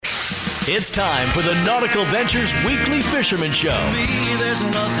It's time for the Nautical-Ventures Weekly Fisherman Show. For me, there's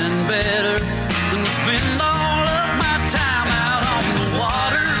nothing better than to spend all of my time out on the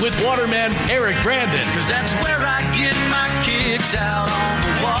water. With waterman Eric Brandon. 'Cause that's where I get my kicks, out on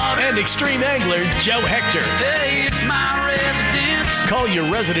the water. And extreme angler Joe Hector. Hey, it's my residence. Call your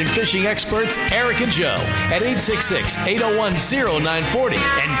resident fishing experts, Eric and Joe, at 866-801-0940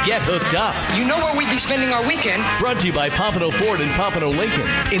 and get hooked up. You know where we'd be spending our weekend. Brought to you by Pompano Ford and Pompano Lincoln.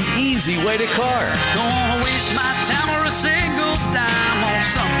 An easy way to car. Don't wanna waste my time or a single dime on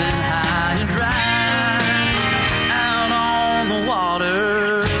something high and dry, out on the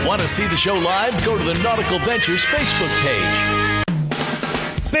water. Want to see the show live? Go to the Nautical-Ventures Facebook page.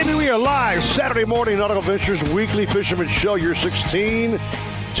 Baby, we are live Saturday morning, Nautical-Ventures Weekly Fisherman Show, year 16.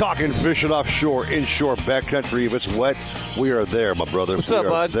 Talking fishing offshore, inshore, backcountry. If it's wet, we are there, my brother. What's up,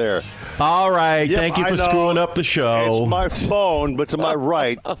 bud? There. All right. Yep, Thank you I for know. screwing up the show. It's my phone, but to my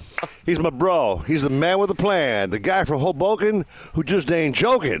right, he's my bro. He's the man with a plan. The guy from Hoboken who just ain't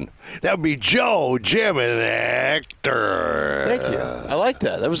joking. That would be Joe Jammin' Hector. Thank you. I like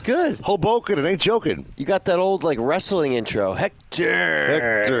that. That was good. Hoboken and ain't joking. You got that old like wrestling intro.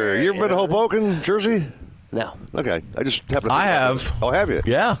 Hector. You ever been to Hoboken, Jersey? No. Okay. I just happened to I have. Oh, have you?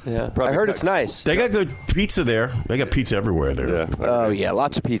 Yeah. Yeah. Probably I heard it's nice. They got good pizza there. They got pizza everywhere there. Yeah. Oh, yeah.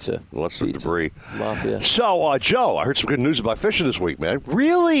 Lots of pizza. Lots of Pizza. debris. Mafia. So, Joe, I heard some good news about fishing this week, man.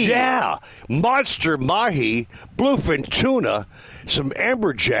 Really? Yeah. Monster mahi, bluefin tuna, some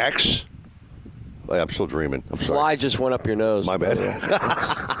amberjacks. Oh, yeah, I'm still dreaming. I'm sorry. Fly just went up your nose. My bad.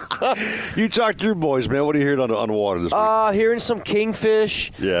 You talk to your boys, man. What are you hearing on the water this week? Hearing some kingfish.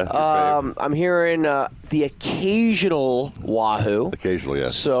 Yeah, your fave. I'm hearing the occasional wahoo. Occasionally, yeah.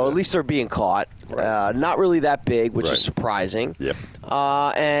 So at least they're being caught. Right. Not really that big, which Right. is surprising. Yep.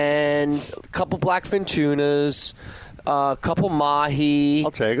 And a couple blackfin tunas, a couple mahi.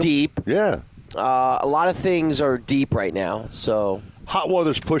 I'll take 'em. Deep. Yeah. A lot of things are deep right now. So Hot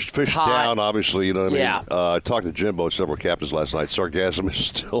weather's pushed fish It's hot. down, obviously. You know what I mean? Yeah. I talked to Jimbo and several captains last night. Sargassum is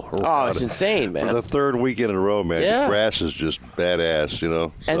still around. oh, it's insane, man. For the third weekend in a row, man. Yeah. The grass is just badass, you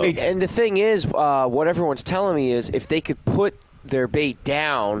know? So, And the thing is, what everyone's telling me is if they could put their bait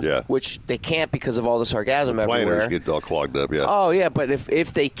down, Yeah. which they can't because of all the sargassum planers everywhere. get all clogged up, yeah. Oh, yeah, but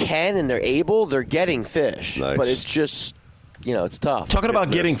if they can and they're able, they're getting fish. Nice. But it's just, it's tough. Talking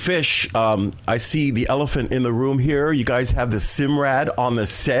about getting fish, I see the elephant in the room here. You guys have the Simrad on the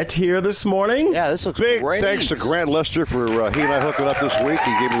set here this morning. Yeah, this looks Big great. thanks to Grant Lester for he and I hooking up this week.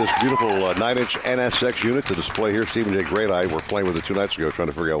 He gave me this beautiful 9-inch NSX unit to display here. Stephen J. Great I were playing with it 2 nights ago, trying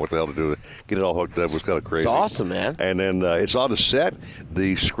to figure out what the hell to do to get it all hooked up. It was kind of crazy. It's awesome, man. And then it's on the set.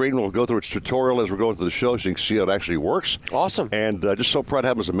 The screen will go through its tutorial as we're going through the show, so you can see how it actually works. Awesome. And just so proud to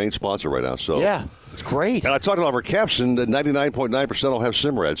have him as the main sponsor right now. So Yeah, it's great. And I talked to all of our caps, and 99.9% will have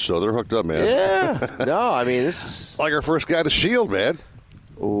Simrad, so they're hooked up, man. Yeah. No, I mean, this is... Like our first guy, the Shield, man.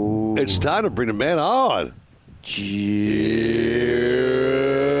 Ooh. It's time to bring the man on.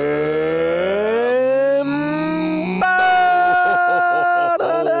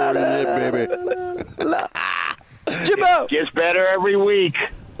 Jimbo! Gets better every week.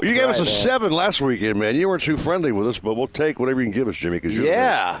 You gave us a man. 7 last weekend, man. You weren't too friendly with us, but we'll take whatever you can give us, Jimmy, because you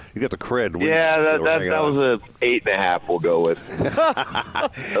got the cred. Yeah, that was a 8.5. We'll go with.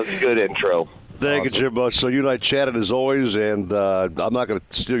 That's a good intro. Thank you, Jimbo. So you and I chatted as always, and I'm not going to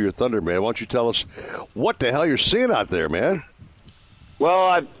steal your thunder, man. Why don't you tell us what the hell you're seeing out there, man?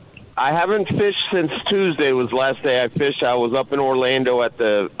 Well, I haven't fished since Tuesday was the last day I fished. I was up in Orlando at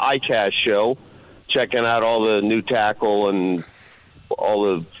the ICAST show, checking out all the new tackle and all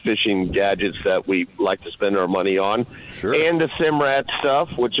the fishing gadgets that we like to spend our money on. Sure. And the Simrad stuff,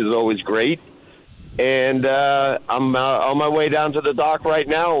 which is always great. And I'm on my way down to the dock right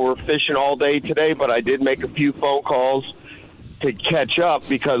now. We're fishing all day today, but I did make a few phone calls to catch up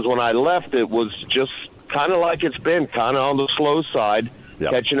because when I left, it was just kind of like it's been, kind of on the slow side,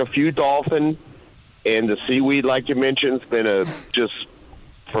 catching a few dolphin. And the seaweed, like you mentioned, has been just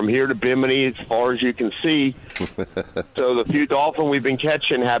from here to Bimini as far as you can see. So the few dolphin we've been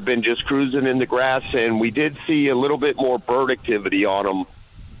catching have been just cruising in the grass, and we did see a little bit more bird activity on them,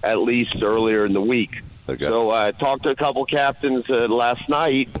 at least earlier in the week. Okay. So I talked to a couple captains last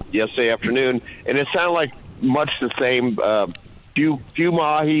night, yesterday afternoon, and it sounded like much the same. Few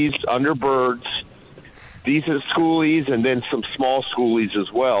mahis, under birds, decent schoolies, and then some small schoolies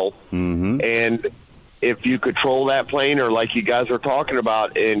as well. Mm-hmm. And if you control that planer like you guys are talking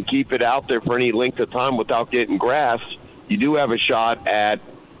about and keep it out there for any length of time without getting grass, you do have a shot at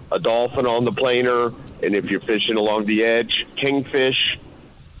a dolphin on the planer, and if you're fishing along the edge, kingfish,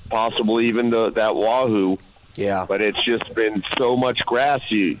 possibly even that wahoo. Yeah. But it's just been so much grass.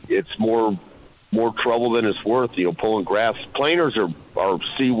 It's more trouble than it's worth. Pulling grass. Planers are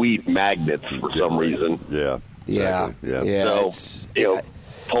seaweed magnets for some reason. Yeah. Yeah. So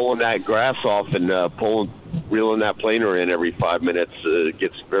pulling that grass off and reeling that planer in every 5 minutes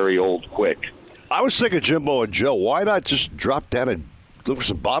gets very old quick. I was thinking, Jimbo and Joe, why not just drop down and look for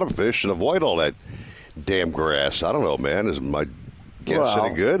some bottom fish and avoid all that damn grass? I don't know, man. Is my guess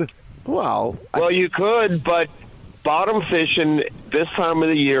any good? Well, you could, but bottom fishing this time of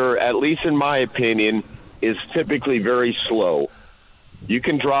the year, at least in my opinion, is typically very slow. You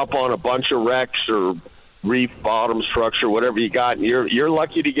can drop on a bunch of wrecks or reef bottom structure, whatever you got, and you're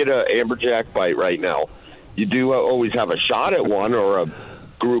lucky to get an amberjack bite right now. You do always have a shot at one, or a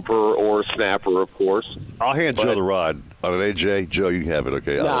grouper or a snapper, of course. I'll hand Joe the rod on an AJ. Joe, you can have it,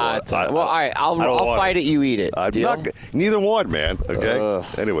 okay? All right. I'll fight it. You eat it. Neither one, man.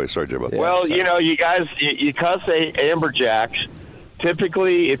 Okay. Anyway, sorry, Jimbo. Well, you guys, you cuss amberjacks.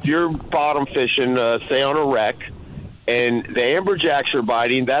 Typically, if you're bottom fishing, say on a wreck, and the amberjacks are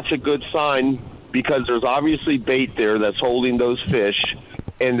biting, that's a good sign, because there's obviously bait there that's holding those fish,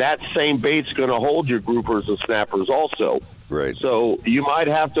 and that same bait's going to hold your groupers and snappers also. Right. So you might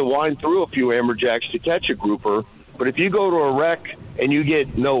have to wind through a few amberjacks to catch a grouper, but if you go to a wreck and you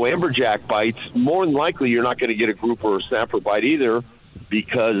get no amberjack bites, more than likely you're not going to get a grouper or snapper bite either,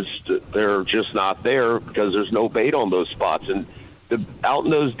 because they're just not there, because there's no bait on those spots. And out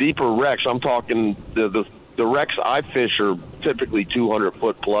in those deeper wrecks, I'm talking the wrecks I fish are typically 200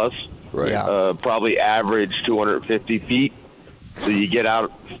 foot plus. Right. Yeah. Probably average 250 feet. So you get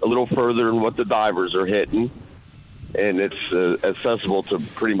out a little further than what the divers are hitting, and it's accessible to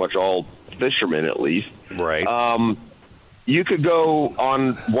pretty much all fishermen, at least. Right. You could go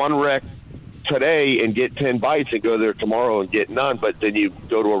on one wreck today and get 10 bites and go there tomorrow and get none, but then you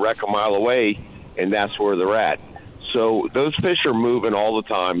go to a wreck a mile away, and that's where they're at. So those fish are moving all the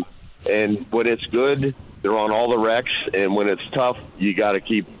time, and when it's good, they're on all the wrecks, and when it's tough, you got to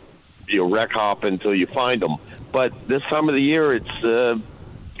keep wreck hop until you find them. But this time of the year, it's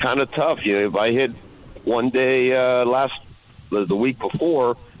kind of tough. If I hit one day the week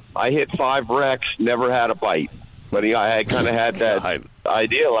before, I hit 5 wrecks, never had a bite. But I kind of had that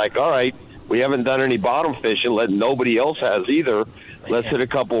idea, like, all right, we haven't done any bottom fishing, nobody else has either. Let's hit a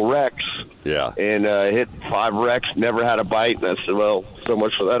couple wrecks. Yeah. And hit 5 wrecks, never had a bite. And I said, well, so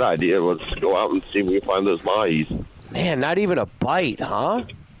much for that idea. Let's go out and see if we can find those mahis. Man, not even a bite, huh?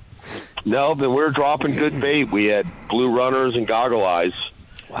 No, but we're dropping good bait. We had blue runners and goggle eyes.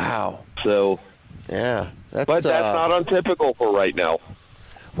 Wow. So, yeah, but that's not untypical for right now.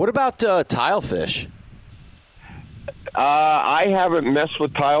 What about tilefish? I haven't messed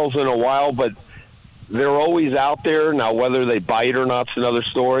with tiles in a while, but they're always out there. Now, whether they bite or not's another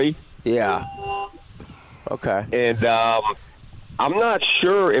story. Yeah. Okay. And I'm not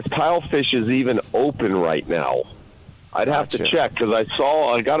sure if tilefish is even open right now. I'd have to check, because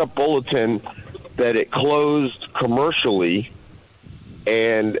I got a bulletin that it closed commercially,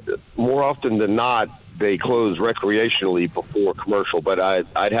 and more often than not, they close recreationally before commercial. But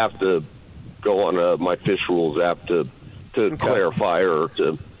I'd have to go on my Fish Rules app to clarify or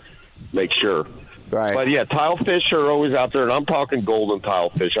to make sure. Right. But yeah, tilefish are always out there, and I'm talking golden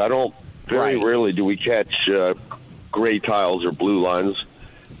tilefish. Very rarely do we catch gray tiles or blue lines,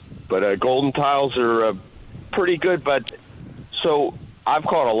 but golden tiles are pretty good. But so I've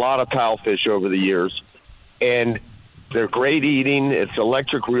caught a lot of tilefish over the years, and they're great eating. It's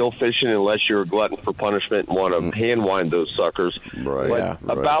electric reel fishing unless you're a glutton for punishment and want to hand wind those suckers. Right.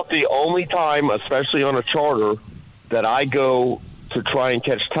 But about the only time, especially on a charter, that I go to try and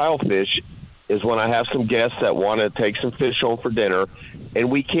catch tilefish is when I have some guests that want to take some fish home for dinner,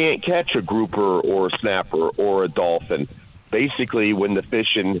 and we can't catch a grouper or a snapper or a dolphin. Basically, when the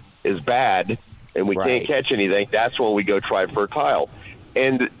fishing is bad and we can't catch anything, that's when we go try for a tile.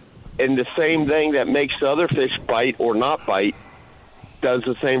 And the same thing that makes the other fish bite or not bite does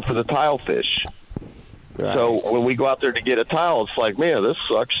the same for the tilefish. Right. So when we go out there to get a tile, it's like, man, this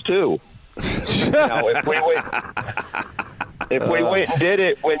sucks too. Now, if we went and did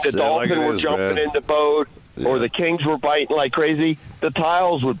it when the dolphins were jumping in the boat or the kings were biting like crazy, the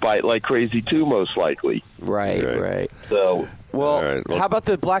tiles would bite like crazy too, most likely. Right. So, how about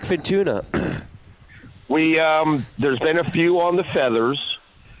the blackfin tuna? There's been a few on the feathers,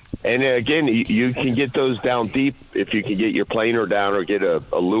 and again, you can get those down deep if you can get your planer down or get a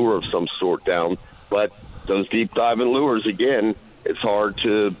lure of some sort down. But those deep diving lures, again, it's hard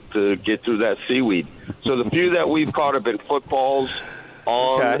to get through that seaweed. So the few that we've caught have been footballs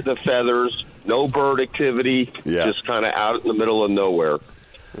on the feathers, no bird activity, just kind of out in the middle of nowhere.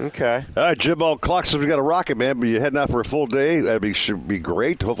 Okay. All right, Jimbo, clock says we got a rocket, man, but you're heading out for a full day. That should be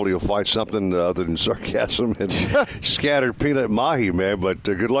great. Hopefully you'll find something other than sarcasm and scattered peanut mahi, man. But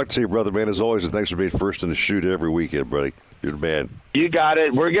good luck to you, brother, man, as always, and thanks for being first in the chute every weekend, buddy. You're the man. You got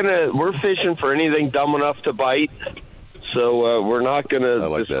it. We're fishing for anything dumb enough to bite, so we're not going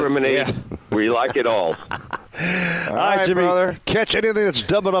to discriminate. Yeah. We like it all. All right, Jimmy, brother. Catch anything that's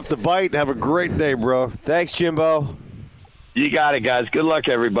dumb enough to bite. Have a great day, bro. Thanks, Jimbo. You got it, guys. Good luck,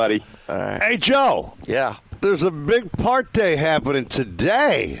 everybody. All right. Hey, Joe. Yeah. There's a big party happening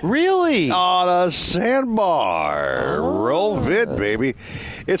today. Really? On a sandbar. Roll vid, baby.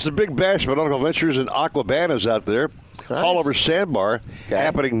 It's a big bash by Nautical-Ventures and Aquabanas out there. Nice. All over Sandbar,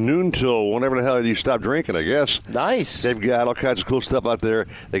 happening noon till whenever the hell you stop drinking, I guess. Nice. They've got all kinds of cool stuff out there.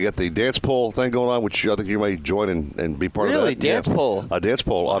 They got the dance pole thing going on, which I think you might join and be part of that. Really? Dance pole? A dance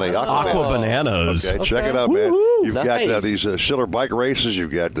pole on a Aqua Bananas. Okay, check it out, man. Woo-hoo. You've got these Schiller bike races.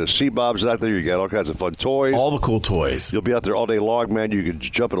 You've got the sea bobs out there. You've got all kinds of fun toys. All the cool toys. You'll be out there all day long, man. You can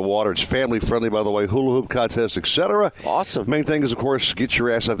jump in the water. It's family friendly, by the way. Hula hoop contest, etc. Awesome. Main thing is, of course, get your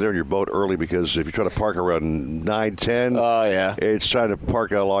ass out there in your boat early, because if you try to park around 9, 10, oh yeah, it's trying to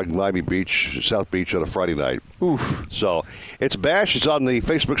park out along Miami Beach, South Beach on a Friday night. Oof. So it's a bash. It's on the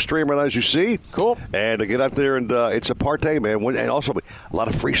Facebook stream right now, as you see. Cool. And to get out there, and it's a party, man. And also a lot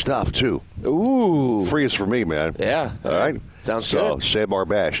of free stuff, too. Ooh. Free is for me, man. Yeah. All right. Sounds so, good. Sandbar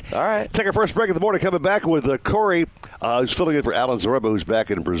Bash. All right. Take our first break of the morning. Coming back with Corey, who's filling in for Alan Zareba, who's back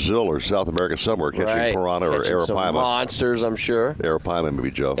in Brazil or South America somewhere, catching piranha or Catching some arapaima. monsters, I'm sure. Arapaima,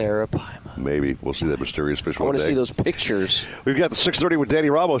 maybe, Joe. Arapaima. Maybe. We'll see that mysterious fish I one want day. to see those pictures. We've got the 6:30 with Danny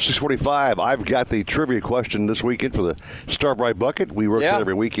Ramos, 6:45. I've got the trivia question this weekend for the Starbright Bucket. We work it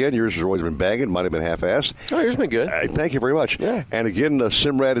every weekend. Yours has always been banging. Might have been half-assed. Oh, yours has been good. Thank you very much. Yeah. And again,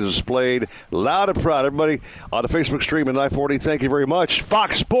 Simrad is displayed loud and proud. Everybody on the Facebook stream at 940, thank you very much.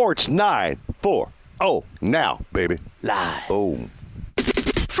 Fox Sports 940 now, baby. Live. Boom.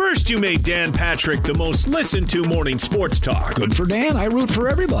 First, you made Dan Patrick the most listened to morning sports talk. Good for Dan. I root for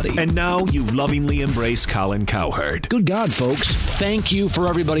everybody. And now you lovingly embrace Colin Cowherd. Good God, folks. Thank you for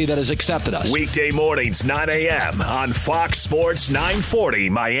everybody that has accepted us. Weekday mornings, 9 a.m. on Fox Sports 940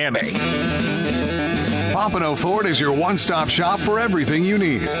 Miami. Pompano Ford is your one-stop shop for everything you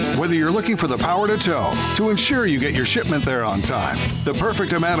need. Whether you're looking for the power to tow, to ensure you get your shipment there on time, the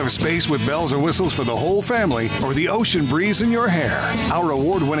perfect amount of space with bells and whistles for the whole family, or the ocean breeze in your hair, our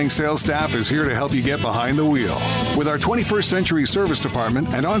award-winning sales staff is here to help you get behind the wheel. With our 21st century service department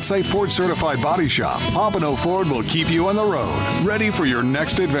and on-site Ford-certified body shop, Pompano Ford will keep you on the road, ready for your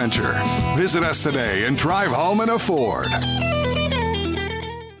next adventure. Visit us today and drive home in a Ford.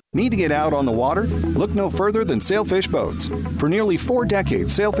 Need to get out on the water? Look no further than Sailfish Boats. For nearly 4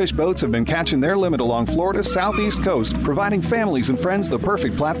 decades, Sailfish Boats have been catching their limit along Florida's southeast coast, providing families and friends the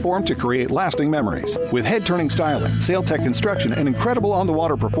perfect platform to create lasting memories. With head-turning styling, SailTech construction, and incredible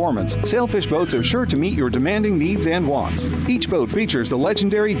on-the-water performance, Sailfish Boats are sure to meet your demanding needs and wants. Each boat features the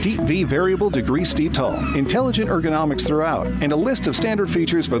legendary Deep V variable degree steeped hull, intelligent ergonomics throughout, and a list of standard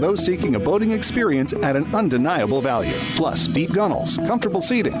features for those seeking a boating experience at an undeniable value. Plus, deep gunnels, comfortable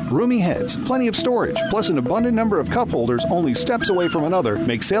seating, roomy heads, plenty of storage, plus an abundant number of cup holders only steps away from another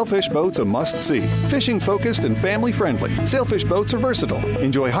make Sailfish Boats a must-see. Fishing-focused and family-friendly, Sailfish Boats are versatile.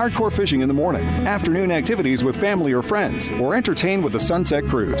 Enjoy hardcore fishing in the morning, afternoon activities with family or friends, or entertain with a sunset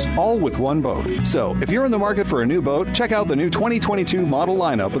cruise, all with one boat. So, if you're in the market for a new boat, check out the new 2022 model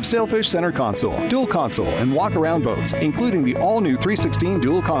lineup of Sailfish Center Console, Dual Console, and Walk-Around boats, including the all-new 316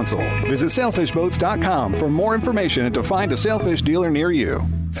 Dual Console. Visit sailfishboats.com for more information and to find a Sailfish dealer near you.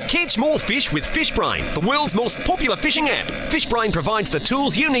 Catch more fish with FishBrain, the world's most popular fishing app. FishBrain provides the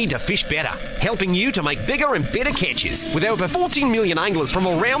tools you need to fish better, helping you to make bigger and better catches. With over 14 million anglers from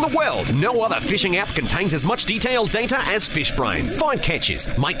around the world, no other fishing app contains as much detailed data as FishBrain. Find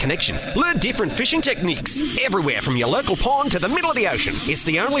catches, make connections, learn different fishing techniques, everywhere from your local pond to the middle of the ocean. It's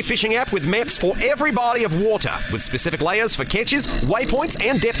the only fishing app with maps for every body of water, with specific layers for catches, waypoints,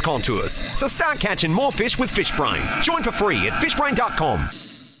 and depth contours. So start catching more fish with FishBrain. Join for free at fishbrain.com.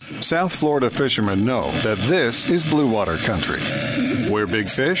 South Florida fishermen know that this is blue water country, where big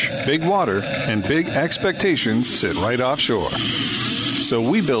fish, big water, and big expectations sit right offshore. So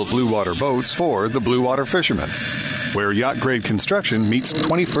we built blue water boats for the blue water fishermen. where yacht-grade construction meets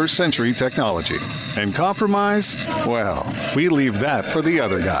 21st century technology. And compromise? Well, we leave that for the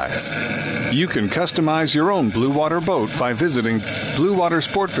other guys. You can customize your own Blue Water boat by visiting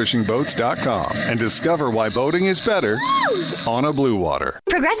BlueWaterSportFishingBoats.com and discover why boating is better on a Blue Water.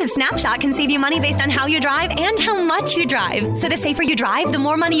 Progressive Snapshot can save you money based on how you drive and how much you drive. So the safer you drive, the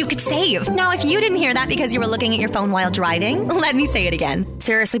more money you could save. Now, if you didn't hear that because you were looking at your phone while driving, let me say it again.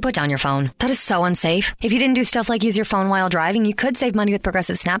 Seriously, put down your phone. That is so unsafe. If you didn't do stuff like use your phone while driving, you could save money with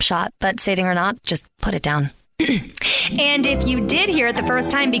Progressive Snapshot. But saving or not, just put it down. And if you did hear it the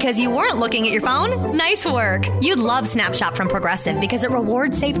first time because you weren't looking at your phone, nice work. You'd love Snapshot from Progressive because it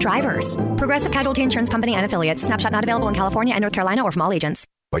rewards safe drivers. Progressive Casualty Insurance Company and Affiliates. Snapshot not available in California and North Carolina or from all agents.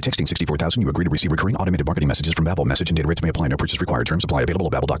 By texting 64,000, you agree to receive recurring automated marketing messages from Babbel. Message and data rates may apply. No purchase required. Terms apply. Available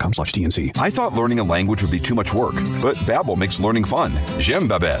at babbel.com/TNC. I thought learning a language would be too much work, but Babbel makes learning fun. J'aime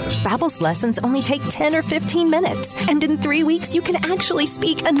Babbel. Babbel's lessons only take 10 or 15 minutes, and in 3 weeks, you can actually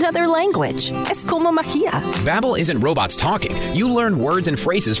speak another language. Es como magia. Babbel isn't robots talking. You learn words and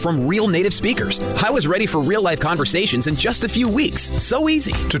phrases from real native speakers. I was ready for real-life conversations in just a few weeks. So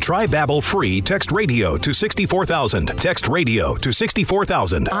easy. To try Babbel free, text radio to 64,000. Text radio to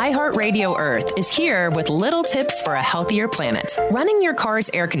 64,000. iHeartRadio Earth is here with little tips for a healthier planet. Running your car's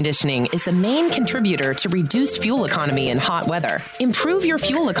air conditioning is the main contributor to reduced fuel economy in hot weather. Improve your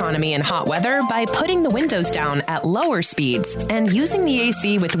fuel economy in hot weather by putting the windows down at lower speeds and using the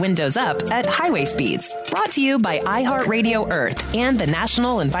AC with windows up at highway speeds. Brought to you by iHeartRadio Earth and the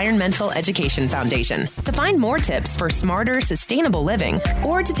National Environmental Education Foundation. To find more tips for smarter, sustainable living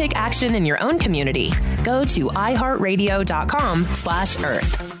or to take action in your own community, go to iHeartRadio.com/Earth.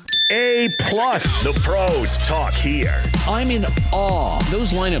 A+. The pros talk here. I'm in awe.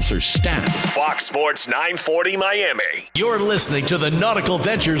 Those lineups are stacked. Fox Sports 940 Miami. You're listening to the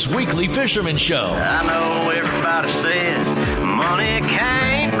Nautical-Ventures Weekly Fisherman Show. I know everybody says money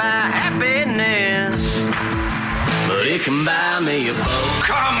can't buy happiness, but it can buy me a boat.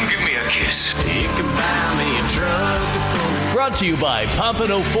 Come give me a kiss. It can buy me a truck to pull. Brought to you by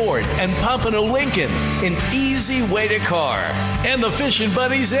Pompano Ford and Pompano Lincoln. An easy way to car. And the fishing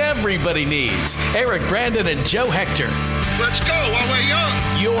buddies everybody needs. Eric Brandon and Joe Hector. Let's go while we're young.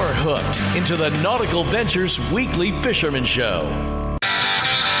 You're hooked into the Nautical-Ventures Weekly Fisherman Show.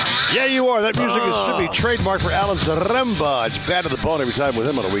 Yeah, you are. That music should be trademarked for Alan Zaremba. It's bad to the bone every time with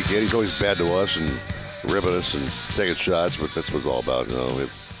him on the weekend. He's always bad to us and ribbing us and taking shots, but that's what it's all about, you know.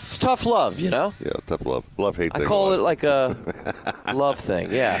 It's tough love, you know? Yeah, tough love. Love-hate thing. I call it like a love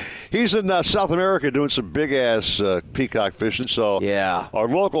thing, yeah. He's in South America doing some big-ass peacock fishing. So yeah, our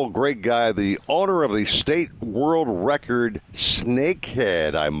local great guy, the owner of the state world record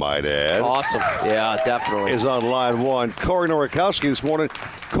snakehead, I might add. Awesome. Yeah, definitely. Is on line one. Corey Norikowski this morning.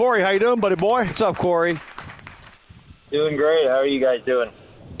 Corey, how you doing, buddy boy? What's up, Corey? Doing great. How are you guys doing?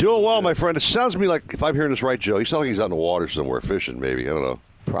 Doing well, my friend. It sounds to me like, if I'm hearing this right, Joe, he sounds like he's out in the water somewhere fishing, maybe. I don't know.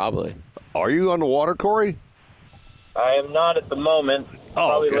 Probably. Are you on the water, Corey? I am not at the moment.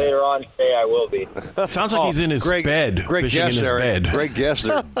 Probably okay. Later on today I will be. Sounds like he's in his bed, great fishing guess in his there. bed. Great guess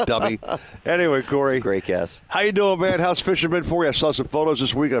there, dummy. Anyway, Corey. Great guess. How you doing, man? How's fishing been for you? I saw some photos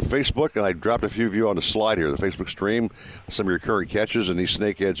this week on Facebook, and I dropped a few of you on the slide here, the Facebook stream, some of your current catches, and these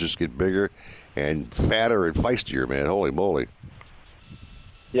snakeheads just get bigger and fatter and feistier, man. Holy moly.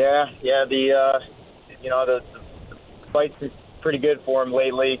 Yeah, the fight's been pretty good for him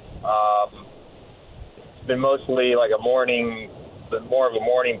lately. It's been mostly like more of a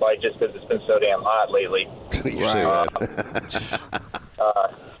morning bite just because it's been so damn hot lately. You say that.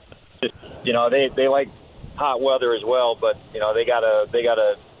 Just they like hot weather as well, but they got a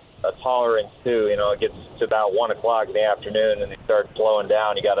tolerance too. It gets to about 1 o'clock in the afternoon and they start slowing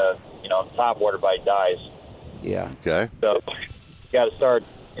down. You got to top water bite dies. Yeah. Okay. So you got to start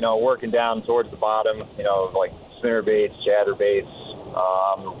working down towards the bottom. Like spinnerbaits, chatterbaits.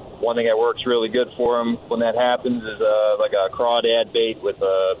 One thing that works really good for them when that happens is like a crawdad bait with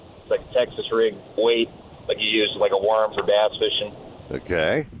a Texas rig weight, like you use like a worm for bass fishing.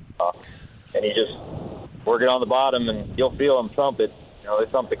 Okay. And you just work it on the bottom, and you'll feel them thump it. They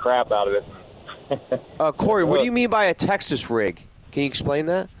thump the crap out of it. Corey, what do you mean by a Texas rig? Can you explain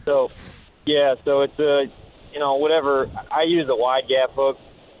that? So it's a whatever. I use a wide gap hook,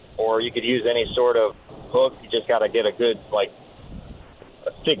 or you could use any sort of hook. You just got to get a good a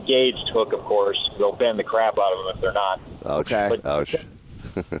thick gauged hook, of course. They'll bend the crap out of them if they're not. Ouch. Okay. Ouch.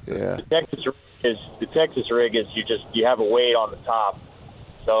 Yeah. The Texas rig is you have a weight on the top,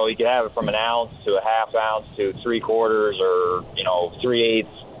 so you can have it from an ounce to a half ounce to 3/4 or 3/8,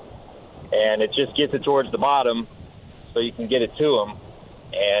 and it just gets it towards the bottom, so you can get it to them,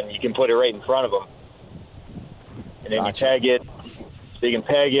 and you can put it right in front of them. and then you peg it. So you can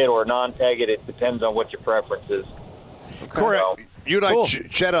peg it or non-peg it. It depends on what your preference is. Corey, you and I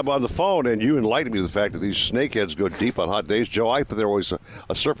chat up on the phone, and you enlightened me to the fact that these snakeheads go deep on hot days. Joe, I thought they were always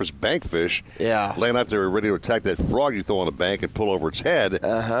a surface bank fish. Yeah. Laying out there ready to attack that frog you throw on a bank and pull over its head.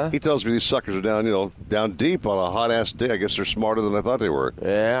 He tells me these suckers are down, down deep on a hot-ass day. I guess they're smarter than I thought they were.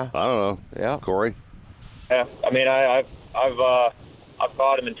 Yeah. I don't know. Yeah. Corey? Yeah. I mean, I've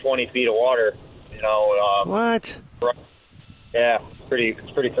caught them in 20 feet of water. What? Yeah, it's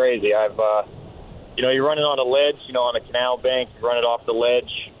pretty crazy. I've you're running on a ledge, on a canal bank, you run it off the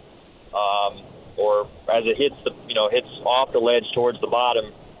ledge, or as it hits off the ledge towards the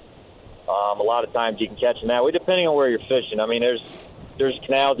bottom. A lot of times you can catch them that way, depending on where you're fishing. I mean, there's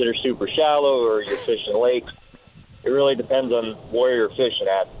canals that are super shallow, or you're fishing lakes. It really depends on where you're fishing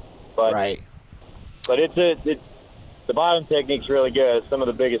at. But the bottom technique's really good. Some of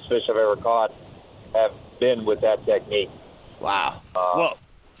the biggest fish I've ever caught have been with that technique. Wow. Well,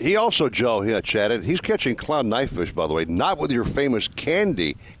 he also, Joe, chatted. He's catching clown knifefish, by the way, not with your famous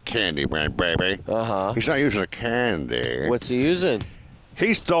candy man, baby. He's not using a candy. What's he using?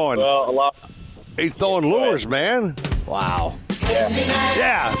 He's throwing. He's throwing lures, man. Wow.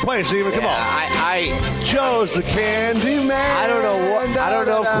 Yeah. Play it, Steven. Come on. Joe's the candy man. I don't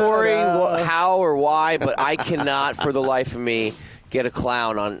know, Corey, how or why, but I cannot, for the life of me, get a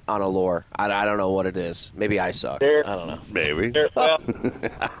clown on a lure. I don't know what it is. Maybe I suck. I don't know. Maybe.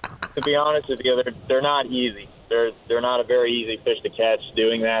 To be honest with you, they're not easy. They're not a very easy fish to catch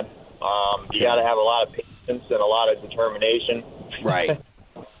doing that. You got to have a lot of patience and a lot of determination. Right.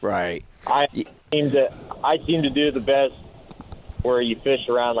 I seem to do the best where you fish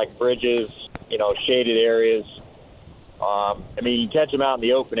around like bridges, shaded areas. I mean, you catch them out in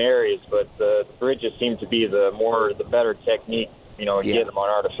the open areas, but the bridges seem to be the better technique, getting them on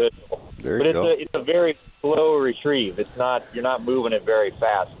artificial. It's a very slow retrieve. You're not moving it very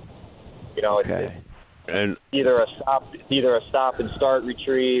fast. And either a stop and start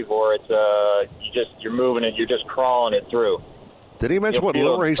retrieve, or you're moving it. You're just crawling it through. Did he mention what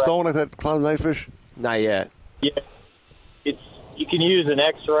lure he's throwing at that clown knifefish? Not yet. Yeah, you can use an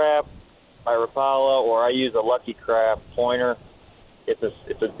X-Wrap by Rapala, or I use a Lucky Crab pointer.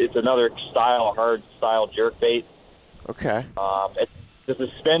 It's another hard style jerkbait. Okay. The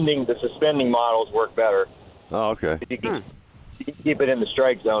suspending models work better. Oh, okay. You can keep it in the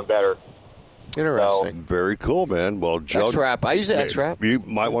strike zone better. Interesting. Very cool, man. Well, Joe, X-Wrap. I use the X-Wrap. You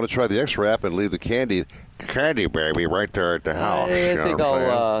might want to try the X-Wrap and leave the candy baby right there at the house.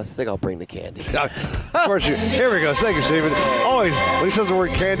 I think I'll bring the candy. Of course, here we go. Thank you, Steven. Always, when he says the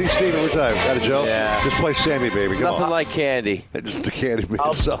word candy, Steven, every time. Got it, Joe? Yeah. Just play Sammy, baby. Come Nothing on. like candy. It's the candy man.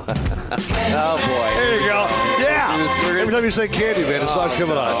 Oh, boy. There you go. Yeah. Every time you say candy man, the song's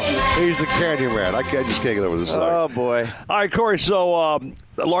coming on. He's the candy man. I just can't get over this song. Oh, boy. All right, Corey, so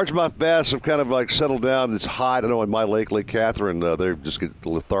largemouth bass have kind of like settled down. It's hot. I know in my Lake Catherine, they just get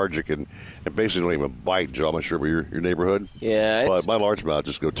lethargic and basically don't even bite, Joe. I'm not sure about your neighborhood. Yeah. But my largemouth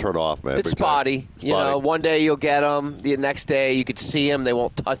just go turn off, man. It's spotty. One day you'll get them. The next day you could see them. They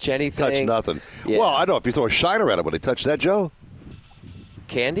won't touch anything. Touch nothing. Yeah. Well, I know if you throw a shiner at them, will they touch that, Joe?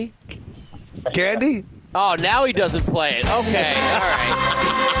 Candy? Candy? Oh, now he doesn't play it. Okay. All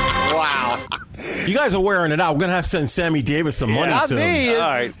right. Wow. You guys are wearing it out. We're going to have to send Sammy Davis some money not soon. Me. All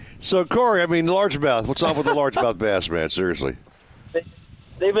right. So, Corey, largemouth. What's up with the largemouth bass, man? Seriously.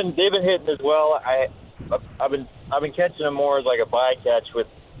 They've been hitting as well. I've been catching them more as like a bycatch with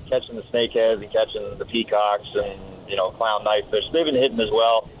catching the snakeheads and catching the peacocks and clown knifefish. They've been hitting as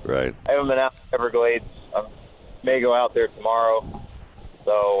well. Right. I haven't been out in Everglades. I may go out there tomorrow,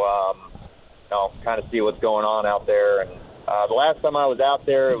 so kind of see what's going on out there. And the last time I was out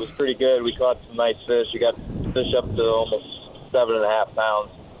there, it was pretty good. We caught some nice fish. We got fish up to almost 7.5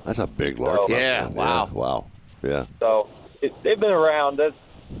 pounds. That's a big largemouth. Yeah. Wow. Yeah. Wow. Yeah. So they've been around. The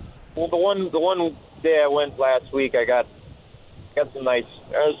one day I went last week, I got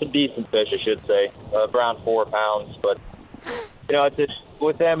some decent fish, I should say, around 4 pounds. But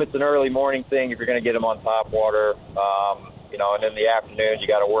with them, it's an early morning thing. If you're going to get them on top water, and in the afternoon you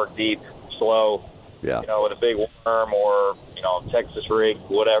got to work deep, slow. Yeah. With a big worm or Texas rig,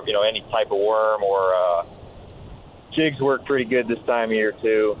 whatever, any type of worm or jigs work pretty good this time of year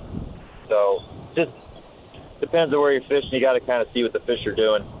too. So just depends on where you're fishing. You got to kind of see what the fish are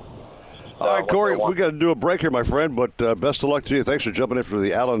doing. All right, Corey, we got to do a break here, my friend, but best of luck to you. Thanks for jumping in for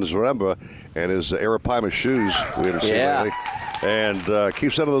the Alan Zaremba and his Arapaima shoes we understand lately. And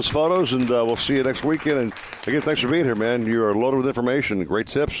keep sending those photos, and we'll see you next weekend. And, again, thanks for being here, man. You are loaded with information, great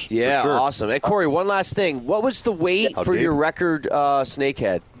tips. Yeah, sure. Awesome. Hey, Corey, one last thing. What was the weight for your record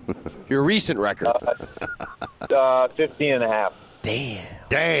snakehead? Your recent record? 15 and a half.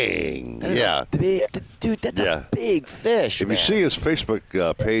 Dang. That is a dude, that's a big fish, If man. you see his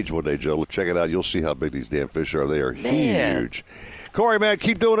Facebook page one day, Joe, check it out. You'll see how big these damn fish are. They are huge. Corey, man,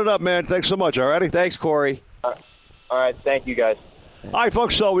 keep doing it up, man. Thanks so much, all righty? Thanks, Corey. All right, thank you, guys. All right,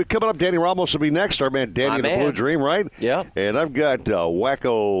 folks, so we're coming up. Danny Ramos will be next. Our man Danny the Blue Dream, right? Yep. And I've got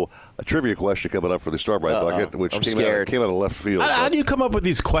a trivia question coming up for the Starbright Bucket, which came out of left field. How do you come up with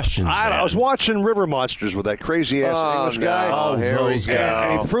these questions? I was watching River Monsters with that crazy-ass English guy. Oh, here we go.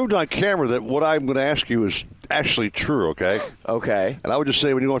 And he proved on camera that what I'm going to ask you is actually true, okay? Okay. And I would just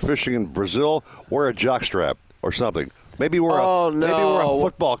say when you're going fishing in Brazil, wear a jockstrap or something. Maybe we're a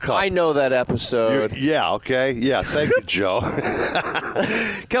football cup. I know that episode. Yeah, okay. Yeah, thank you, Joe.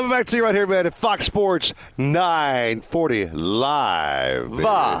 Coming back to you right here, man, at Fox Sports 940 Live.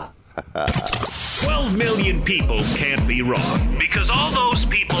 12 million people can't be wrong because all those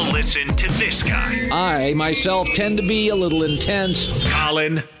people listen to this guy. I, myself, tend to be a little intense.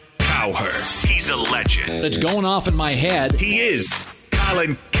 Colin Cowherd. He's a legend. It's going off in my head. He is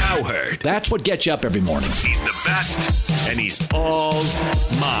Colin Cowherd. That's what gets you up every morning. He's the best, and he's all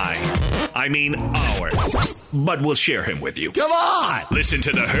mine. I mean ours. But we'll share him with you. Come on! Listen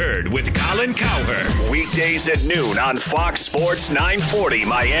to The Herd with Colin Cowherd. Weekdays at noon on Fox Sports 940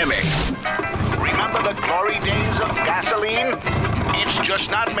 Miami. Remember the glory days of gasoline? It's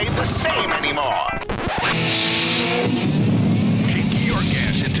just not made the same anymore. Kick your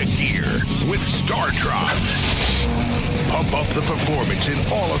gas into gear with StarTron. Pump up the performance in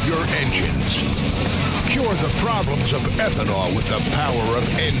all of your engines. Cure the problems of ethanol with the power of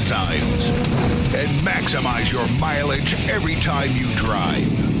enzymes. And maximize your mileage every time you drive.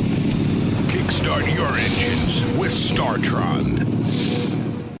 Kickstart your engines with StarTron.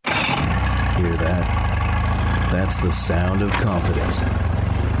 Hear that? That's the sound of confidence.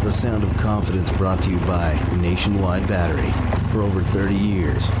 The sound of confidence brought to you by Nationwide Battery. For over 30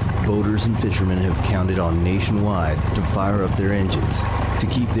 years, boaters and fishermen have counted on Nationwide to fire up their engines, to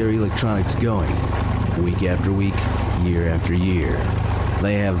keep their electronics going, week after week, year after year.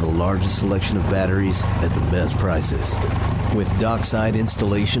 They have the largest selection of batteries at the best prices, with dockside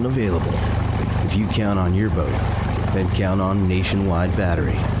installation available. If you count on your boat, then count on Nationwide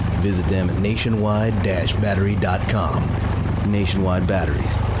Battery. Visit them at nationwide-battery.com. Nationwide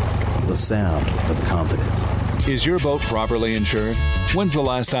Batteries, the sound of confidence. Is your boat properly insured? When's the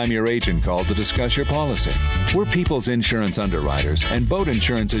last time your agent called to discuss your policy? We're People's Insurance Underwriters, and boat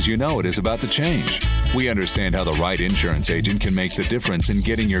insurance as you know it is about to change. We understand how the right insurance agent can make the difference in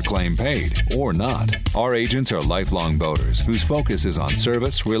getting your claim paid, or not. Our agents are lifelong boaters whose focus is on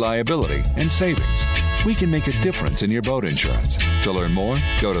service, reliability, and savings. We can make a difference in your boat insurance. To learn more,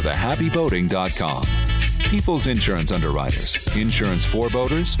 go to thehappyboating.com. People's Insurance Underwriters. Insurance for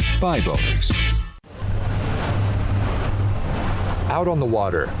boaters, by boaters. Out on the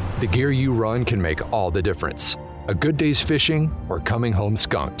water, the gear you run can make all the difference. A good day's fishing or coming home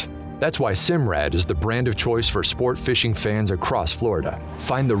skunked. That's why Simrad is the brand of choice for sport fishing fans across Florida.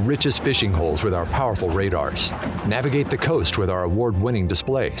 Find the richest fishing holes with our powerful radars. Navigate the coast with our award-winning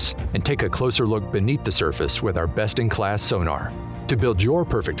displays. And take a closer look beneath the surface with our best-in-class sonar. To build your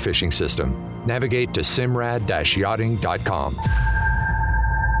perfect fishing system, navigate to simrad-yachting.com.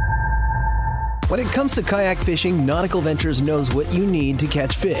 When it comes to kayak fishing, Nautical-Ventures knows what you need to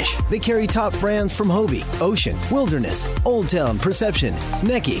catch fish. They carry top brands from Hobie, Ocean, Wilderness, Old Town, Perception,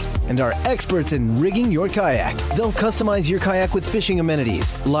 Necky, and are experts in rigging your kayak. They'll customize your kayak with fishing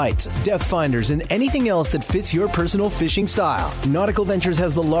amenities, lights, depth finders, and anything else that fits your personal fishing style. Nautical-Ventures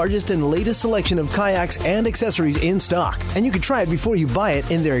has the largest and latest selection of kayaks and accessories in stock, and you can try it before you buy it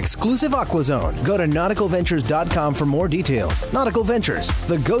in their exclusive Aqua Zone. Go to nauticalventures.com for more details. Nautical Ventures,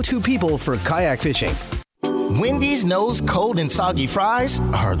 the go-to people for kayak fishing. Wendy's knows cold and soggy fries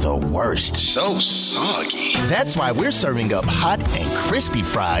are the worst. So soggy. That's why we're serving up hot and crispy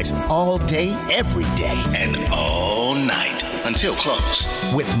fries all day, every day. And all night until close.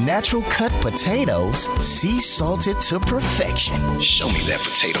 With natural cut potatoes, sea salted to perfection. Show me that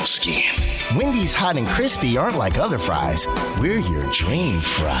potato skin. Wendy's hot and crispy aren't like other fries. We're your dream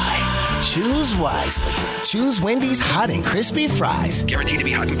fry. Choose wisely. Choose Wendy's hot and crispy fries. Guaranteed to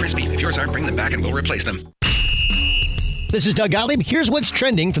be hot and crispy. If yours aren't, bring them back and we'll replace them. This is Doug Gottlieb. Here's what's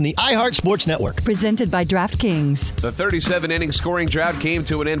trending from the iHeart Sports Network. Presented by DraftKings. The 37-inning scoring drought came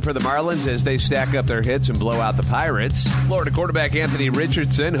to an end for the Marlins as they stack up their hits and blow out the Pirates. Florida quarterback Anthony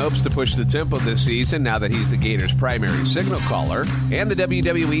Richardson hopes to push the tempo this season now that he's the Gators' primary signal caller. And the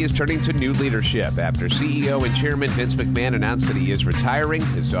WWE is turning to new leadership after CEO and Chairman Vince McMahon announced that he is retiring.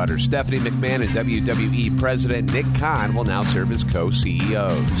 His daughter Stephanie McMahon and WWE President Nick Khan will now serve as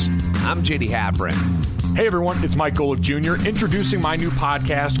co-CEOs. I'm J.D. Havrin. Hey everyone, it's Mike Golick Jr. introducing my new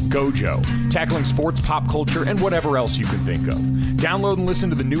podcast, Gojo, tackling sports, pop culture, and whatever else you can think of. Download and listen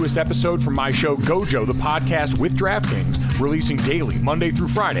to the newest episode from my show, Gojo, the podcast with DraftKings, releasing daily, Monday through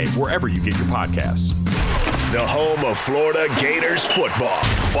Friday, wherever you get your podcasts. The home of Florida Gators football.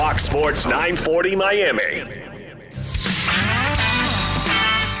 Fox Sports 940 Miami.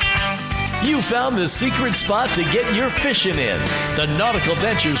 You found the secret spot to get your fishing in. The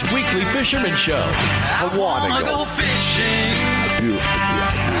Nautical-Ventures Weekly Fisherman Show. I wanna go fishing.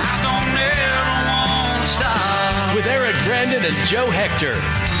 I don't ever wanna stop. With Eric Brandon and Joe Hector.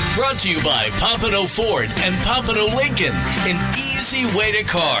 Brought to you by Pompano Ford and Pompano Lincoln. An easy way to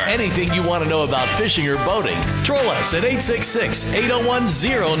car. Anything you want to know about fishing or boating, troll us at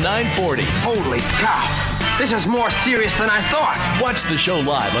 866-801-0940. Holy cow. This is more serious than I thought. Watch the show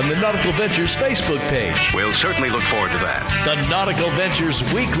live on the Nautical Ventures Facebook page. We'll certainly look forward to that. The Nautical Ventures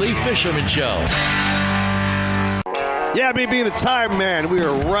Weekly Fisherman Show. Yeah, me being a time man, we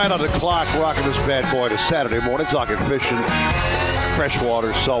are right on the clock rocking this bad boy to Saturday morning, talking fishing,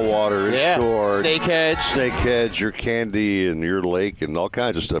 freshwater, saltwater, inshore. Snakeheads, your candy and your lake and all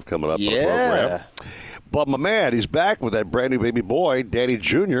kinds of stuff coming up on the program. But my man, he's back with that brand new baby boy, Danny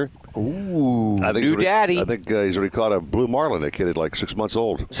Jr. Ooh, new daddy. I think he's already caught a blue marlin. That kid is like 6 months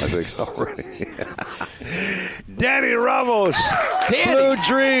old, I think, already. Danny Ramos. Danny. Blue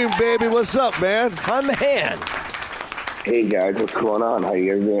Dream, baby. What's up, man? My man. Hey, guys. What's going on? How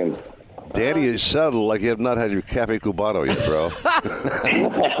you guys doing? Danny, you sound like you have not had your Cafe Cubano yet, bro.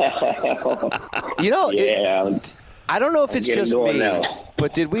 I don't know if it's just me, now.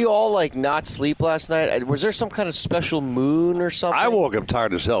 but did we all not sleep last night? Was there some kind of special moon or something? I woke up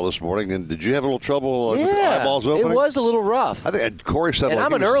tired as hell this morning, and did you have a little trouble with the eyeballs opening? It was a little rough. I think Corey sounded and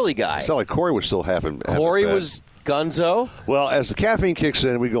like I'm an early guy. It sounded like Corey was still half in Corey was gunzo. Well, as the caffeine kicks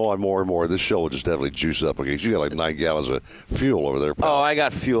in, we go on more and more. This show will just definitely juice up. Okay, you got like 9 gallons of fuel over there, pal. Oh, I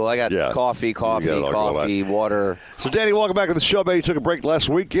got fuel. I got coffee, water. So, Danny, welcome back to the show, man. You took a break last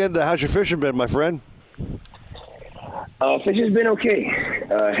weekend. How's your fishing been, my friend? Fishing's been okay.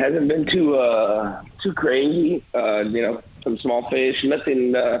 Hasn't been too crazy. Some small fish,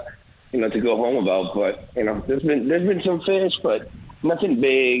 nothing to go home about. But there's been some fish, but nothing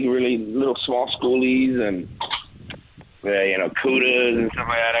big. Really, little small schoolies and kudas and stuff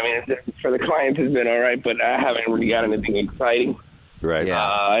like that. I mean, for the clients, it's been all right, but I haven't really got anything exciting. Right.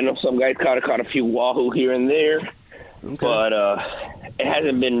 I know some guys caught a few wahoo here and there, but it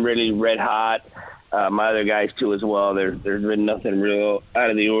hasn't been really red hot. My other guys, too, as well. There's been nothing real out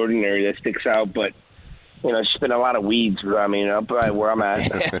of the ordinary that sticks out, but, it's just been a lot of weeds. I mean, up right where I'm at,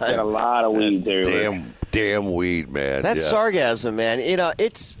 there's been a lot of weeds everywhere. Damn weed, man. That's sargassum, man.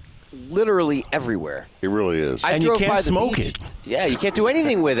 It's literally everywhere. It really is. And you can't smoke it. Yeah, you can't do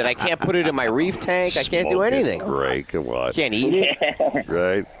anything with it. I can't put it in my reef tank. I can't do anything. Great, come on. Can't eat it.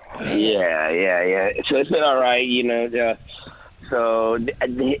 Right? Yeah. So it's been all right, So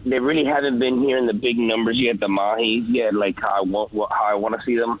they really haven't been here in the big numbers yet, the mahis yet, like how I want to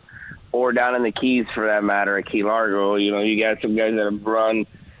see them, or down in the Keys for that matter, at Key Largo. You got some guys that have run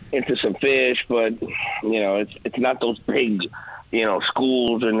into some fish, but it's not those big,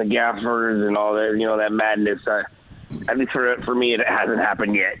 schools and the gaffers and all that, that madness. At least for me, it hasn't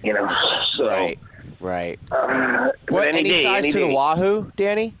happened yet. So right. Any size to the wahoo,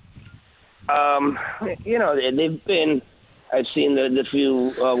 Danny? They've been. I've seen the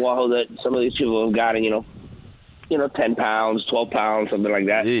few wahoo that some of these people have gotten, 10 pounds, 12 pounds, something like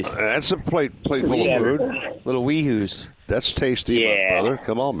that. That's a plate full of food. Little weehoos. That's tasty, my brother.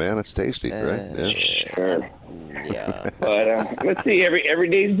 Come on, man. That's tasty, right? Yeah. Sure. Yeah. But let's see. Every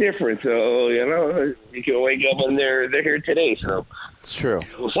day's different. So, you can wake up and they're here today. So it's true.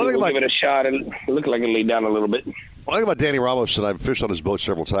 We'll give it a shot and look like it'll lay down a little bit. One thing about Danny Ramos, and I've fished on his boat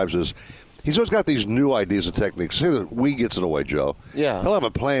several times, is he's always got these new ideas and techniques. Say that weed gets in the way, Joe. Yeah. He'll have a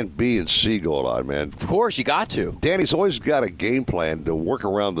plan B and C going on, man. Of course, you got to. Danny's always got a game plan to work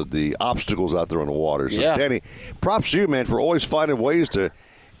around the obstacles out there on the water. So, Danny, props to you, man, for always finding ways to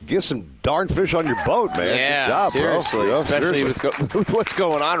get some darn fish on your boat, man. Yeah, good job, seriously. bro. Especially with what's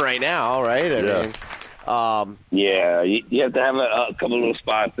going on right now, right? You have to have a couple little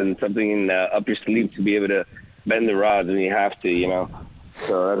spots and something up your sleeve to be able to bend the rods when you have to, you know.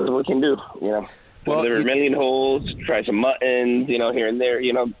 So that's what we can do, you know. Well, there are a million holes, try some muttons, you know, here and there,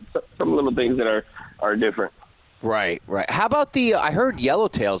 you know, some little things that are different. Right. How about I heard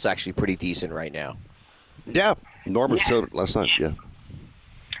yellowtail's actually pretty decent right now. Yeah. Norm was told last night, yeah.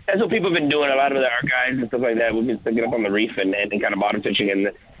 That's what people have been doing. A lot of our guys and stuff like that. We've been picking up on the reef and kind of bottom fishing,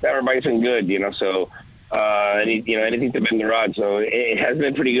 and everybody's been good, you know. So, anything to bend the rod. So it has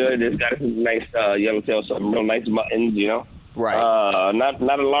been pretty good. It's got some nice yellowtail, some real nice muttons, you know. Right.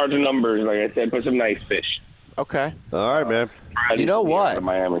 Not a large numbers, like I said, but some nice fish. Okay. All right, man. You know what?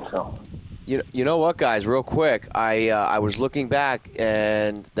 Miami, so. You know what, guys? Real quick, I was looking back,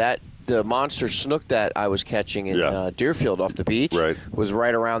 and the monster snook that I was catching in Deerfield off the beach was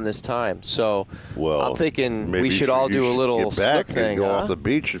right around this time. So I'm thinking we should all do a little snook thing. Go off the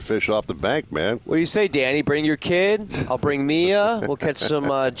beach and fish off the bank, man. What do you say, Danny? Bring your kid. I'll bring Mia. We'll catch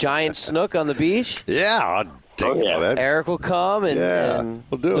some giant snook on the beach. Yeah. Eric will come and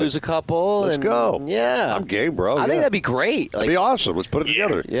we'll do lose a couple. Let's go. Yeah. I'm game, bro. I think that'd be great. That'd be awesome. Let's put it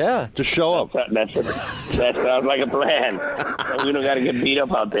together. Yeah. Just show up. That sounds like a plan. We don't got to get beat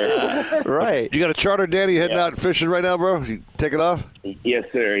up out there. Right. You got a charter, Danny, heading out fishing right now, bro? You take it off? Yes,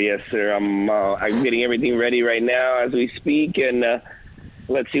 sir. I'm getting everything ready right now as we speak, and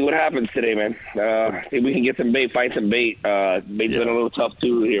let's see what happens today, man. See if we can get some bait, find some bait. Bait's been a little tough,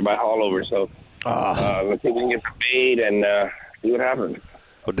 too, here by Haulover, so let's see if we can get some bait and see what happens.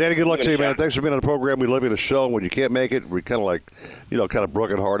 Well, Danny, good luck to you, man. Thanks for being on the program. We love you to show. When you can't make it, we're kind of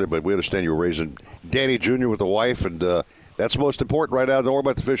brokenhearted, but we understand you were raising Danny Jr. with a wife, and that's most important right now. Don't worry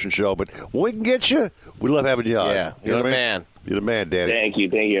about the fishing show. But when we can get you, we love having you on. Yeah, you're the man. You're the man, Danny. Thank you.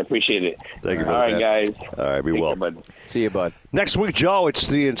 I appreciate it. Thank you, All right, guys. All right, be well. Bud. See you, bud. Next week, Joe, it's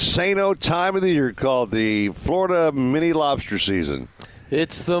the insano time of the year called the Florida Mini Lobster Season.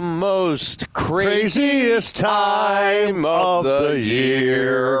 It's the most craziest time of the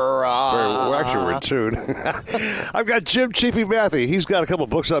year. We're in tune. I've got Jim Chiefy Matthew. He's got a couple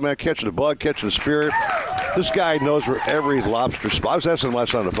books out, man. Catching the Bug, Catching the Spirit. This guy knows where every lobster spot. I was asking him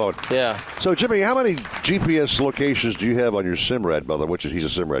last night on the phone. Yeah. So, Jimmy, how many GPS locations do you have on your Simrad, brother? He's a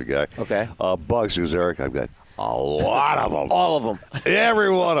Simrad guy. Okay. Bugs, because Eric, I've got a lot of them. All of them.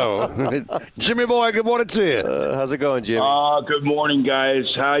 Every one of them. Jimmy boy, good morning to you. How's it going, Jimmy? Good morning, guys.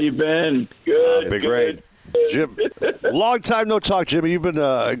 How you been? Good. Been great. Jim, long time no talk, Jimmy. You've been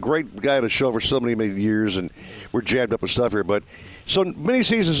a great guy to show for so many years, and we're jammed up with stuff here. But so mini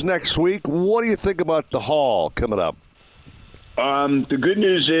season's next week. What do you think about the haul coming up? The good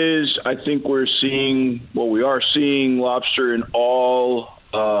news is I think we are seeing lobster in all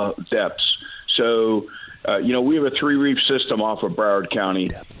depths. So, we have a 3-reef system off of Broward County.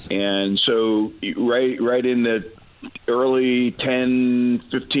 And so right in the early 10,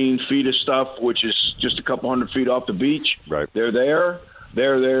 15 feet of stuff, which is just a couple hundred feet off the beach. Right. They're there.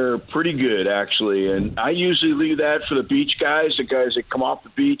 They're pretty good, actually. And I usually leave that for the beach guys, the guys that come off the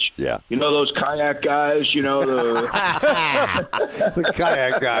beach. Yeah. You know those kayak guys, the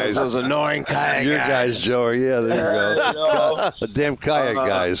kayak guys. Those annoying kayak guys. Your guys, Joe. Yeah, there you go. The damn kayak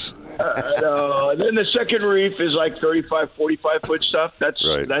guys. And then the second reef is like 35, 45-foot stuff. That's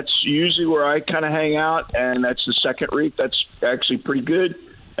usually where I kind of hang out, and that's the second reef. That's actually pretty good.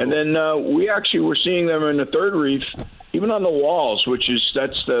 And then we're seeing them in the third reef, even on the walls,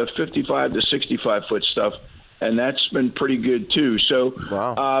 that's the 55 to 65-foot stuff, and that's been pretty good too. So,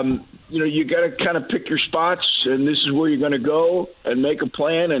 you got to kind of pick your spots, and this is where you're going to go and make a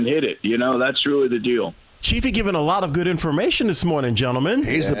plan and hit it. That's really the deal. Chiefy giving a lot of good information this morning, gentlemen.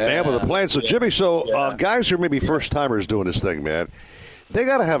 He's the man with the plan. So, Jimmy, guys who are maybe first-timers doing this thing, man, they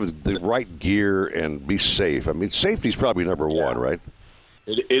got to have the right gear and be safe. I mean, safety's probably number one, right?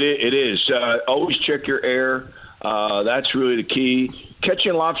 It is. Always check your air. That's really the key.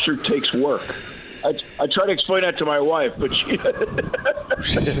 Catching lobster takes work. I try to explain that to my wife, but she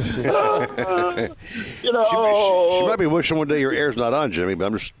she might be wishing one day your air's not on, Jimmy, but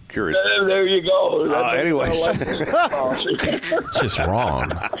I'm just curious. There you go. Anyways. It's just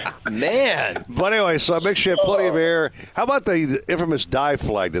wrong. Man. But anyway, so make sure you have plenty of air. How about the infamous dive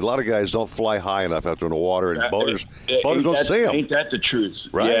flag? A lot of guys don't fly high enough out there in the water, and boaters don't see them. Ain't that the truth?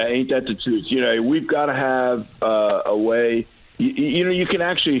 Right? Yeah, ain't that the truth? We've got to have a way. You can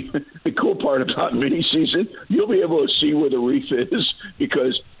actually, the cool part about mini season, you'll be able to see where the reef is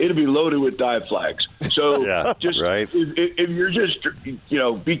because it'll be loaded with dive flags. So if you're just,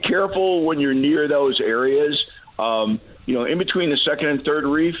 be careful when you're near those areas. In between the second and third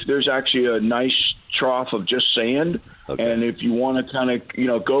reef, there's actually a nice trough of just sand. Okay. And if you want to kind of,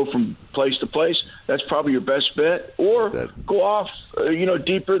 go from place to place, that's probably your best bet. Or go off,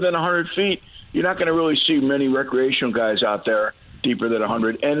 deeper than 100 feet. you're not going to really see many recreational guys out there deeper than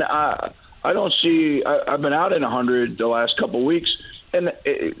 100. And I don't see. I've been out in 100 the last couple of weeks, and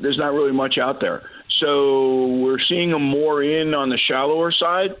there's not really much out there. So we're seeing them more in on the shallower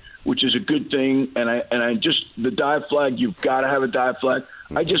side, which is a good thing. And I just, the dive flag, you've got to have a dive flag.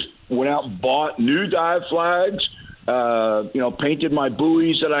 I just went out and bought new dive flags. Painted my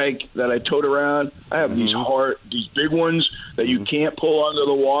buoys that I towed around. I have these big ones that you can't pull under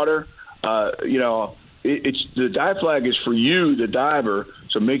the water. It's the dive flag is for you, the diver.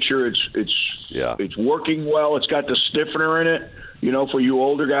 So make sure it's working well. It's got the stiffener in it, for you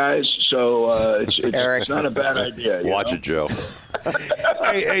older guys. So it's not a bad idea. Watch it, Joe.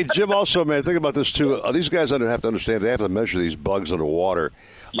 hey, Jim. Also, man, think about this too. These guys have to understand they have to measure these bugs underwater.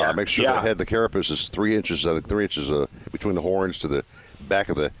 Make sure the carapace is 3 inches. 3 inches between the horns to the back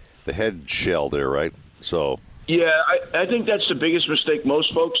of the head shell there, right? So. Yeah, I think that's the biggest mistake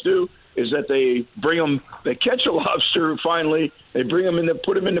most folks do. Is that they catch a lobster finally, they bring them in,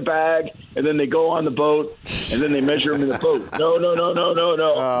 put them in the bag, and then they go on the boat, and then they measure them in the boat. No.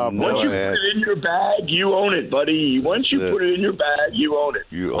 Once you put it in your bag, you own it, buddy. Once you put it in your bag, you own it.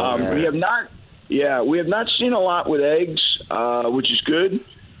 You own it. We have not seen a lot with eggs, which is good.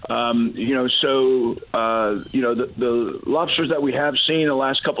 The lobsters that we have seen the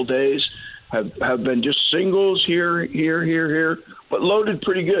last couple days have been just singles here, but loaded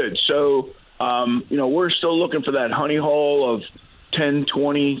pretty good. So, we're still looking for that honey hole of 10,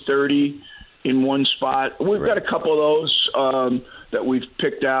 20, 30 in one spot. We've got a couple of those that we've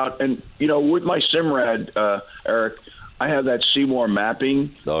picked out. And, with my Simrad, Eric, I have that Seymour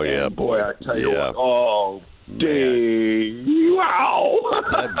mapping. Oh, yeah, boy. I tell you what. Oh, dang. Wow.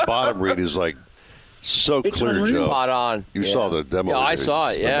 That bottom read is like so clear, Joe. Spot on. You saw the demo. Yeah, I saw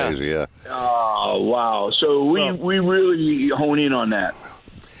it, yeah. Amazing, yeah. Oh, wow. So we really hone in on that.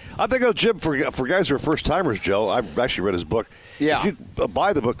 I think, Jim, for guys who are first-timers, Joe, I've actually read his book. Yeah. If you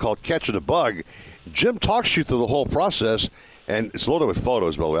buy the book called Catching a Bug, Jim talks you through the whole process, and it's loaded with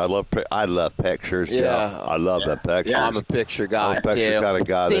photos, by the way. I love pictures, Joe. I love that pictures. Yeah, I'm a picture guy, I'm a picture kind of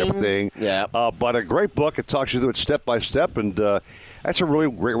guy, everything. Yeah. But a great book. It talks you through it step by step, and that's a really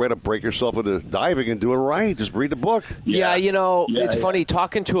great way to break yourself into diving and do it right. Just read the book. It's funny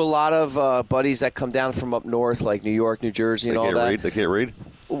talking to a lot of buddies that come down from up north, like New York, New Jersey, and all that. They can't read?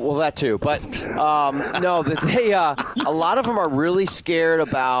 Well, that too. But, a lot of them are really scared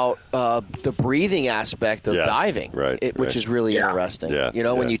about the breathing aspect of diving, which is really interesting.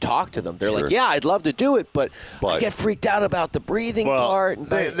 When you talk to them, they're like, I'd love to do it, but I get freaked out about the breathing part.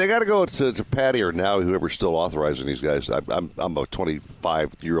 They got to go to Patty or Nowie, whoever's still authorizing these guys. I'm a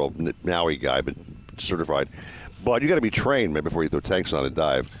 25-year-old Nowie guy, but certified. But you got to be trained, man, before you throw tanks on and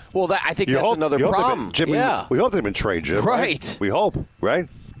dive. Well, I think that's another problem. Jim, we hope they've been trained, Jim. Right. We hope, right?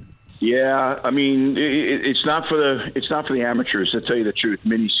 Yeah, I mean, it's not for the amateurs, to tell you the truth.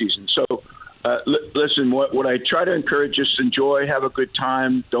 Mini season. So, listen, what I try to encourage: just enjoy, have a good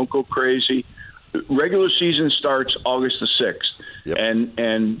time, don't go crazy. Regular season starts August the 6th,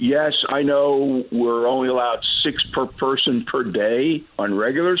 and yes, I know we're only allowed 6 per person per day on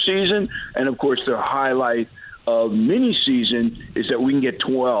regular season, and of course the highlight of mini season is that we can get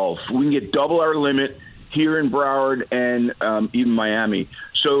 12. We can get double our limit here in Broward and even Miami.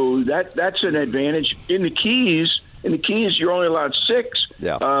 So that's an advantage. In the Keys, you're only allowed 6.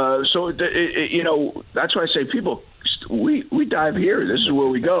 Yeah. So that's why I say people, we dive here. This is where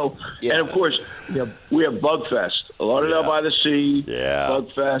we go. Yeah. And of course, we have Bug Fest, Lauderdale by the Sea. Yeah.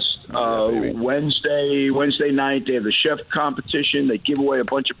 Bug Fest. Wednesday night they have the chef competition. They give away a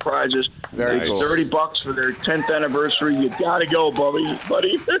bunch of prizes. Very cool. $30 for their 10th anniversary. You gotta go, buddy.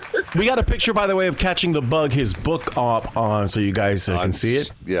 We got a picture, by the way, of Catching the Bug. His book up on, so you guys can see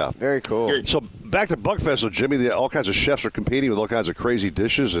it. Yeah, very cool. So back to Bug Fest, so Jimmy, all kinds of chefs are competing with all kinds of crazy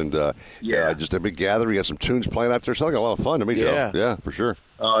dishes, and just a big gathering. You got some tunes playing out there. Sounds like a lot of fun to me, Joe. Yeah, for sure.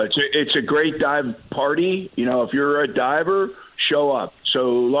 It's a great dive party. If you're a diver, show up. So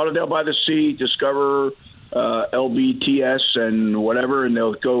Lauderdale by the Sea, Discover LBTS and whatever, and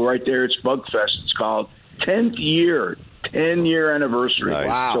they'll go right there. It's Bug Fest. It's called 10th year. 10-year anniversary. Nice.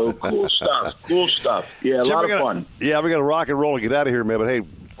 Wow. So cool stuff. Yeah, a lot of fun. Yeah, we got to rock and roll and get out of here, man. But hey,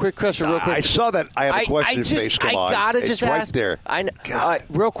 quick question, real quick. I saw that. I have a question face. Come on. I gotta it's just right ask. There.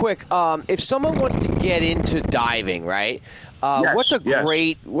 Real quick. If someone wants to get into diving, right? What's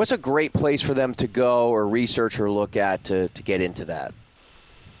a great place for them to go or research or look at to get into that?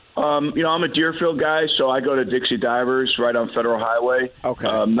 I'm a Deerfield guy, so I go to Dixie Divers right on Federal Highway.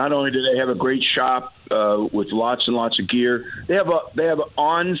 Okay. Not only do they have a great shop with lots and lots of gear, they have an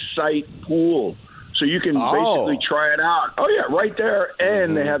on-site pool, so you can basically try it out. Oh yeah, right there,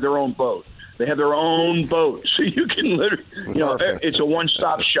 and they have their own boat. They have their own boat, so you can literally, it's a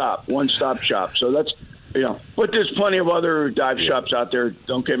one-stop shop. So that's, but there's plenty of other dive shops out there.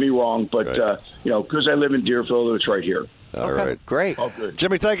 Don't get me wrong, but because I live in Deerfield, it's right here. All right. Great. Oh, good.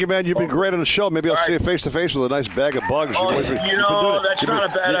 Jimmy, thank you, man. You've been great on the show. Maybe I'll see you face-to-face with a nice bag of bugs. That's not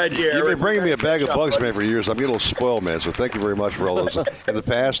a bad idea. You've been bringing me a bag of bugs, man, for years. I'm getting a little spoiled, man, so thank you very much for all those in the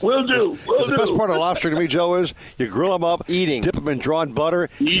past. Will do. The best part of lobster to me, Joe, is you grill them up, dip them in drawn butter,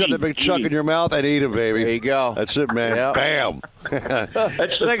 shove that big chunk in your mouth, and eat them, baby. There you go. That's it, man. Yep. Bam.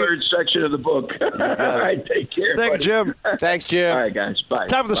 That's the third section of the book. All right, take care. Thank you, Jim. Thanks, Jim. All right, guys. Bye.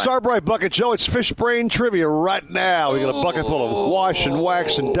 Time for the Starbright Bucket, Joe. It's fish brain trivia right now. We got a bucket full of wash and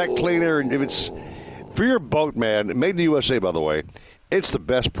wax and deck cleaner. And if it's for your boat, man, made in the USA, by the way, it's the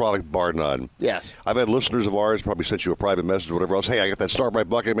best product, bar none. Yes. I've had listeners of ours probably sent you a private message or whatever else. Hey, I got that Starbright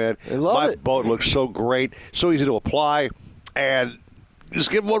Bucket, man. I love My it. boat looks so great, so easy to apply, and just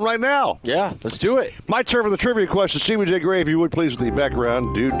give them one right now. Yeah, let's do it. My turn for the trivia question. CJ Gray, if you would, please, with the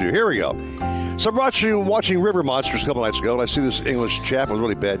background. Here we go. So I'm watching River Monsters a couple nights ago, and I see this English chap with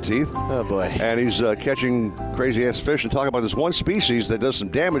really bad teeth. Oh, boy. And he's catching crazy-ass fish and talking about this one species that does some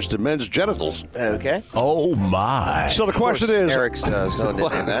damage to men's genitals. Okay. Oh, my. So the question is... Eric's zoned in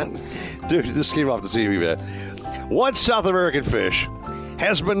on that. Dude, this came off the TV, man. What South American fish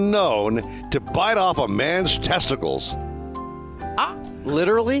has been known to bite off a man's testicles?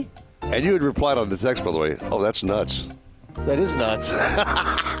 Literally? And you had replied on the text, by the way. Oh, that's nuts. That is nuts.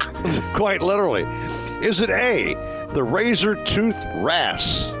 Quite literally. Is it A, the razor-tooth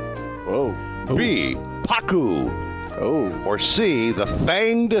wrasse? Whoa. B, pacu? Oh. Or C, the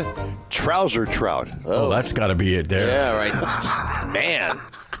fanged trouser trout? Oh, that's got to be it there. Yeah, right. Man.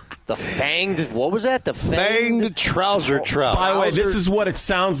 The fanged, what was that? The fanged trouser trout. By the way, this is what it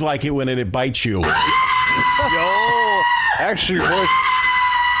sounds like when it bites you. Yo, actually,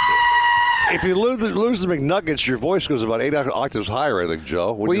 if you lose the McNuggets, your voice goes about 8 octaves higher, I think,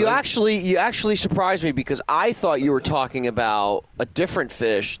 Joe. Well, you actually surprised me because I thought you were talking about a different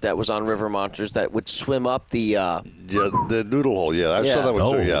fish that was on River Monsters that would swim up the the noodle hole. Yeah, I saw that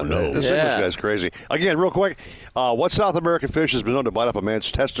one too. Yeah, no. This English guy's crazy. Again, real quick, what South American fish has been known to bite off a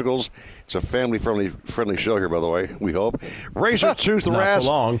man's testicles? It's a family-friendly show here, by the way. We hope. Razor-tooth wrasse,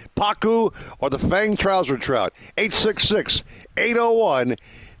 pacu, or the fanged trouser trout. 866-801.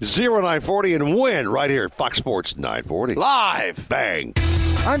 0940 and win right here at Fox Sports 940. Live. Bang.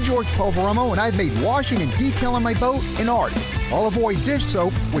 I'm George Poveromo, and I've made washing and detailing my boat an art. I'll avoid dish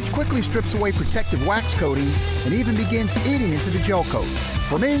soap, which quickly strips away protective wax coatings and even begins eating into the gel coat.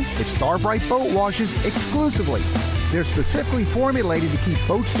 For me, it's Starbright Boat Washes exclusively. They're specifically formulated to keep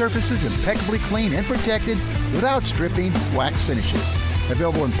boat surfaces impeccably clean and protected without stripping wax finishes.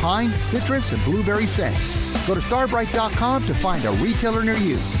 Available in pine, citrus, and blueberry scents. Go to starbright.com to find a retailer near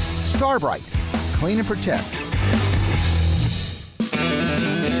you. Starbright. Clean and protect.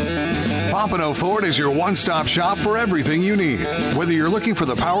 Pompano Ford is your one-stop shop for everything you need. Whether you're looking for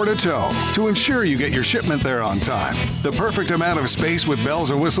the power to tow, to ensure you get your shipment there on time, the perfect amount of space with bells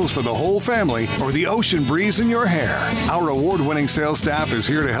and whistles for the whole family, or the ocean breeze in your hair, our award-winning sales staff is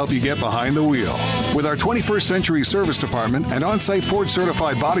here to help you get behind the wheel. With our 21st century service department and on-site Ford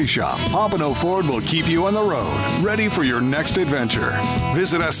certified body shop, Pompano Ford will keep you on the road, ready for your next adventure.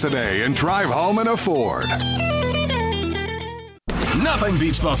 Visit us today and drive home in a Ford. Nothing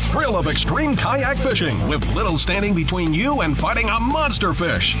beats the thrill of extreme kayak fishing, with little standing between you and fighting a monster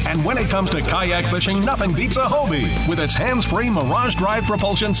fish. And when it comes to kayak fishing, nothing beats a Hobie with its hands-free Mirage Drive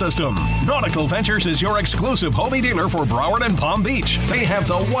propulsion system. Nautical-Ventures is your exclusive Hobie dealer for Broward and Palm Beach. They have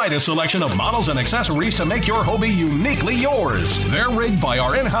the widest selection of models and accessories to make your Hobie uniquely yours. They're rigged by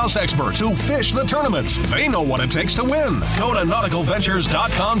our in-house experts who fish the tournaments. They know what it takes to win. Go to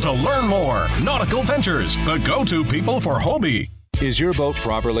nauticalventures.com to learn more. Nautical Ventures, the go-to people for Hobie. Is your boat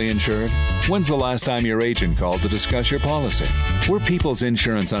properly insured? When's the last time your agent called to discuss your policy? We're people's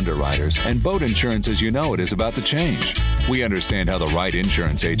insurance underwriters, and boat insurance as you know it is about to change. We understand how the right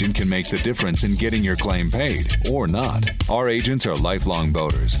insurance agent can make the difference in getting your claim paid, or not. Our agents are lifelong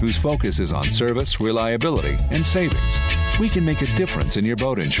boaters whose focus is on service, reliability, and savings. We can make a difference in your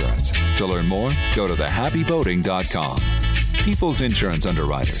boat insurance. To learn more, go to thehappyboating.com. People's Insurance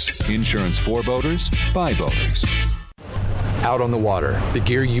Underwriters. Insurance for boaters, by boaters. Out on the water, the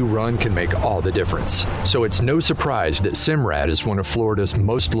gear you run can make all the difference. So it's no surprise that Simrad is one of Florida's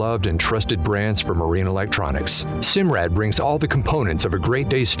most loved and trusted brands for marine electronics. Simrad brings all the components of a great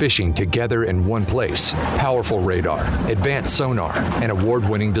day's fishing together in one place. Powerful radar, advanced sonar, and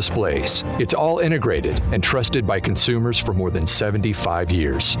award-winning displays. It's all integrated and trusted by consumers for more than 75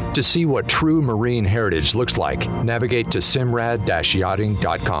 years. To see what true marine heritage looks like, navigate to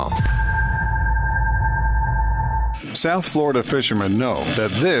simrad-yachting.com. South Florida fishermen know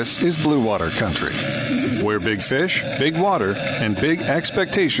that this is blue water country, where big fish, big water, and big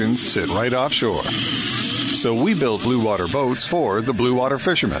expectations sit right offshore. So we build blue water boats for the blue water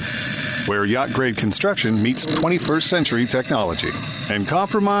fishermen, where yacht-grade construction meets 21st century technology. And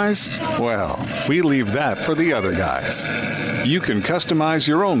compromise? Well, we leave that for the other guys. You can customize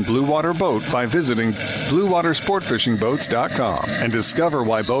your own blue water boat by visiting bluewatersportfishingboats.com and discover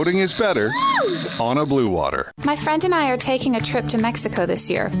why boating is better on a blue water. My friend and I are taking a trip to Mexico this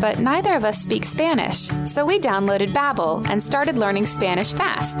year, but neither of us speak Spanish. So we downloaded Babbel and started learning Spanish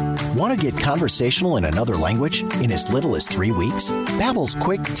fast. Want to get conversational in another language in as little as 3 weeks? Babbel's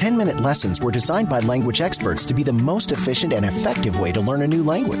quick 10-minute lessons were designed by language experts to be the most efficient and effective way to learn a new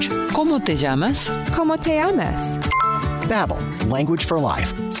language. ¿Cómo te llamas? ¿Cómo te llamas? Babbel, language for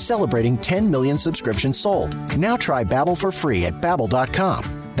life, celebrating 10 million subscriptions sold. Now try Babbel for free at Babbel.com.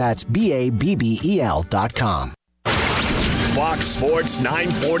 That's Babbel.com. Fox Sports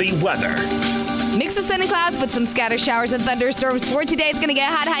 940 weather. Mix of sun and clouds with some scattered showers and thunderstorms for today. It's going to get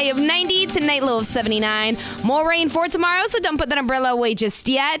a hot high of 90, tonight low of 79. More rain for tomorrow, so don't put that umbrella away just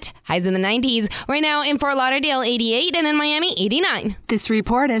yet. Highs in the 90s. Right now in Fort Lauderdale, 88, and in Miami, 89. This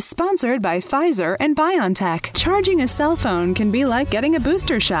report is sponsored by Pfizer and BioNTech. Charging a cell phone can be like getting a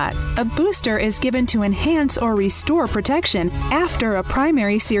booster shot. A booster is given to enhance or restore protection after a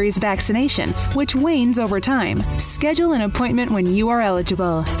primary series vaccination, which wanes over time. Schedule an appointment when you are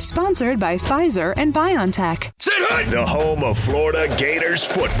eligible. Sponsored by Pfizer and BioNTech. The home of Florida Gators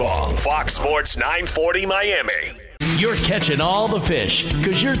football. Fox Sports 940 Miami. You're catching all the fish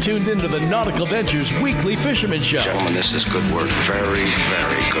because you're tuned into the Nautical-Ventures Weekly Fisherman Show. Gentlemen, this is good work. Very,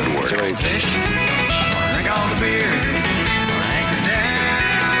 very good work. Enjoy fish. Drink all the beer. Anchor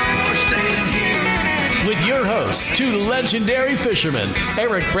down. We're staying here. With your hosts, two legendary fishermen,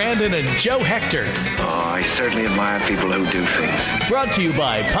 Eric Brandon and Joe Hector. Oh, I certainly admire people who do things. Brought to you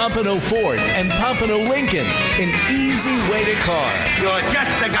by Pompano Ford and Pompano Lincoln, an easy way to car. You're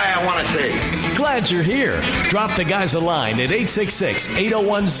just the guy I want to see. Glad you're here. Drop the guys a line at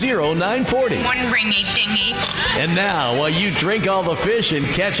 866-801-0940. One ringy dingy. And now, while you drink all the fish and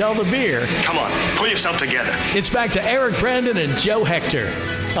catch all the beer, come on, pull yourself together. It's back to Eric Brandon and Joe Hector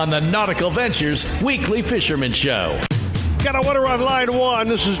on the Nautical-Ventures Weekly Fisherman Show. Got a winner on line one.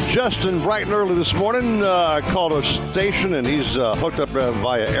 This is Justin, bright and early this morning. Called a station, and he's hooked up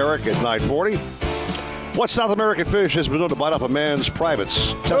via Eric at 940. What South American fish has been known to bite off a man's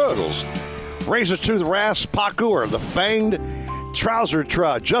privates? Testicles. Razor-tooth wrasse, pacu, or the fanged trouser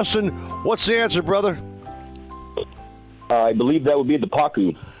trout? Justin, what's the answer, brother? I believe that would be the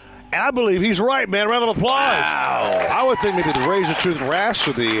pacu. And I believe he's right, man. Round of applause. Wow. I would think maybe the razor-tooth wrasse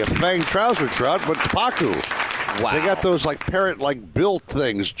or the fanged trouser trout, but the pacu. Wow. They got those like parrot-like built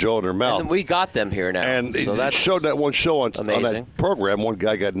things, Joe, in their mouth. And we got them here now. And so it showed that one show on that program. One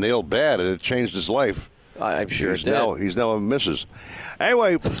guy got nailed bad, and it changed his life. I'm sure he's now a missus.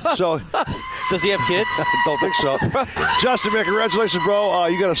 Anyway, so does he have kids? I don't think so. Justin, man, congratulations, bro.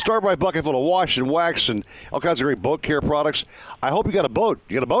 You got a Starbright bucket full of wash and wax and all kinds of great boat care products. I hope you got a boat.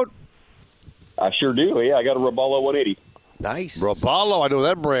 You got a boat? I sure do. Yeah, I got a Robalo 180. Nice. Robalo, I know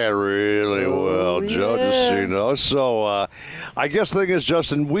that brand really well, Joe, just so you know. So I guess the thing is,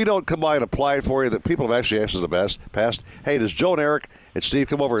 Justin, we don't come by and apply it for you. That people have actually asked us in the past, hey, does Joe and Eric and Steve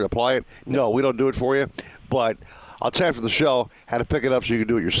come over and apply it? No, we don't do it for you. But I'll tell you after the show how to pick it up so you can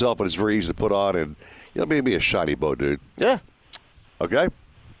do it yourself, but it's very easy to put on. And maybe a shiny boat, dude. Yeah. Okay?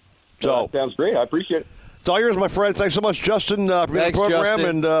 So sounds great. I appreciate it. It's all yours, my friend. Thanks so much, Justin, for being on the program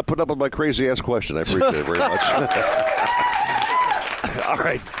Justin. and putting up with my crazy-ass question. I appreciate it very much. All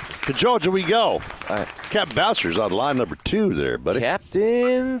right. To Georgia we go. All right. Captain Bouncer's on line number 2 there, buddy.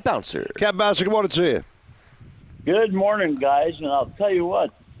 Captain Bouncer. Captain Bouncer, good morning to you. Good morning, guys. And I'll tell you what,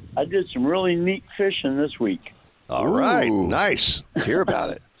 I did some really neat fishing this week. All right. Nice. Let's hear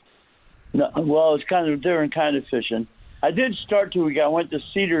about it. No, well, it's kind of a different kind of fishing. I did start 2 weeks. I went to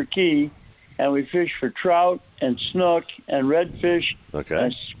Cedar Key, and we fished for trout and snook and redfish. Okay.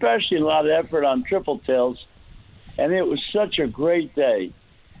 And especially a lot of effort on triple tails. And it was such a great day.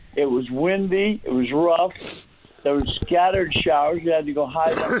 It was windy. It was rough. There were scattered showers. You had to go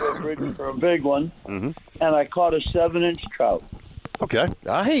hide under a bridge for a big one. Mm-hmm. And I caught a 7-inch trout. Okay.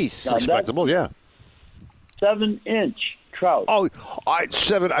 Nice. Now, respectable, yeah. 7-inch trout. Oh,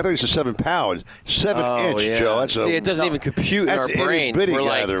 7. I thought you said 7 pounds. 7-inch, yeah. Joe. That's See, it doesn't even compute in our brains. Bitty We're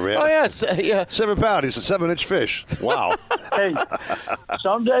like, man. oh, yeah, yeah. 7 pounds. He's a 7-inch fish. Wow. Hey,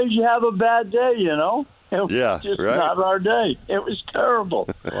 some days you have a bad day, you know? It was just right. not our day. It was terrible.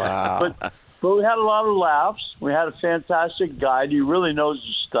 Wow. But we had a lot of laughs. We had a fantastic guide. He really knows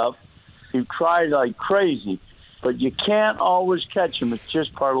his stuff. He tried like crazy. but you can't always catch them. It's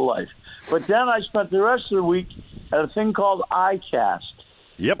just part of life. But then I spent the rest of the week at a thing called iCast.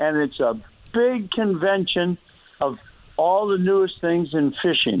 Yep. And it's a big convention of all the newest things in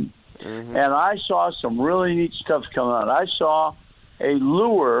fishing. Mm-hmm. And I saw some really neat stuff coming out. I saw a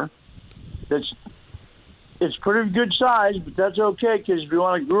lure it's pretty good size, but that's okay, because if you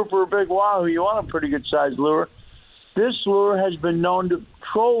want a grouper or a big wahoo, you want a pretty good size lure. This lure has been known to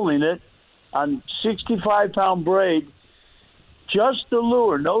trolling it on 65-pound braid. Just the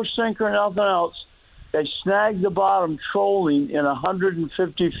lure, no sinker, nothing else. They snag the bottom trolling in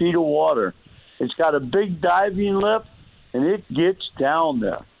 150 feet of water. It's got a big diving lip, and it gets down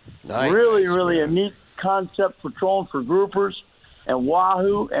there. Nice. Really a neat concept for trolling for groupers and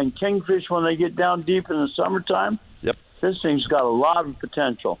wahoo and kingfish when they get down deep in the summertime. Yep. This thing's got a lot of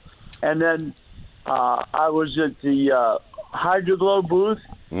potential. And then I was at the Hydroglow booth,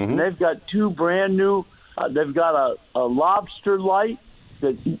 and they've got two brand new. They've got a lobster light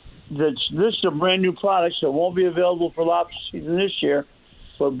this is a brand new product, so it won't be available for lobster season this year.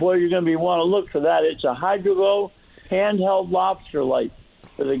 But boy, you're going to want to look for that. It's a Hydroglow handheld lobster light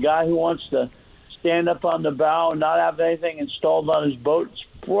for the guy who wants to stand up on the bow and not have anything installed on his boat. It's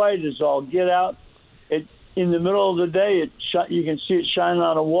bright as all get out. In the middle of the day, you can see it shining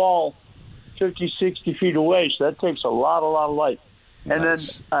on a wall 50, 60 feet away, so that takes a lot of light.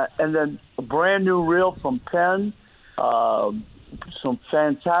 Nice. And then a brand new reel from Penn, some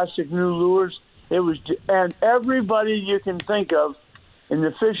fantastic new lures. And everybody you can think of in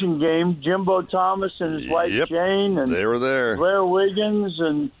the fishing game, Jimbo Thomas and his wife Jane, and they were there. Blair Wiggins,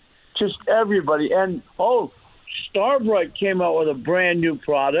 and just everybody. And Starbright came out with a brand new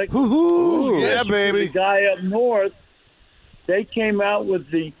product. Yeah, baby. The guy up north, they came out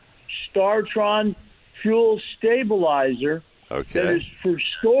with the Startron fuel stabilizer. Okay. That is for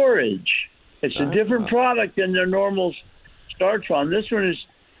storage. It's a different product than their normal Startron. This one is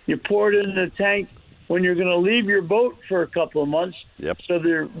you pour it in the tank when you're going to leave your boat for a couple of months, so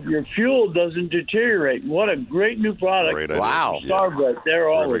your fuel doesn't deteriorate. What a great new product. Great idea. Wow. Starbright, they're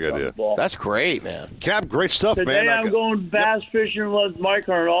always on the ball. That's great, man. Cap, great stuff, Today man. I'm going bass fishing with Mike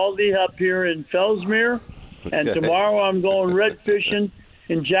Arnaldi up here in Fellsmere, and tomorrow I'm going red fishing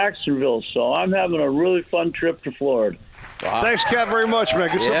in Jacksonville. So I'm having a really fun trip to Florida. Wow. Thanks, Cap, very much, man.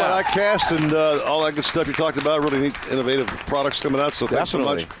 Good stuff about iCast and all that good stuff you talked about. Really neat, innovative products coming out. So thanks so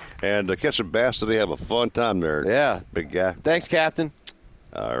much. And catch some bass today. Have a fun time there. Yeah. Big guy. Thanks, Captain.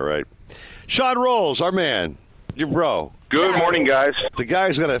 All right. Sean Rolls, our man, your bro. Good morning, guys. The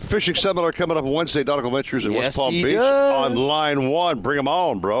guy's got a fishing seminar coming up Wednesday, Nautical-Ventures in West Palm Beach on line 1. Bring him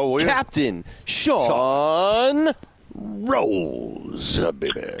on, bro. Will Captain Sean Rolls,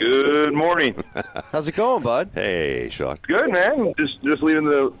 baby. Good morning. How's it going, bud? Hey, Sean. Good, man. Just leaving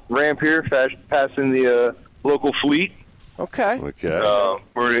the ramp here, passing the local fleet. Okay. We're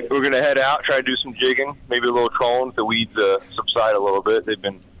going to head out, try to do some jigging, maybe a little trolling if the weeds subside a little bit. They've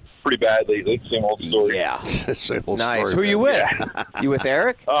been pretty bad lately. Same old story. Yeah. Same old nice. story. Who are you with? You with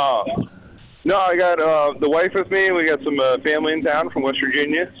Eric? No, I got the wife with me. We got some family in town from West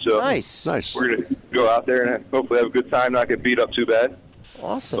Virginia. So nice. We're going to go out there and hopefully have a good time, not get beat up too bad.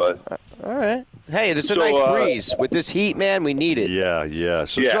 Awesome. All right. Hey, there's a nice breeze. With this heat, man, we need it. Yeah.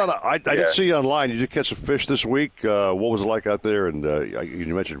 So, Sean, I did see you online. You did catch some fish this week. What was it like out there? And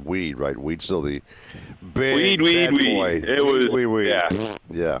you mentioned weed, right? Weed's still the big weed. Boy. It was weed.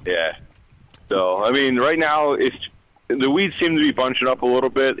 Yeah. So, I mean, right now, the weeds seem to be bunching up a little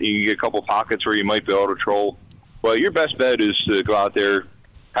bit. You get a couple pockets where you might be able to troll. But your best bet is to go out there,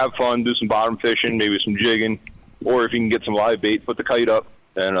 have fun, do some bottom fishing, maybe some jigging, or if you can get some live bait, put the kite up.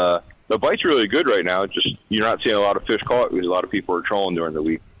 And the bite's really good right now. It's just you're not seeing a lot of fish caught because a lot of people are trolling during the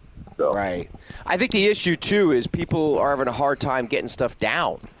week. So. Right. I think the issue, too, is people are having a hard time getting stuff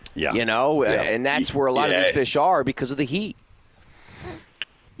down. Yeah. You know, and that's where a lot of these fish are because of the heat.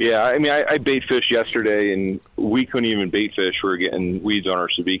 Yeah, I mean, I bait fished yesterday, and we couldn't even bait fish. We were getting weeds on our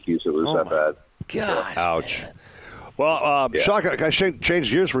sabikis. It was that bad. Gosh. Ouch. Man. Well, Sean, can I change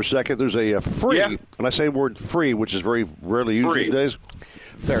gears for a second? There's a free, and I say the word free, which is very rarely used these days.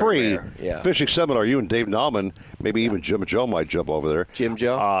 Free fishing seminar. You and Dave Nauman, maybe even Jim Joe might jump over there. Jim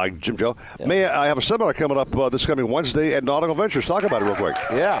Joe? Jim Joe. I have a seminar coming up this coming Wednesday at Nautical-Ventures. Talk about it real quick.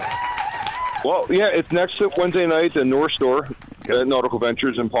 Yeah. Well, it's next Wednesday night at North Store at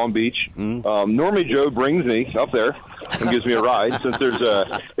Nautical-Ventures in Palm Beach. Normally Joe brings me up there and gives me a ride since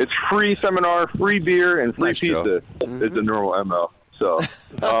it's free seminar, free beer, and free pizza. It's a normal MO. So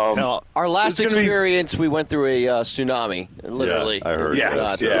our last experience, we went through a tsunami, literally. Yeah, I heard.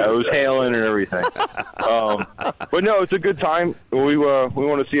 Yeah, it was hailing and everything. But no, it's a good time. We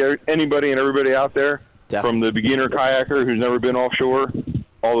want to see anybody and everybody out there. from the beginner kayaker who's never been offshore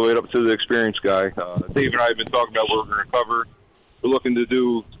all the way up to the experienced guy. Dave and I have been talking about what we're going to cover. We're looking to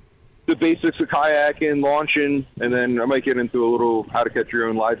do the basics of kayaking, launching, and then I might get into a little how to catch your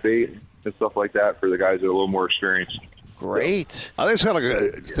own live bait and stuff like that for the guys that are a little more experienced. Great. I think it's kind of like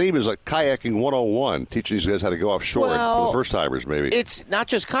a theme is like kayaking 101, teaching these guys how to go offshore for the first timers, maybe. It's not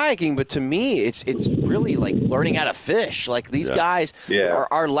just kayaking, but to me, it's really like learning how to fish. Like these guys,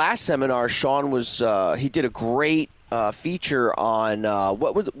 our last seminar, Sean was he did a great feature on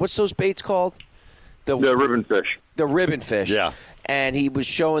what's those baits called? The ribbon fish. The ribbon fish. Yeah. And he was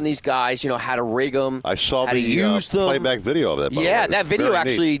showing these guys, how to rig them. I saw how the to use them. playback video of that. Yeah, that video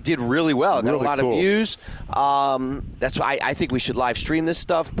actually did really well. It got a lot of views. That's why I think we should live stream this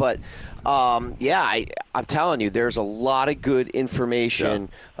stuff. But I'm telling you, there's a lot of good information,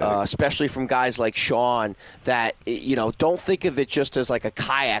 especially from guys like Sean. That don't think of it just as like a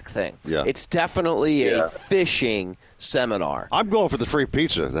kayak thing. Yeah. It's definitely a fishing seminar. I'm going for the free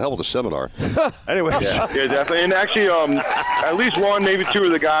pizza. The hell with the seminar. Anyway. Yeah, definitely. And actually, at least one, maybe two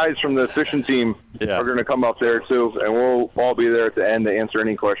of the guys from the fishing team are going to come up there, too. And we'll all be there at the end to answer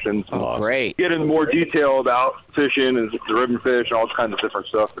any questions. Oh, great. Get into more detail about fishing and the ribbon fish and all kinds of different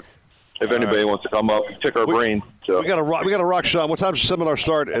stuff. If anybody wants to come up, pick our brain. So we got to rock, Sean. What time does the seminar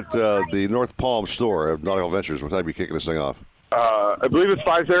start at the North Palm store of Nautical-Ventures? What time are you kicking this thing off? I believe it's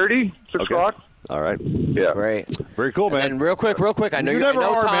 5:30, 6 o'clock. All right. Yeah. Great. Very cool, man. And real quick. I know you never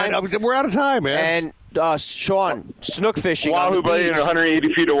are, man. We're out of time, man. And Sean, snook fishing on the Wahoo Bay in beach.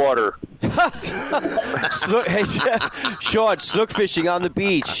 180 feet of water. Sean, snook fishing on the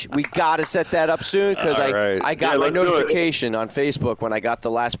beach. We got to set that up soon because I got my notification on Facebook when I got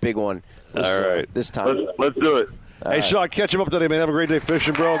the last big one this time. Let's do it. Hey, Sean, catch him up today, man. Have a great day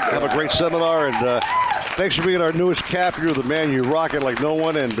fishing, bro. Have a great seminar, and thanks for being our newest cap. You're the man. You rock it like no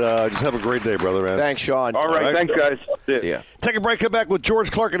one, and just have a great day, brother, man. Thanks, Sean. All right. Thanks, guys. Yeah. Take a break. Come back with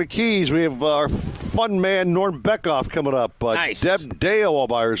George Clark and the Keys. We have our fun man, Norm Beckoff, coming up. Nice. Deb Dale all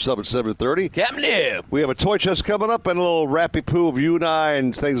by herself at 7:30. Captain Deb. We have a toy chest coming up and a little rappy poo of you and I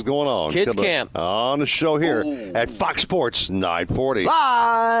and things going on. Kids camp. On the show here at Fox Sports 940.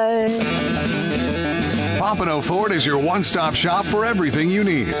 Bye. Pompano Ford is your one-stop shop for everything you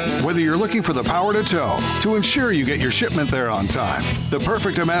need. Whether you're looking for the power to tow, to ensure you get your shipment there on time, the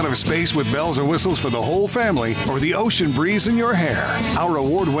perfect amount of space with bells and whistles for the whole family, or the ocean breeze in your hair, our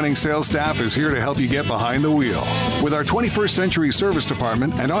award-winning sales staff is here to help you get behind the wheel. With our 21st century service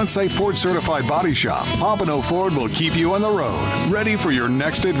department and on-site Ford certified body shop, Pompano Ford will keep you on the road, ready for your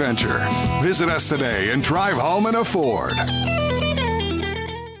next adventure. Visit us today and drive home in a Ford.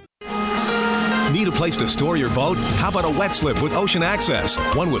 Need a place to store your boat? How about a wet slip with Ocean Access?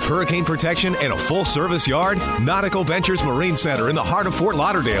 One with hurricane protection and a full-service yard? Nautical-Ventures Marine Center in the heart of Fort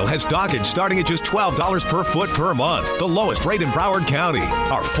Lauderdale has dockage starting at just $12 per foot per month, the lowest rate in Broward County.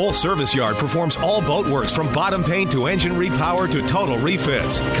 Our full-service yard performs all boat works from bottom paint to engine repower to total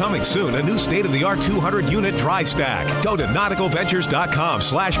refits. Coming soon, a new state-of-the-art 200-unit dry stack. Go to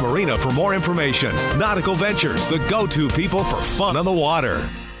nauticalventures.com/marina for more information. Nautical Ventures, the go-to people for fun on the water.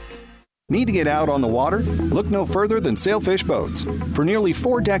 Need to get out on the water? Look no further than Sailfish Boats. For nearly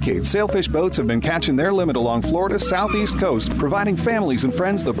 4 decades, Sailfish Boats have been catching their limit along Florida's southeast coast, providing families and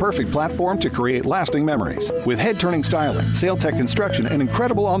friends the perfect platform to create lasting memories. With head-turning styling, Sailtech construction, and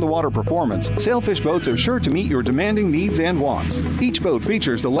incredible on-the-water performance, Sailfish Boats are sure to meet your demanding needs and wants. Each boat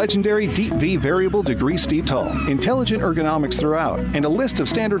features the legendary Deep V variable degree steep hull, intelligent ergonomics throughout, and a list of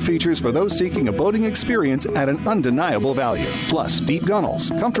standard features for those seeking a boating experience at an undeniable value. Plus, deep gunnels,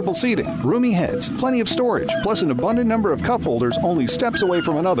 comfortable seating, roomy heads, plenty of storage, plus an abundant number of cup holders only steps away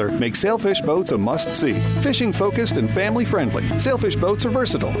from another make Sailfish Boats a must-see. Fishing-focused and family-friendly, Sailfish Boats are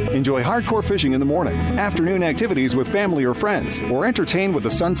versatile. Enjoy hardcore fishing in the morning, afternoon activities with family or friends, or entertain with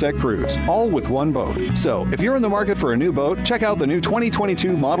a sunset cruise, all with one boat. So, if you're in the market for a new boat, check out the new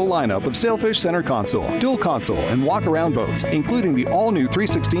 2022 model lineup of Sailfish Center Console, Dual Console, and Walk-Around boats, including the all-new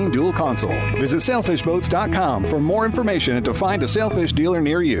 316 Dual Console. Visit sailfishboats.com for more information and to find a Sailfish dealer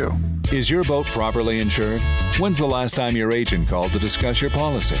near you. Is your boat properly insured? When's the last time your agent called to discuss your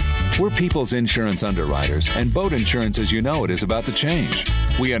policy? We're People's Insurance Underwriters, and boat insurance as you know it is about to change.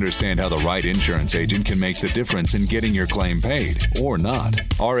 We understand how the right insurance agent can make the difference in getting your claim paid, or not.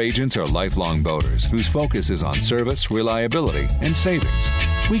 Our agents are lifelong boaters whose focus is on service, reliability, and savings.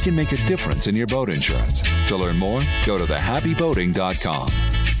 We can make a difference in your boat insurance. To learn more, go to thehappyboating.com.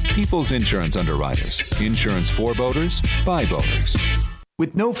 People's Insurance Underwriters. Insurance for boaters, by boaters.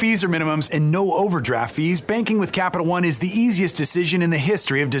 With no fees or minimums and no overdraft fees, banking with Capital One is the easiest decision in the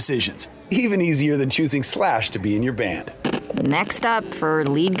history of decisions. Even easier than choosing Slash to be in your band. Next up for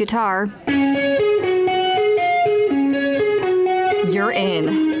lead guitar. you're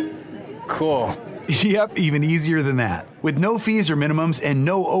in. Cool. Yep, even easier than that. With no fees or minimums and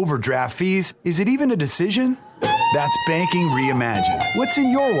no overdraft fees, is it even a decision? That's banking reimagined. What's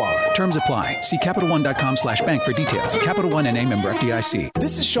in your wallet? Terms apply. See CapitalOne.com/bank for details. Capital One NA, member FDIC.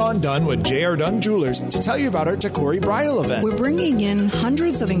 This is Sean Dunn with J.R. Dunn Jewelers to tell you about our Takori Bridal event. We're bringing in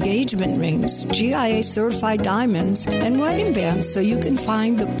hundreds of engagement rings, GIA certified diamonds, and wedding bands so you can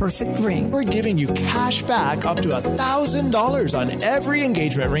find the perfect ring. We're giving you cash back up to $1,000 on every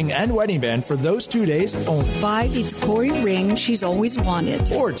engagement ring and wedding band for those 2 days only. Buy the Takori ring she's always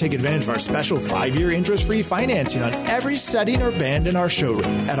wanted. Or take advantage of our special 5-year interest-free financing on every setting or band in our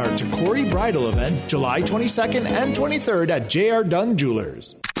showroom at our Takori Bridal event, July 22nd and 23rd at J.R. Dunn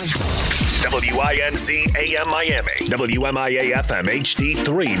Jewelers. WINC AM Miami, WMIA FM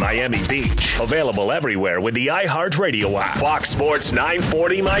HD3 Miami Beach. Available everywhere with the iHeartRadio app. Fox Sports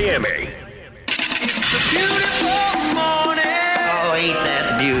 940 Miami. It's a beautiful morning. Oh, ain't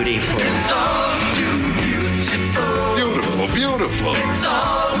that beautiful? It's all too beautiful. Beautiful, beautiful. It's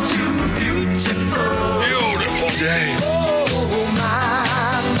all too beautiful. Beautiful day. Oh,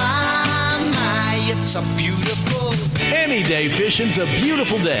 my, it's a beautiful day. Any day fishing's a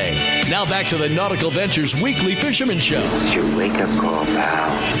beautiful day. Now back to the Nautical-Ventures Weekly Fisherman Show. It's your wake-up call,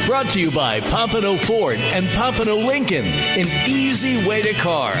 pal. Brought to you by Pompano Ford and Pompano Lincoln. An easy way to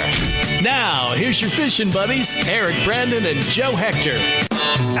car. Now, here's your fishing buddies, Eric Brandon and Joe Hector.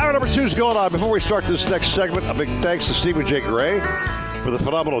 Hour number 2 is going on. Before we start this next segment, a big thanks to Stephen J. Gray for the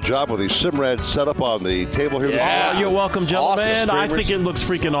phenomenal job with the Simrad setup on the table here. Yeah, you're welcome, gentlemen. Awesome I think it looks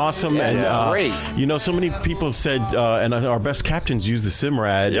freaking awesome. Yeah, and great. You know, so many people said, and our best captains use the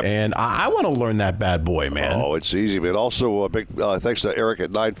Simrad, and I want to learn that bad boy, man. Oh, it's easy, man. Also, a big thanks to Eric at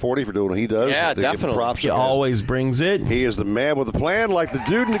 940 for doing what he does. Yeah, They give him definitely. props. He always brings it. He is the man with the plan, like the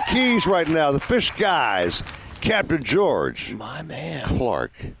dude in the Keys right now, the fish guys, Captain George. My man.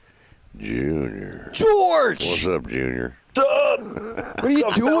 Clark Jr. George! What's up, Junior? What's up? What are you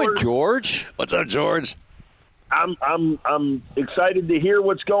doing, George? What's up, George? I'm excited to hear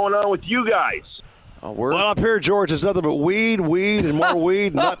what's going on with you guys. Well, up here, George, it's nothing but weed, and more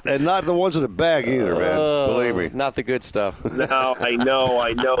weed, and not the ones in the bag either, man. Believe me. Not the good stuff. No, I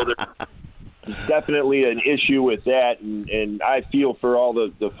know. There's definitely an issue with that, and I feel for all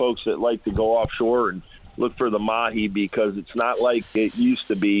the folks that like to go offshore and look for the mahi, because it's not like it used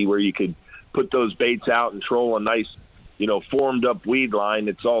to be where you could put those baits out and troll a nice, formed up weed line.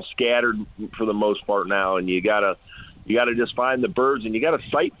 It's all scattered for the most part now, and you gotta just find the birds, and you gotta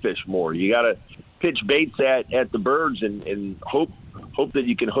sight fish more. You gotta pitch baits at the birds and hope that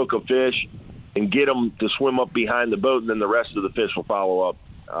you can hook a fish and get them to swim up behind the boat, and then the rest of the fish will follow up.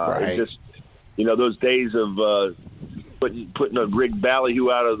 Right. It's just, those days of putting a rigged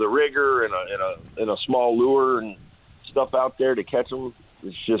ballyhoo out of the rigger and a small lure and stuff out there to catch them.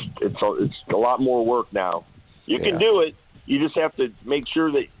 It's a lot more work now. You can do it. You just have to make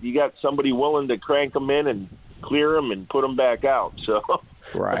sure that you got somebody willing to crank them in and clear them and put them back out. So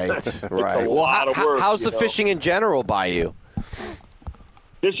right. Well, how's the fishing in general by you?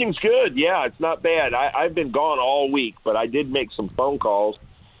 Fishing's good. Yeah, it's not bad. I've been gone all week, but I did make some phone calls,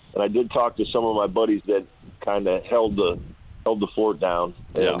 and I did talk to some of my buddies that kind of held the fort down.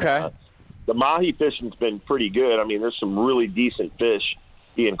 And, okay. The mahi fishing's been pretty good. I mean, there's some really decent fish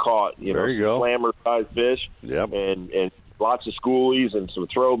being caught. There you go. Slammer-sized fish. Yep. And lots of schoolies and some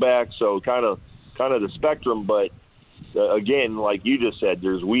throwbacks. So kind of the spectrum. But again, like you just said,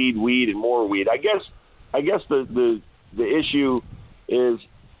 there's weed, and more weed. I guess the issue is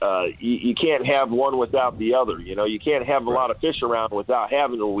you can't have one without the other. You can't have a lot of fish around without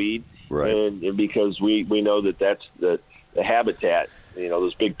having a weed. Right. And because we know that's the habitat.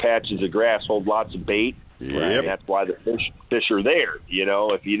 Those big patches of grass hold lots of bait. Yep. And that's why the fish are there.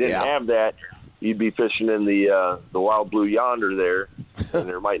 If you didn't have that, you'd be fishing in the wild blue yonder there, and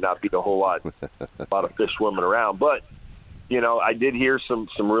there might not be a lot of fish swimming around. But I did hear some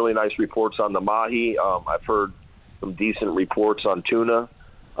really nice reports on the mahi. I've heard some decent reports on tuna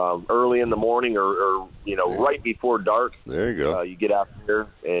early in the morning or right before dark. There you go. You get out there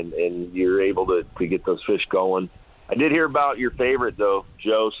and you're able to get those fish going. I did hear about your favorite though,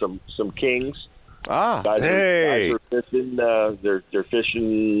 Joe. Some kings. Guys are fishing. They're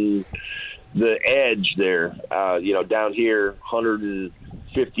fishing the edge there. Down here,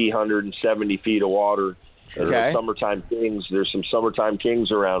 150, 170 feet of water. Okay. Summertime kings. There's some summertime kings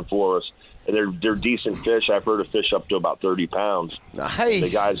around for us, and they're decent fish. I've heard of fish up to about 30 pounds. Nice. The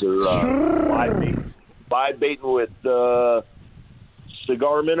guys are live baiting with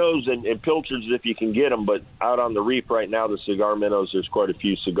cigar minnows and pilchards if you can get them. But out on the reef right now, the cigar minnows. There's quite a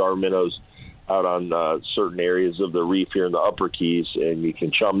few cigar minnows out on certain areas of the reef here in the Upper Keys, and you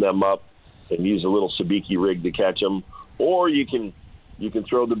can chum them up and use a little sabiki rig to catch them, or you can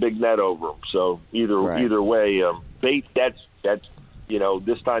throw the big net over them. So either way, bait, that's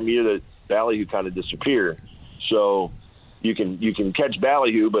this time of year the ballyhoo kind of disappear. So you can catch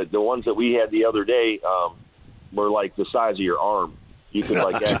ballyhoo, but the ones that we had the other day were like the size of your arm. You could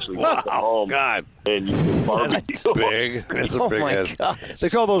actually take them home. God. And you can barbecue. That's big. That's a big head. They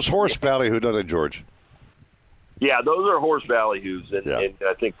call those horse ballyhoo, don't they, George? Yeah, those are horse ballyhoos, and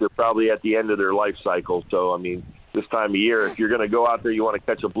I think they're probably at the end of their life cycle. So, I mean, this time of year, if you're going to go out there, you want to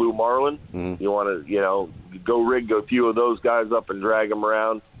catch a blue marlin, you want to, go rig a few of those guys up and drag them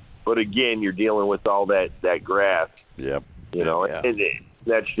around. But again, you're dealing with all that grass. Yep. And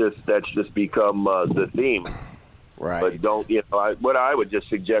that's just become the theme. Right. But don't, what I would just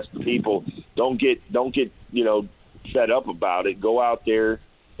suggest to people, don't get fed up about it. Go out there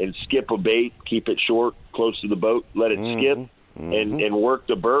and skip a bait, keep it short, close to the boat, let it skip, and work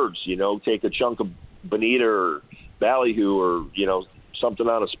the birds. Take a chunk of bonita or ballyhoo or something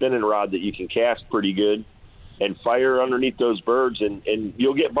on a spinning rod that you can cast pretty good, and fire underneath those birds, and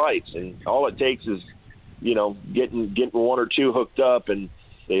you'll get bites. And all it takes is getting one or two hooked up, and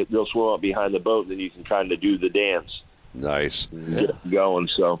they'll swim up behind the boat, and then you can kind of do the dance. Nice. Get it going.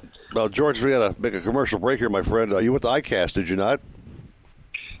 So, well, George, we got to make a commercial break here, my friend. You went to ICAST, did you not?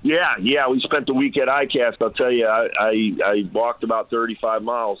 Yeah, we spent the week at ICAST. I'll tell you, I walked about 35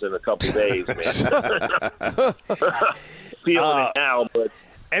 miles in a couple of days, man. Feeling it now, but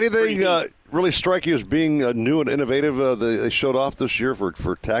anything really strike you as being new and innovative they showed off this year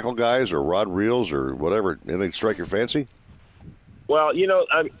for tackle guys or rod reels or whatever? Anything strike your fancy? Well,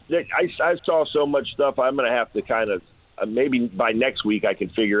 I saw so much stuff. I'm going to have to kind of maybe by next week I can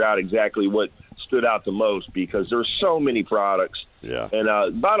figure out exactly what stood out the most, because there's so many products. Yeah.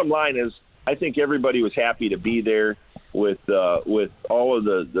 And bottom line is, I think everybody was happy to be there with all of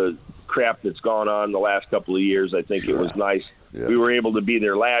the crap that's gone on the last couple of years. I think it was nice. Yeah. We were able to be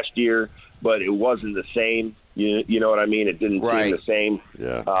there last year, but it wasn't the same. You know what I mean? It didn't seem the same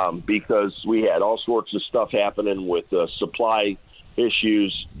because we had all sorts of stuff happening with supply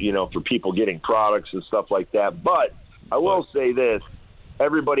issues, for people getting products and stuff like that. But I will say this.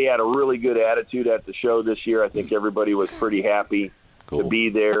 Everybody had a really good attitude at the show this year. I think everybody was pretty happy to be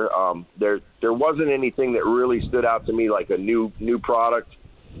there. There wasn't anything that really stood out to me like a new product,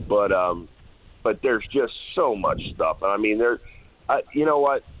 but there's just so much stuff. I mean, you know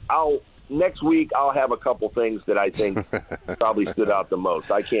what? Next week I'll have a couple things that I think probably stood out the most.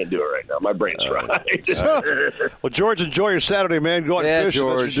 I can't do it right now. My brain's fried. Well, George, enjoy your Saturday, man. Go out and fish.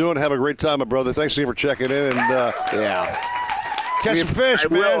 George. That's what you're doing. Have a great time, my brother. Thanks again for checking in. And catch some fish,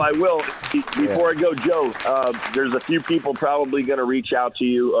 man. I will. Before I go, Joe, there's a few people probably going to reach out to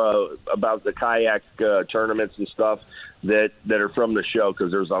you about the kayak tournaments and stuff that are from the show,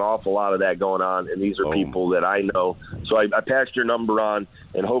 because there's an awful lot of that going on, and these are people that I know. So I passed your number on,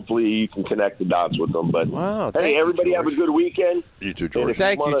 and hopefully you can connect the dots with them. But hey, everybody have a good weekend. You too, George.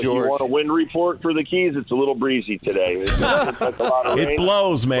 Thank you, George. If you want a wind report for the Keys, it's a little breezy today. It's a lot of rain. It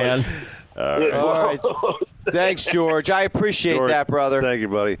blows, man. All right. Thanks, George. I appreciate that, brother. Thank you,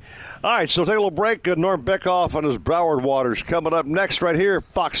 buddy. All right, so take a little break. Norm Beckoff on his Broward Waters coming up next right here,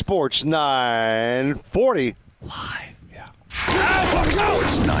 Fox Sports 940. Live. Fox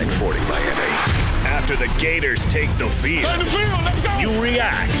Sports 940 Miami. After the Gators take the field, you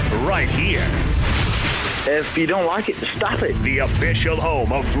react right here. If you don't like it, stop it. The official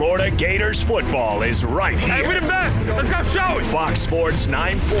home of Florida Gators football is right here. Hey, we the best. Let's go show it. Fox Sports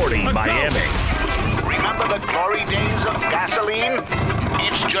 940 Miami. Remember the glory days of gasoline?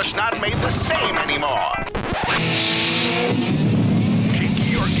 It's just not made the same anymore. Kick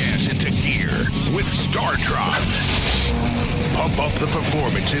your gas into gear with StarTron. Pump up the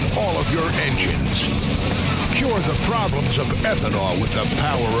performance in all of your engines. Cure the problems of ethanol with the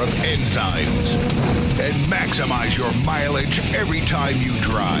power of enzymes. And maximize your mileage every time you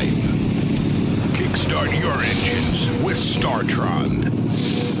drive. Kickstart your engines with StarTron.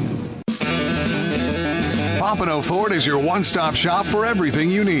 Pompano Ford is your one-stop shop for everything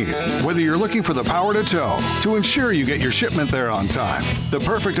you need. Whether you're looking for the power to tow, to ensure you get your shipment there on time, the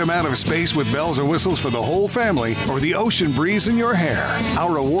perfect amount of space with bells and whistles for the whole family, or the ocean breeze in your hair,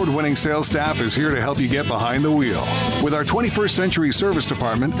 our award-winning sales staff is here to help you get behind the wheel. With our 21st century service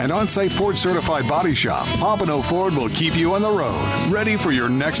department and on-site Ford certified body shop, Pompano Ford will keep you on the road, ready for your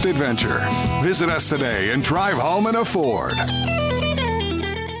next adventure. Visit us today and drive home in a Ford.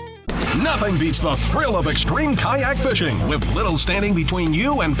 Nothing beats the thrill of extreme kayak fishing, with little standing between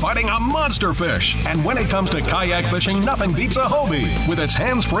you and fighting a monster fish. And when it comes to kayak fishing, nothing beats a Hobie with its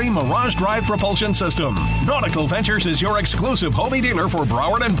hands-free Mirage Drive propulsion system. Nautical-Ventures is your exclusive Hobie dealer for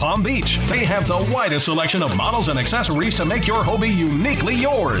Broward and Palm Beach. They have the widest selection of models and accessories to make your Hobie uniquely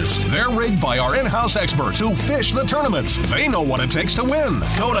yours. They're rigged by our in-house experts who fish the tournaments. They know what it takes to win.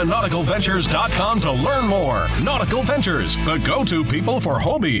 Go to Nautical-Ventures.com to learn more. Nautical Ventures, the go-to people for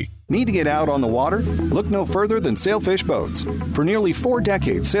Hobie. Need to get out on the water? Look no further than Sailfish Boats. For nearly 4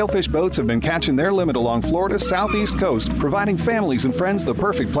 decades, Sailfish Boats have been catching their limit along Florida's southeast coast, providing families and friends the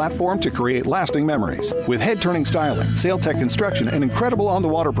perfect platform to create lasting memories. With head-turning styling, Sailtech construction, and incredible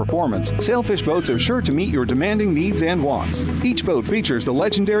on-the-water performance, Sailfish Boats are sure to meet your demanding needs and wants. Each boat features the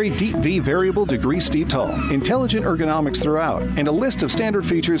legendary Deep V variable degree steep hull, intelligent ergonomics throughout, and a list of standard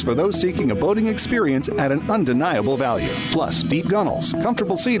features for those seeking a boating experience at an undeniable value. Plus, deep gunnels,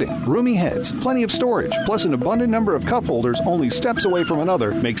 comfortable seating, roomy heads, plenty of storage, plus an abundant number of cup holders only steps away from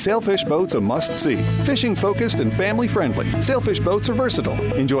another make Sailfish Boats a must-see. Fishing focused and family-friendly, Sailfish Boats are versatile.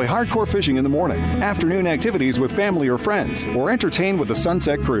 Enjoy hardcore fishing in the morning, afternoon activities with family or friends, or entertain with a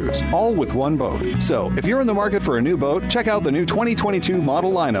sunset cruise, all with one boat. So, if you're in the market for a new boat, check out the new 2022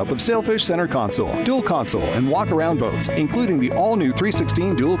 model lineup of Sailfish Center Console, Dual Console, and Walk-Around boats, including the all-new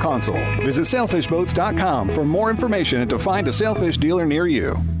 316 Dual Console. Visit sailfishboats.com for more information and to find a Sailfish dealer near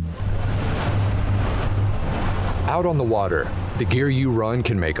you. Out on the water, the gear you run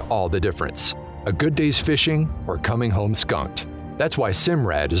can make all the difference. A good day's fishing or coming home skunked. That's why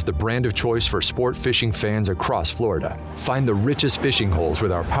Simrad is the brand of choice for sport fishing fans across Florida. Find the richest fishing holes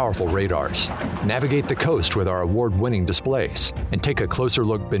with our powerful radars. Navigate the coast with our award-winning displays. And take a closer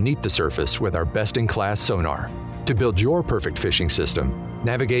look beneath the surface with our best-in-class sonar. To build your perfect fishing system,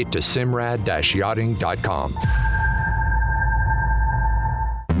 navigate to simrad-yachting.com.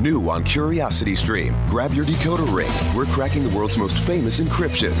 New on CuriosityStream. Grab your decoder ring. We're cracking the world's most famous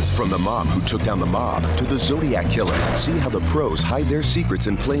encryptions. From the mom who took down the mob to the Zodiac Killer. See how the pros hide their secrets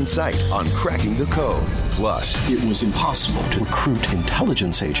in plain sight on Cracking the Code. Plus, it was impossible to recruit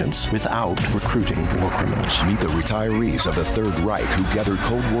intelligence agents without recruiting war criminals. Meet the retirees of the Third Reich who gathered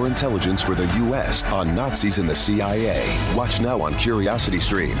Cold War intelligence for the U.S. on Nazis and the CIA. Watch now on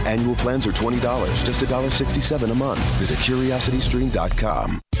CuriosityStream. Annual plans are $20, just $1.67 a month. Visit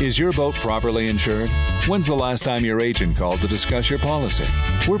CuriosityStream.com. Is your boat properly insured? When's the last time your agent called to discuss your policy?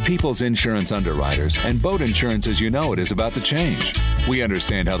 We're People's Insurance Underwriters, and boat insurance as you know it is about to change. We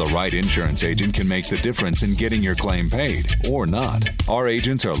understand how the right insurance agent can make the difference in getting your claim paid, or not. Our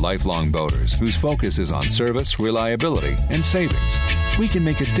agents are lifelong boaters whose focus is on service, reliability, and savings. We can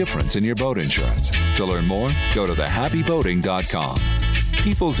make a difference in your boat insurance. To learn more, go to thehappyboating.com.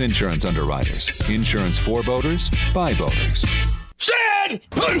 People's Insurance Underwriters. Insurance for boaters, by boaters.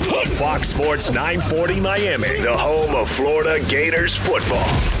 Fox Sports 940 Miami, the home of Florida Gators football.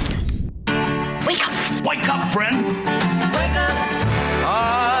 Wake up! Wake up, friend! Wake up!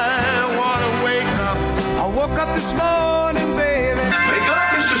 I want to wake up. I woke up this morning, baby. Wake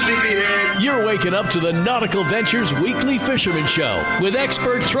up, Mr. Sleepyhead. You're waking up to the Nautical-Ventures Weekly Fisherman Show with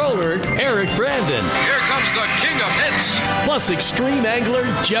expert troller Eric Brandon. Here comes the king of hits. Plus extreme angler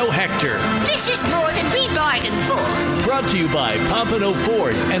Joe Hector. This is more than we bargained for. Brought to you by Pompano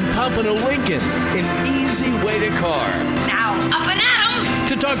Ford and Pompano Lincoln, an easy way to car. Now, up and at 'em!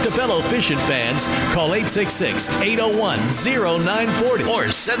 To talk to fellow fishing fans, call 866-801-0940 or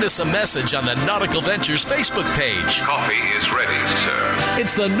send us a message on the Nautical Ventures Facebook page. Coffee is ready, sir.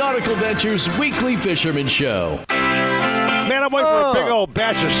 It's the Nautical Ventures Weekly Fisherman Show. Man, I'm waiting for a big old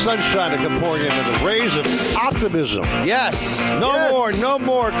batch of sunshine to come pouring in and the rays of optimism. Yes. No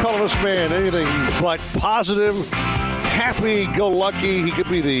more colorless man. Anything but positive, happy-go-lucky. He could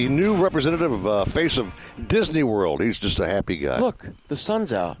be the new representative face of Disney World. He's just a happy guy. Look, the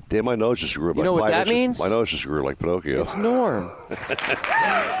sun's out. Damn, my nose just grew. You know what that means? My nose just grew like Pinocchio. It's Norm.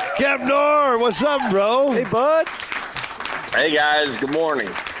 Cap Norm, what's up, bro? Hey, bud. Hey, guys. Good morning.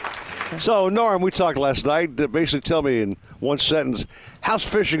 So, Norm, we talked last night. Basically, tell me in one sentence, how's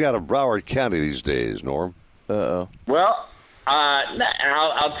fishing out of Broward County these days, Norm? Well,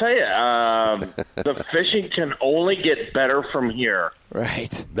 I'll tell you, the fishing can only get better from here.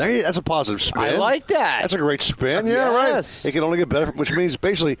 Right. That's a positive spin. I like that. That's a great spin. Yeah, yes. Right. It can only get better, which means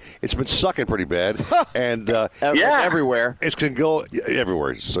basically it's been sucking pretty bad. And everywhere. It can go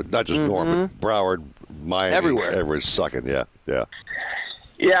everywhere. So not just Norm, but Broward, Miami. Everywhere's sucking, yeah.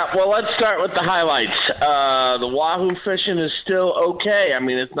 Yeah, well, let's start with the highlights. The wahoo fishing is still okay. I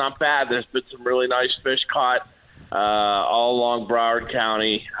mean, it's not bad. There's been some really nice fish caught. all along Broward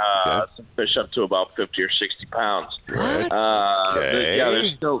County. Some fish up to about 50 or 60 pounds. There's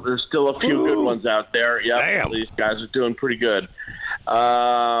still a few good ones out there. Yep, Damn. These guys are doing pretty good.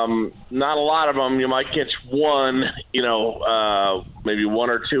 Not a lot of them. You might catch one, maybe one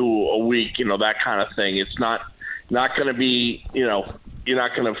or two a week, that kind of thing. It's not going to be, you're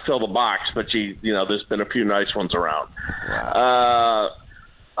not going to fill the box, but there's been a few nice ones around. Wow.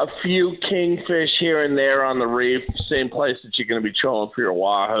 A few kingfish here and there on the reef, same place that you're going to be trolling for your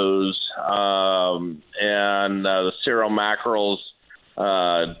wahoos, and the Cero mackerels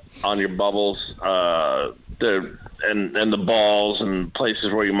on your bubbles, and the balls and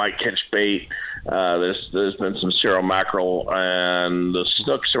places where you might catch bait. There's been some Cero mackerel, and the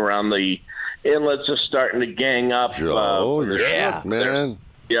snooks around the inlets are starting to gang up. Man.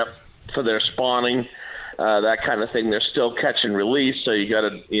 For their spawning. That kind of thing. They're still catch and release, so you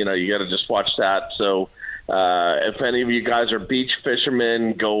gotta just watch that. So if any of you guys are beach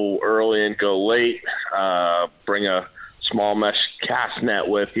fishermen, go early and go late. Bring a small mesh cast net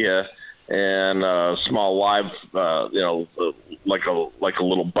with you and a small live, like a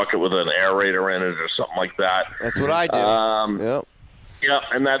little bucket with an aerator in it or something like that. That's what I do. Yeah,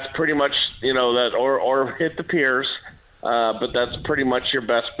 and that's pretty much that, or hit the piers. But that's pretty much your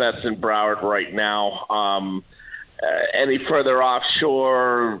best bets in Broward right now. Any further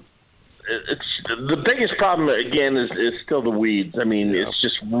offshore, it's the biggest problem again is still the weeds. I mean, it's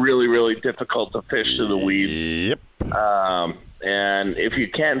just really, really difficult to fish through the weeds. And if you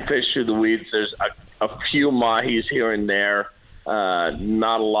can fish through the weeds, there's a few mahis here and there.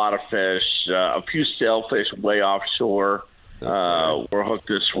 Not a lot of fish. A few sailfish way offshore. We're hooked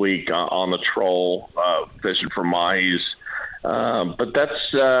this week on the troll, fishing for mahis. But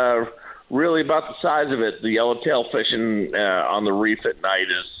that's really about the size of it. The yellowtail fishing on the reef at night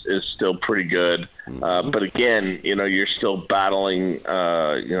is still pretty good. But again, you're still battling.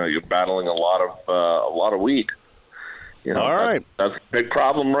 You're battling a lot of weed. All right, that's a big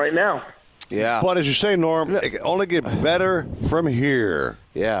problem right now. Yeah. But as you say, Norm, it can only get better from here.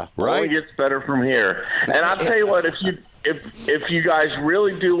 Yeah. Right? Only gets better from here. And I'll tell you what, if you guys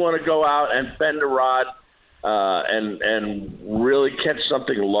really do want to go out and bend a rod and really catch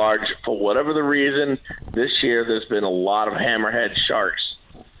something large, for whatever the reason, this year there's been a lot of hammerhead sharks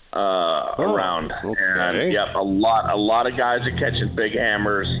around. And a lot of guys are catching big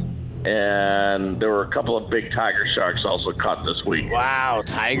hammers. And there were a couple of big tiger sharks also caught this week. Wow,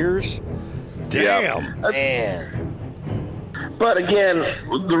 tigers? Damn. Man. But again,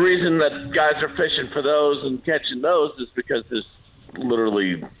 the reason that guys are fishing for those and catching those is because there's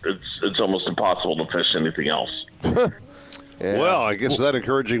literally it's almost impossible to fish anything else. Well, I guess that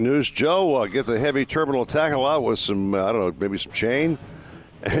encouraging news, Joe. Get the heavy terminal tackle out with some, I don't know, maybe some chain.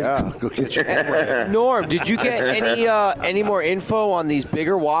 Yeah. Go get your hammerhead. Norm, did you get any more info on these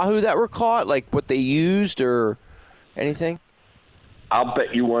bigger wahoo that were caught, like what they used or anything? I'll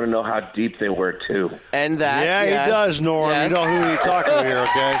bet you want to know how deep they were, too. And that, he does, Norm. Yes. You know who you're talking to here,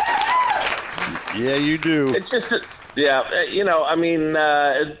 okay? Yeah, you do. It's just, as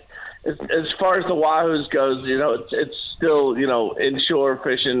far as the wahoos goes, it's still, inshore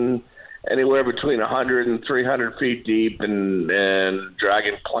fishing anywhere between 100 and 300 feet deep and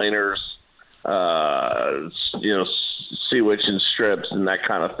dragging planers, sea witch and strips and that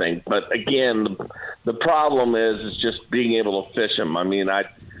kind of thing. But again, the problem is just being able to fish them. I mean,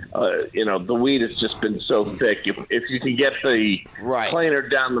 the weed has just been so thick. If you can get the planer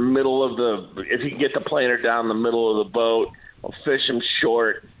down the middle of the boat, fish them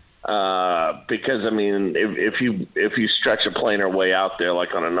short. Because I mean, if you stretch a planer way out there,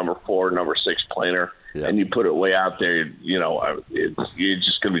 like on a number 4, number 6 planer, and you put it way out there, you're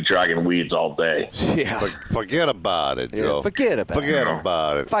just going to be dragging weeds all day. Yeah. Forget about it, Joe. Yeah, forget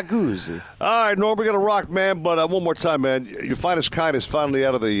about it. Faguzzi. All right, Norm, we're going to rock, man. But one more time, man. Your finest kind is finally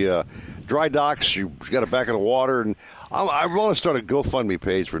out of the dry docks. You got it back in the water, and I want to start a GoFundMe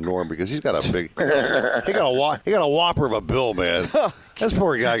page for Norm because he's got a big, he got a whopper of a bill, man. This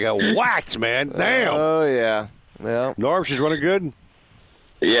poor guy got whacked, man. Damn. Oh yeah. Norm, she's running good.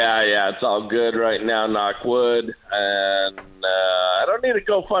 Yeah, it's all good right now. Knock wood, and I don't need a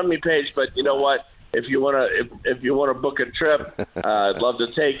GoFundMe page, but you know what? If you wanna book a trip, I'd love to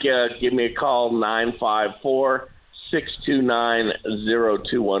take you. Give me a call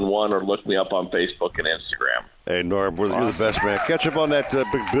 954-629-0211 or look me up on Facebook and Instagram. Hey, Norm, you're the best, man. Catch up on that big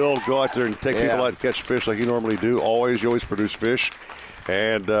bill. Go out there and take people out and catch fish like you normally do. You always produce fish.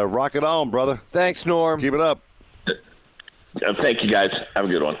 And rock it on, brother. Thanks, Norm. Keep it up. Thank you, guys. Have a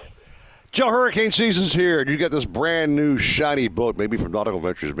good one. Joe, hurricane season's here. You got this brand new shiny boat, maybe from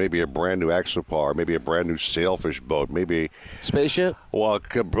Nautical-Ventures, maybe a brand new Axopar, maybe a brand new sailfish boat, maybe spaceship. Well,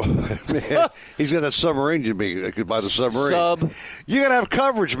 man, he's got that submarine. You could buy the submarine. You got to have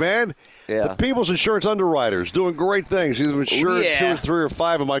coverage, man. Yeah. The People's Insurance Underwriters doing great things. He's insured 2 or 3 or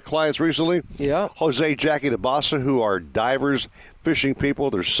 5 of my clients recently. Yeah. Jose, Jackie DeBassa, who are divers, fishing people.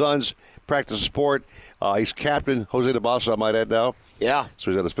 Their sons practice sport. He's captain, Jose DeBassa, I might add now. Yeah. So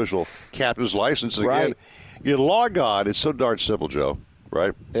he's got his official captain's license. Again, you log on. It's so darn simple, Joe,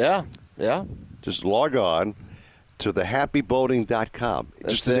 right? Yeah. Yeah. Just log on to thehappyboating.com.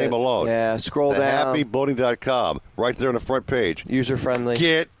 Just the name alone. Yeah, scroll down. Thehappyboating.com. Right there on the front page. User-friendly.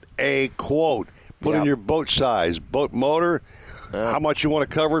 Get a quote. Put in your boat size, boat motor, how much you want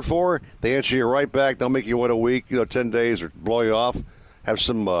to cover it for. They answer you right back. They'll make you wait a week, 10 days, or blow you off. Have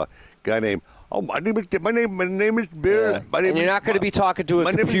some guy named... Oh, my name is Bear. Yeah. And you're not going to be talking to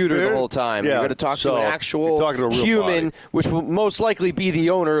a computer the whole time. Yeah. You're going to talk to an actual human, which will most likely be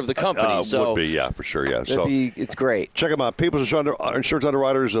the owner of the company. Would be, yeah, for sure, yeah. It's great. Check them out. People's Insurance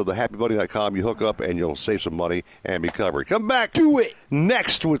Underwriters of thehappyboating.com. You hook up and you'll save some money and be covered. Come back to it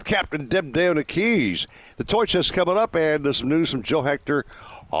next with Captain Deb Day on the keys. The toy chest coming up, and there's some news from Joe Hector.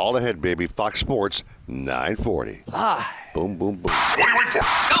 All ahead, baby. Fox Sports 940. Live. Boom, boom, boom. What are you waiting for?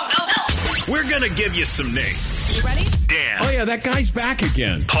 Go, go, go! We're going to give you some names. You ready? Dan. Oh, yeah, that guy's back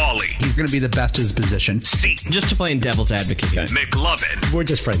again. Paulie. He's going to be the best in his position. C. Just to play in devil's advocate. Okay. McLovin. We're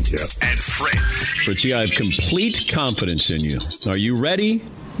just friends here. And Fritz. Fritzy, I have complete confidence in you. Are you ready?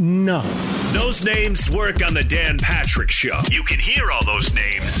 No. Those names work on the Dan Patrick Show. You can hear all those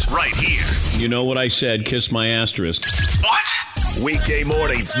names right here. You know what I said, kiss my asterisk. What? Weekday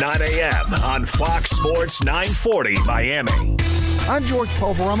mornings, 9 a.m. on Fox Sports 940 Miami. I'm George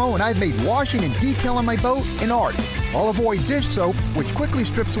Poveromo, and I've made washing and detailing my boat an art. I'll avoid dish soap, which quickly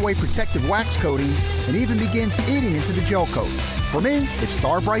strips away protective wax coatings and even begins eating into the gel coat. For me, it's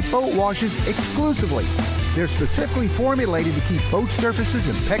Starbright Boat Washes exclusively. They're specifically formulated to keep boat surfaces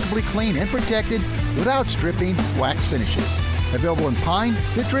impeccably clean and protected without stripping wax finishes. Available in pine,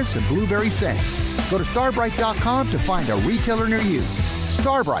 citrus, and blueberry scents. Go to starbright.com to find a retailer near you.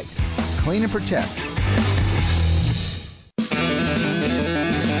 Starbright. Clean and protect.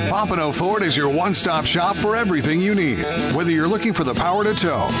 Pompano Ford is your one-stop shop for everything you need. Whether you're looking for the power to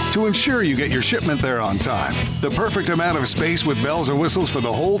tow, to ensure you get your shipment there on time, the perfect amount of space with bells and whistles for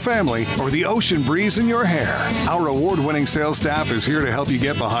the whole family, or the ocean breeze in your hair, our award-winning sales staff is here to help you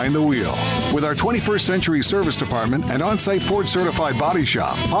get behind the wheel. With our 21st century service department and on-site Ford certified body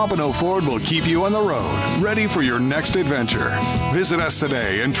shop, Pompano Ford will keep you on the road, ready for your next adventure. Visit us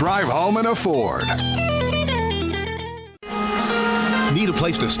today and drive home in a Ford. Need a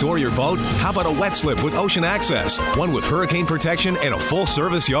place to store your boat? How about a wet slip with ocean access? One with hurricane protection and a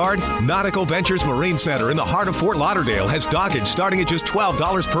full-service yard? Nautical-Ventures Marine Center in the heart of Fort Lauderdale has dockage starting at just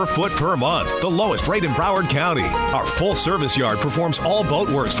 $12 per foot per month, the lowest rate in Broward County. Our full-service yard performs all boat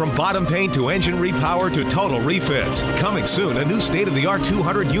works from bottom paint to engine repower to total refits. Coming soon, a new state-of-the-art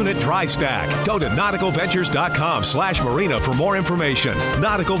 200-unit dry stack. Go to nauticalventures.com/marina for more information.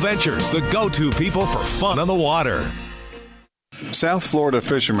 Nautical Ventures, the go-to people for fun on the water. South Florida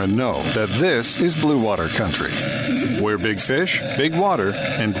fishermen know that this is blue water country, where big fish, big water,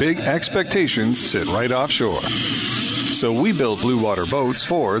 and big expectations sit right offshore. So we build blue water boats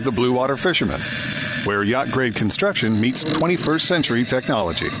for the blue water fishermen, where yacht-grade construction meets 21st century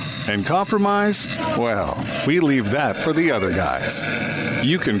technology. And compromise? Well, we leave that for the other guys.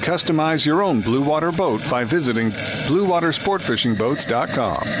 You can customize your own blue water boat by visiting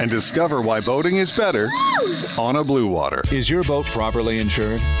bluewatersportfishingboats.com and discover why boating is better on a blue water. Is your boat properly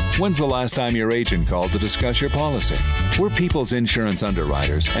insured? When's the last time your agent called to discuss your policy? We're People's Insurance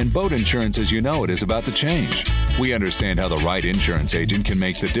Underwriters, and boat insurance as you know it is about to change. We understand how the right insurance agent can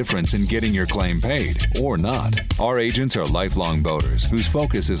make the difference in getting your claim paid, or not. Our agents are lifelong boaters whose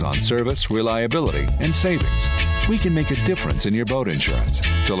focus is on service, reliability, and savings. We can make a difference in your boat insurance.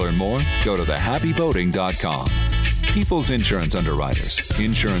 To learn more, go to thehappyboating.com. People's Insurance Underwriters.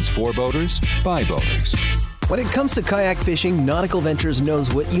 Insurance for boaters, by boaters. When it comes to kayak fishing, Nautical-Ventures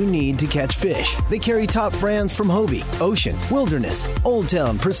knows what you need to catch fish. They carry top brands from Hobie, Ocean, Wilderness, Old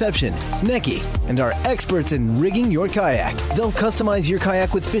Town, Perception, Necky, and are experts in rigging your kayak. They'll customize your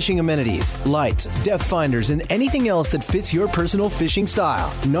kayak with fishing amenities, lights, depth finders, and anything else that fits your personal fishing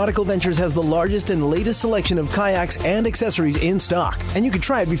style. Nautical-Ventures has the largest and latest selection of kayaks and accessories in stock, and you can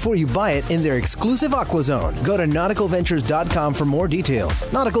try it before you buy it in their exclusive Aqua Zone. Go to nauticalventures.com for more details.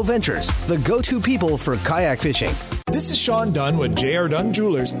 Nautical Ventures, the go-to people for kayak fishing. This is Sean Dunn with J.R. Dunn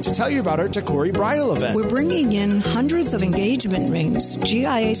Jewelers to tell you about our Takori Bridal event. We're bringing in hundreds of engagement rings,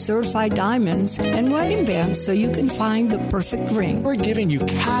 GIA certified diamonds, and wedding bands so you can find the perfect ring. We're giving you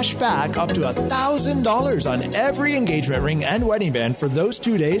cash back up to $1,000 on every engagement ring and wedding band for those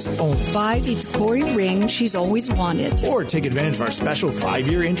 2 days only. Buy the Takori ring she's always wanted. Or take advantage of our special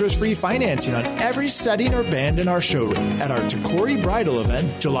 5-year interest-free financing on every setting or band in our showroom at our Takori Bridal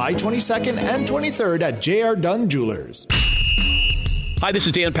event, July 22nd and 23rd at J.R. Dunn Jewelers. Hi, this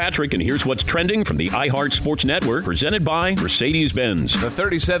is Dan Patrick, and here's what's trending from the iHeart Sports Network, presented by Mercedes-Benz. The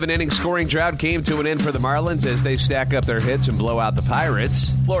 37-inning scoring drought came to an end for the Marlins as they stack up their hits and blow out the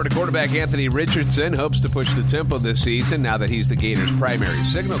Pirates. Florida quarterback Anthony Richardson hopes to push the tempo this season now that he's the Gators' primary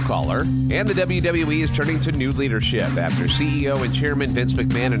signal caller. And the WWE is turning to new leadership after CEO and Chairman Vince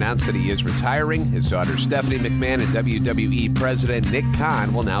McMahon announced that he is retiring. His daughter Stephanie McMahon and WWE President Nick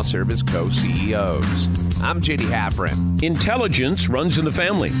Khan will now serve as co-CEOs. I'm J.D. Haffron. Intelligence runs in the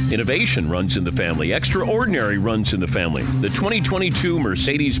family. Innovation runs in the family. Extraordinary runs in the family. The 2022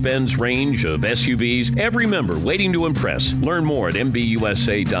 Mercedes-Benz range of SUVs, every member waiting to impress. Learn more at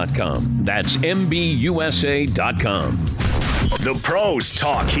MBUSA.com. That's MBUSA.com. The pros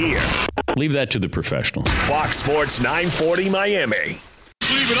talk here. Leave that to the professionals. Fox Sports 940 Miami.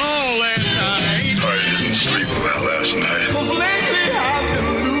 Sleeping all last night. I didn't sleep well last night. 'Cause lately I've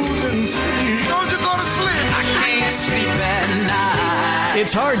been losing sleep. Don't you go to sleep? I can't sleep at night.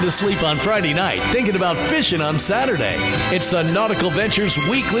 It's hard to sleep on Friday night thinking about fishing on Saturday. It's the Nautical-Ventures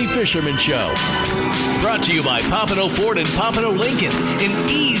Weekly Fisherman Show. Brought to you by Pompano Ford and Pompano Lincoln, an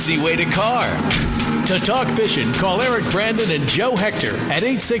easy way to car. To talk fishing, call Eric Brandon and Joe Hector at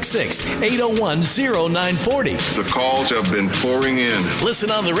 866-801-0940. The calls have been pouring in. Listen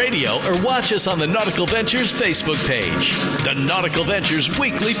on the radio or watch us on the Nautical Ventures Facebook page. The Nautical Ventures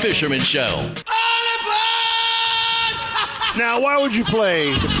Weekly Fisherman Show. Now, why would you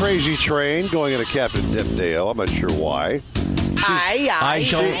play the Crazy Train going into Captain Deb Deo? I'm not sure why. I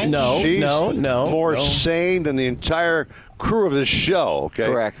don't know. She's No. more sane than the entire crew of this show, okay?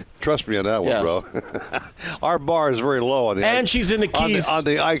 Correct. Trust me on that one, Yes. bro. Our bar is very low on the And she's in the Keys. on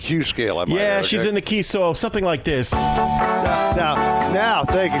the IQ scale, I might Yeah, add, okay? she's in the Keys, so something like this. Now,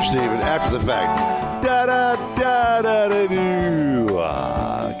 thank you, Stephen, after the fact. Da-da-da-da-da-doo.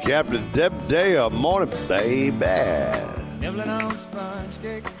 Captain Deb Deo, morning, baby.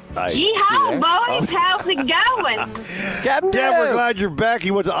 Yeehaw, boys. How's it going? Captain Deb, we're glad you're back.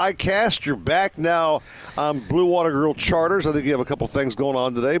 You went to ICAST. You're back now on Blue Water Girl Charters. I think you have a couple things going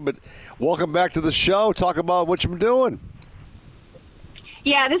on today, but welcome back to the show. Talk about what you've been doing.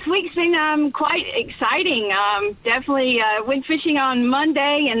 Yeah, this week's been quite exciting. Definitely went fishing on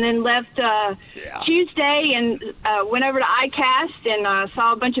Monday and then left Tuesday and went over to ICAST and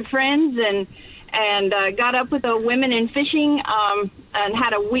saw a bunch of friends and got up with the women in fishing and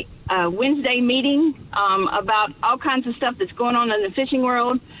had a Wednesday meeting about all kinds of stuff that's going on in the fishing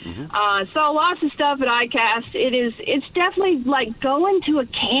world. Saw lots of stuff at ICAST. It's definitely like going to a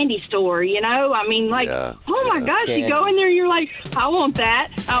candy store, you know? I mean, like, oh my gosh, candy. you go in there and you're like, I want that,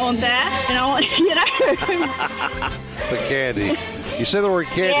 and I want, you know? The candy. You say the word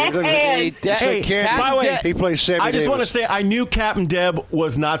candy. Yeah. You say candy. By the way, he plays Sammy I just want to Davis. say I knew Captain Deb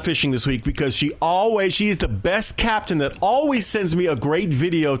was not fishing this week because she is the best captain that always sends me a great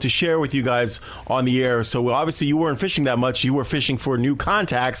video to share with you guys on the air. So obviously you weren't fishing that much. You were fishing for new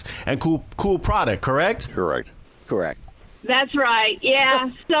contacts and cool product, correct? Correct. That's right. Yeah.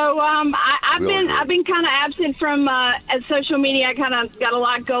 So I've been kind of absent from social media. I kind of got a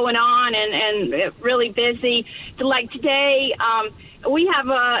lot going on and really busy. Like today, we have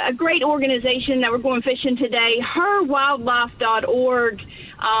a great organization that we're going fishing today. Herwildlife.org.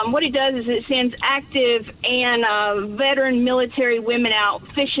 What it does is it sends active and veteran military women out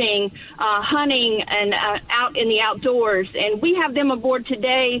fishing, hunting, and out in the outdoors. And we have them aboard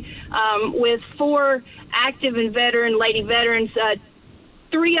today with 4 active and veteran lady veterans.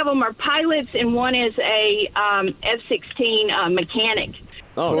 3 of them are pilots, and 1 is a F-16 mechanic.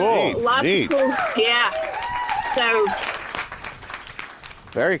 Oh, so lots neat. of cool. Yeah. So.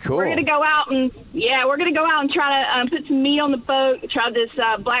 Very cool. We're gonna go out and try to put some meat on the boat. Try this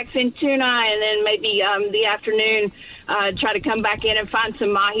blackfin tuna, and then maybe the afternoon try to come back in and find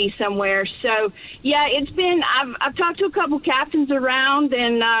some mahi somewhere. So yeah, it's been. I've talked to a couple captains around,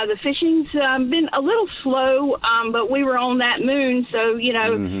 and the fishing's been a little slow. But we were on that moon, so you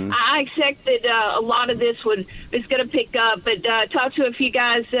know I expected a lot of this is going to pick up. But talked to a few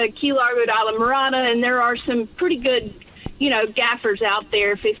guys, Key Largo de la Mirada, and there are some pretty good, you know, gaffers out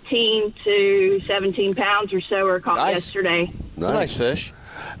there, 15 to 17 pounds or so are caught yesterday. It's a nice fish.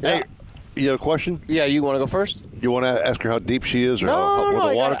 Hey, You have a question? Yeah, you want to go first? You want to ask her how deep she is, or No, what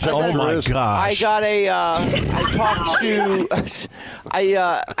the water temperature is? Oh my gosh! I got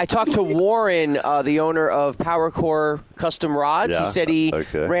I talked to Warren, the owner of Power Core Custom Rods. He said he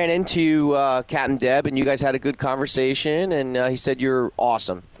ran into Captain Deb, and you guys had a good conversation. And he said you're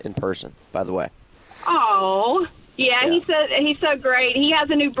awesome in person, by the way. Oh. Yeah, he's so great. He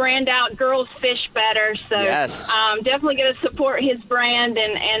has a new brand out, Girls Fish Better. So definitely going to support his brand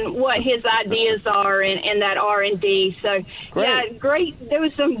and what his ideas are in that R&D. So yeah, great. There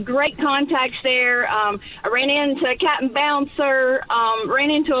was some great contacts there. I ran into Captain Bouncer, ran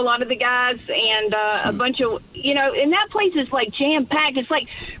into a lot of the guys, and a bunch of and that place is like jam packed. It's like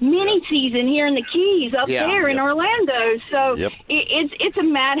mini season here in the Keys up there in Orlando. So it's a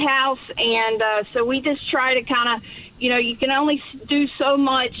madhouse, and so we just try to kind of. You can only do so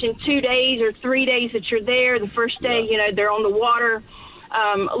much in 2 days or 3 days that you're there. The first day, they're on the water.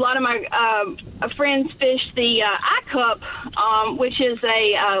 A lot of my friends fish the I-Cup, which is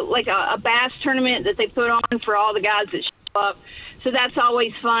a bass tournament that they put on for all the guys that show up. So that's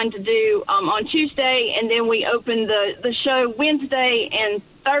always fun to do on Tuesday, and then we open the show Wednesday and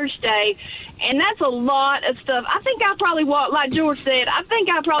Thursday. And that's a lot of stuff. I think I probably walked, like George said,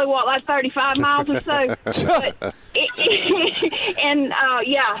 like 35 miles or so. So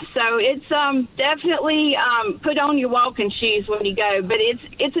it's definitely put on your walking shoes when you go. But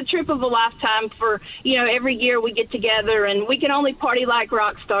it's a trip of a lifetime for, every year we get together. And we can only party like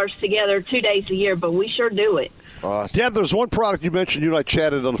rock stars together 2 days a year, but we sure do it. Awesome. Dad, there's one product you mentioned, you and I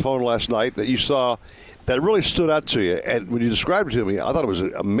chatted on the phone last night, that you saw that really stood out to you. And when you described it to me, I thought it was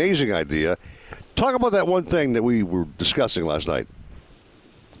an amazing idea. Talk about that one thing that we were discussing last night.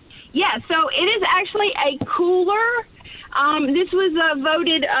 Yeah, so it is actually a cooler. This was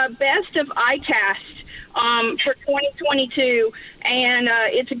voted best of ICAST for 2022, and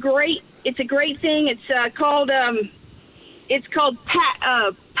it's a great thing. It's called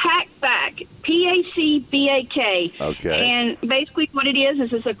Packback, PACBAK. Okay. And basically what it is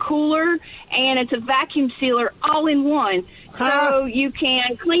it's a cooler and it's a vacuum sealer all in one. So you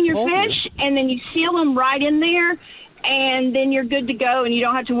can clean your fish and then you seal them right in there, and then you're good to go, and you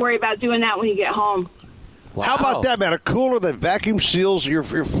don't have to worry about doing that when you get home. Wow. How about that, man? A cooler that vacuum seals your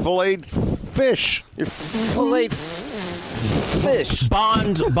filleted fish. Your filleted fish.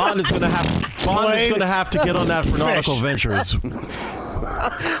 Bond is going to have to get on that for Nautical-Ventures.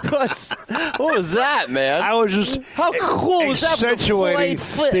 What was that, man? I was just how cool was that? Accentuating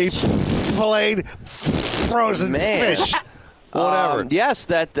the filleted frozen fish. Whatever. Yes,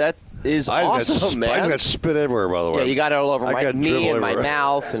 that is awesome, man. I just got spit everywhere, by the way. Yeah, you got it all over me and my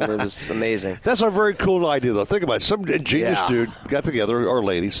mouth, and it was amazing. That's a very cool idea, though. Think about it. Some genius dude got together, or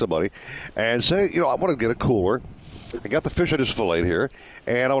lady, somebody, and say, I want to get a cooler. I got the fish I just filleted here,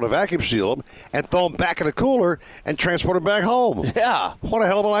 and I want to vacuum seal them and throw them back in the cooler and transport them back home. Yeah. What a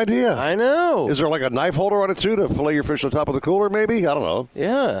hell of an idea. I know. Is there like a knife holder on it, too, to fillet your fish on top of the cooler, maybe? I don't know.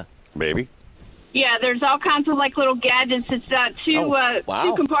 Yeah. Maybe. Yeah, there's all kinds of little gadgets. It's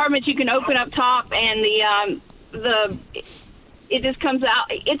two compartments you can open up top, and it just comes out.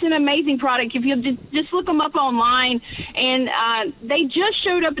 It's an amazing product. If you just look them up online, and they just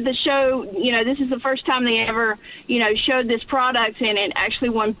showed up at the show. This is the first time they ever showed this product, and it actually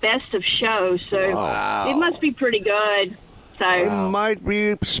won Best of Show. So it must be pretty good. So. It might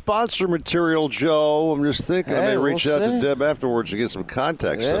be sponsor material, Joe. I'm just thinking I may reach out to Deb afterwards to get some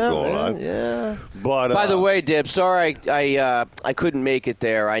contact stuff going on. Yeah. But by the way, Deb, sorry I couldn't make it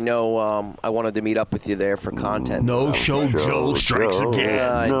there. I know I wanted to meet up with you there for content. No show Joe strikes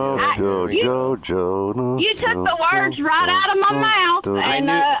again. No show Joe. No. You took the words right out of my mouth,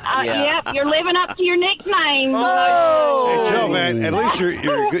 and you're living up to your nickname. Oh. Hey Joe, man, at least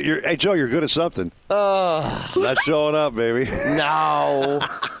you're good. Hey Joe, you're good at something. Not showing up, baby. No.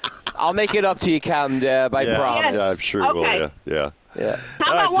 I'll make it up to you, Captain Deb. I promise. Yeah, I'm sure you will. Yeah.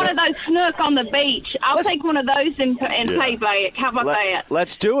 How about one of those snook on the beach? I'll take one of those and pay by it. How about that?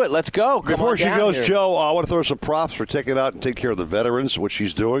 Let's do it. Let's go. Before she goes, here. Joe, I want to throw some props for taking out and taking care of the veterans, what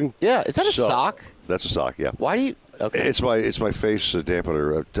she's doing. Yeah. Is that a sock? That's a sock, yeah. Why do you... Okay. It's my face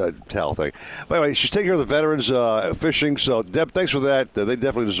dampener towel thing. But anyway, she's taking care of the veterans fishing. So, Deb, thanks for that. They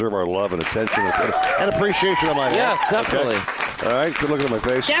definitely deserve our love and attention and appreciation on my end. Yes, definitely. Okay? All right, good looking at my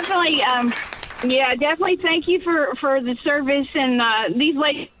face. Definitely. Definitely. Thank you for the service. And these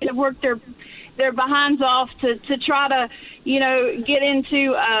ladies have worked their behinds off to try to, get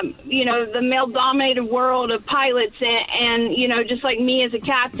into, the male-dominated world of pilots and, just like me as a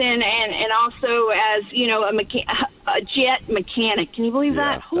captain and also as, a jet mechanic. Can you believe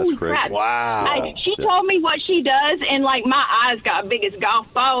that? Holy crap. Wow. She told me what she does, and, my eyes got big as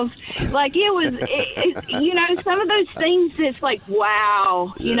golf balls. It was, some of those things, it's like,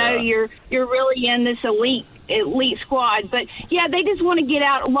 wow, you're really in this elite squad. But yeah, they just want to get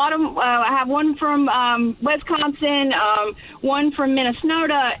out. A lot of them, I have one from Wisconsin, one from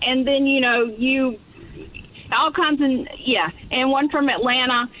Minnesota, and then all kinds of and one from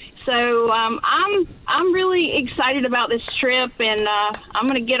Atlanta. So I'm really excited about this trip, and I'm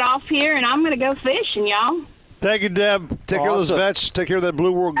going to get off here and I'm going to go fishing, y'all. Thank you, Deb. Take care of those vets. Take care of that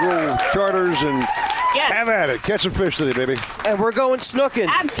Blue World Girl charters, and have at it. Catch some fish today, baby. And we're going snooking,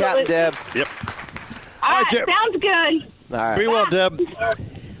 Captain Deb. Yep. All right, sounds good. All right. Be well, Deb.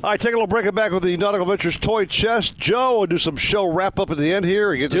 All right, take a little break it back with the Nautical Ventures toy chest. Joe, we'll do some show wrap-up at the end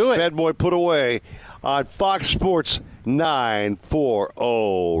here. Get this bad boy put away on Fox Sports 940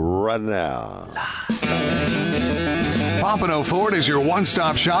 right now. Pompano Ford is your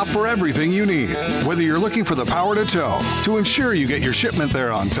one-stop shop for everything you need. Whether you're looking for the power to tow, to ensure you get your shipment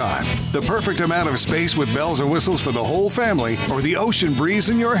there on time, the perfect amount of space with bells and whistles for the whole family, or the ocean breeze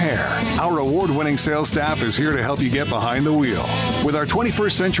in your hair, our award-winning sales staff is here to help you get behind the wheel. With our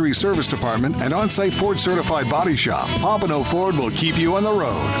 21st century service department and on-site Ford certified body shop, Pompano Ford will keep you on the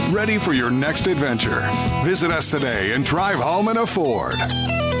road, ready for your next adventure. Visit us today and drive home in a Ford.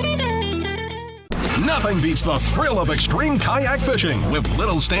 Nothing beats the thrill of extreme kayak fishing, with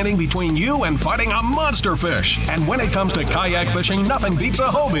little standing between you and fighting a monster fish. And when it comes to kayak fishing, nothing beats a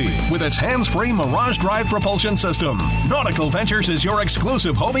Hobie with its hands-free Mirage Drive propulsion system. Nautical-Ventures is your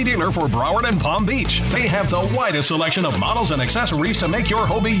exclusive Hobie dealer for Broward and Palm Beach. They have the widest selection of models and accessories to make your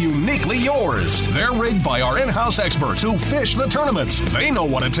Hobie uniquely yours. They're rigged by our in-house experts who fish the tournaments. They know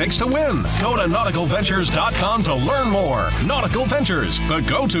what it takes to win. Go to nauticalventures.com to learn more. Nautical Ventures, the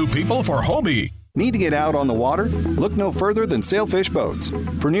go-to people for Hobie. Need to get out on the water? Look no further than Sailfish Boats.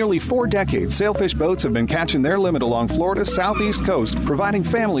 For nearly 4 decades, Sailfish Boats have been catching their limit along Florida's southeast coast, providing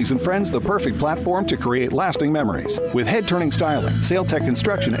families and friends the perfect platform to create lasting memories. With head-turning styling, SailTech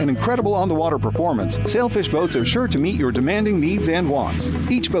construction, and incredible on-the-water performance, Sailfish Boats are sure to meet your demanding needs and wants.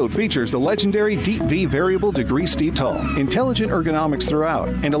 Each boat features the legendary Deep V variable degree steeped hull, intelligent ergonomics throughout,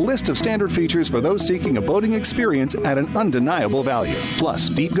 and a list of standard features for those seeking a boating experience at an undeniable value. Plus,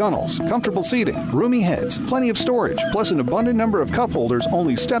 deep gunnels, comfortable seating, roomy heads, plenty of storage, plus an abundant number of cup holders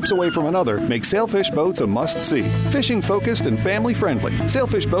only steps away from another make Sailfish Boats a must-see. Fishing-focused and family-friendly,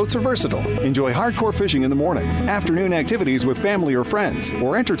 Sailfish Boats are versatile. Enjoy hardcore fishing in the morning, afternoon activities with family or friends,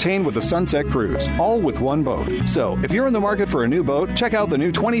 or entertain with a sunset cruise, all with one boat. So, if you're in the market for a new boat, check out the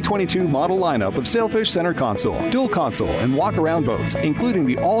new 2022 model lineup of Sailfish Center Console, Dual Console, and Walk-Around boats, including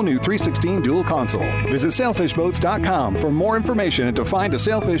the all-new 316 Dual Console. Visit sailfishboats.com for more information and to find a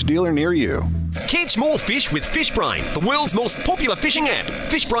Sailfish dealer near you. Catch more fish with FishBrain, the world's most popular fishing app.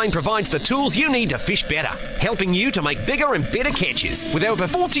 FishBrain provides the tools you need to fish better, helping you to make bigger and better catches. With over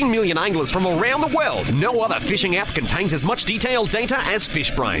 14 million anglers from around the world, no other fishing app contains as much detailed data as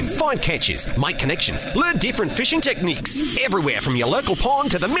FishBrain. Find catches, make connections, learn different fishing techniques, everywhere from your local pond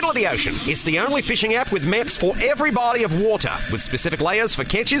to the middle of the ocean. It's the only fishing app with maps for every body of water, with specific layers for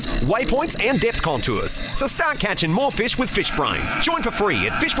catches, waypoints, and depth contours. So start catching more fish with FishBrain. Join for free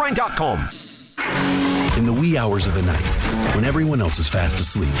at fishbrain.com. In the wee hours of the night, when everyone else is fast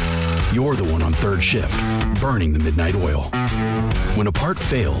asleep, you're the one on third shift, burning the midnight oil. When a part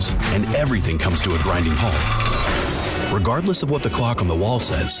fails and everything comes to a grinding halt, regardless of what the clock on the wall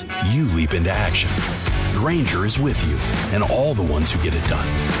says, you leap into action. Grainger is with you and all the ones who get it done,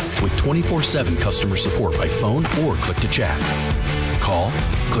 with 24/7 customer support by phone or click to chat. Call,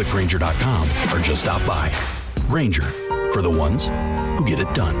 click Grainger.com, or just stop by. Grainger, for the ones who get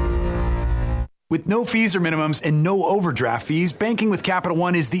it done. With no fees or minimums and no overdraft fees, banking with Capital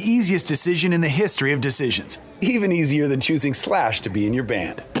One is the easiest decision in the history of decisions. Even easier than choosing Slash to be in your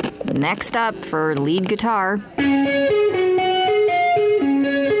band. Next up for lead guitar.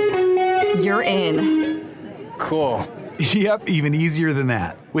 You're in. Cool. Yep, even easier than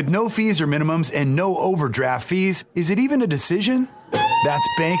that. With no fees or minimums and no overdraft fees, is it even a decision? That's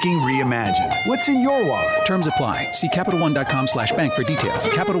banking reimagined. What's in your wallet? Terms apply. See CapitalOne.com/bank for details.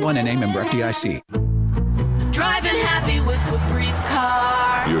 Capital One NA, member FDIC. Driving happy with Febreze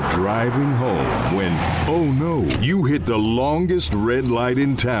car. You're driving home when, oh no, you hit the longest red light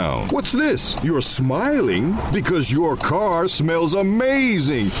in town. What's this? You're smiling because your car smells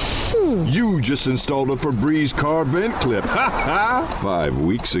amazing. You just installed a Febreze car vent clip. Ha ha! 5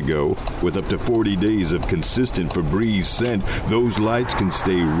 weeks ago, with up to 40 days of consistent Febreze scent, those lights can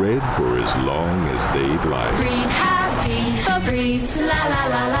stay red for as long as they'd like. Breathe happy, Febreze, la la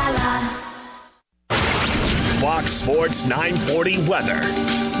la la la. Fox Sports 940 weather.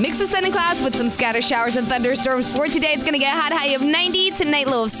 Mix of sun and clouds with some scattered showers and thunderstorms for today. It's going to get a hot high of 90, tonight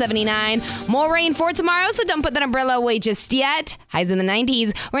low of 79. More rain for tomorrow, so don't put that umbrella away just yet. Highs in the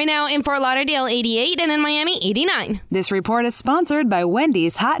 90s. Right now in Fort Lauderdale, 88, and in Miami, 89. This report is sponsored by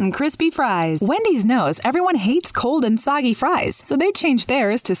Wendy's Hot and Crispy Fries. Wendy's knows everyone hates cold and soggy fries, so they changed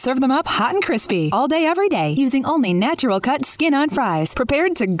theirs to serve them up hot and crispy all day, every day, using only natural cut skin-on fries,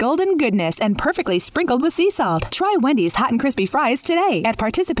 prepared to golden goodness and perfectly sprinkled with sea salt. Try Wendy's Hot and Crispy Fries today at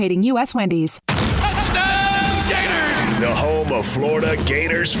participating U.S. Wendy's. Touchdown, Gators! The home of Florida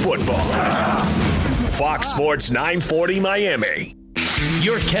Gators football. Fox Sports 940 Miami.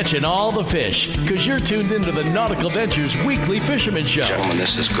 You're catching all the fish because you're tuned into the Nautical-Ventures Weekly Fisherman Show. Gentlemen,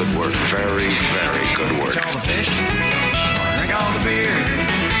 this is good work. Very, very good work. Catch all the fish, drink all the beer,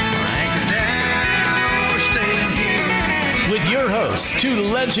 anchor down, we're staying here. With your hosts, two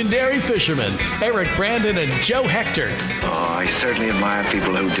legendary fishermen, Eric Brandon and Joe Hector. Oh, I certainly admire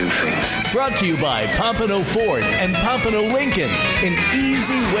people who do things. Brought to you by Pompano Ford and Pompano Lincoln, an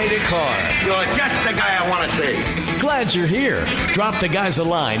easy way to car. You're just the guy I want to see. Glad you're here. Drop the guys a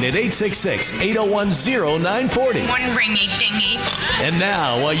line at 866-801-0940. One ringy dingy. And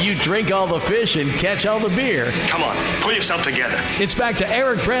now, while you drink all the fish and catch all the beer, come on, pull yourself together. It's back to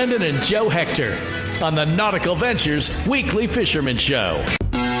Eric Brandon and Joe Hector on the Nautical-Ventures Weekly Fisherman Show.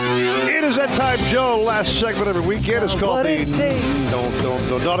 It is that time, Joe. Last segment every weekend is called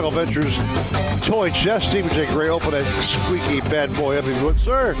the Nautical-Ventures Toy Chest. Stephen J. Gray, open that squeaky bad boy up. Good,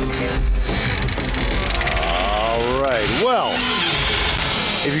 sir. All right. Well,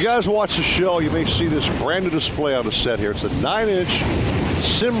 if you guys watch the show, you may see this brand new display on the set here. It's a 9-inch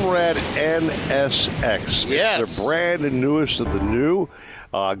Simrad NSX. Yes. It's the brand and newest of the new.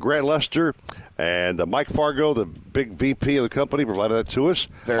 Grant Lester and Mike Fargo, the big VP of the company, provided that to us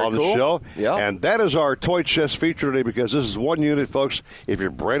on the show. Yep. And that is our toy chest feature today because this is one unit, folks. If you're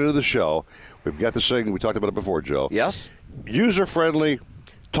brand new to the show, we've got this thing. We talked about it before, Joe. Yes. User-friendly,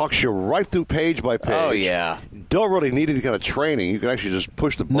 talks you right through page by page. Oh, yeah. Don't really need any kind of training. You can actually just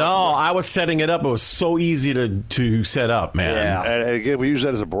push the button. No, I was setting it up. It was so easy to set up, man. Yeah. And again, we use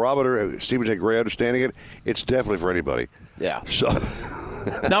that as a barometer. Stephen J. Gray understanding it. It's definitely for anybody. Yeah. So...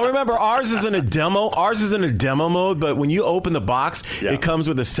 Now remember, ours is in a demo. Ours is in a demo mode, but when you open the box, it comes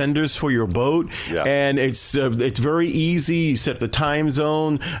with the senders for your boat, and it's very easy. You set the time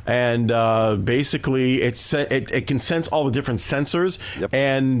zone, and basically it can sense all the different sensors,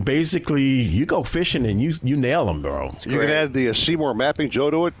 and basically you go fishing and you nail them, bro. You can add the Seymour mapping, Joe,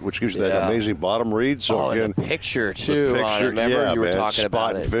 to it, which gives you that amazing bottom read. So again, the picture too. Remember you were talking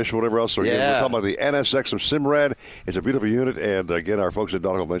about and fish, whatever else. So again, we're talking about the NSX of Simrad. It's a beautiful unit, and again, our folks at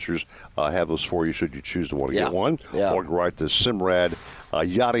Nautical-Ventures have those for you should you choose to want to get one. Or go right to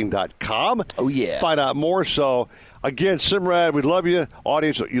simradyachting.com. Oh, yeah. Find out more. So, again, Simrad, we love you.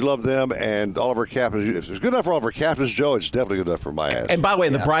 Audience, you love them. And all of our captains. If it's good enough for all of our captains, Joe, it's definitely good enough for my ass. And by the way,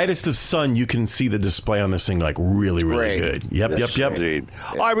 in the brightest of sun, you can see the display on this thing like really, really good. Yep. Indeed.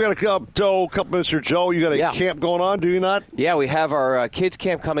 All right, we got a couple minutes here, Joe. You got a camp going on, do you not? Yeah, we have our kids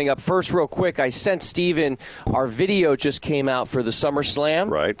camp coming up. First, real quick, I sent Steven our video just came out for the Summer Slam.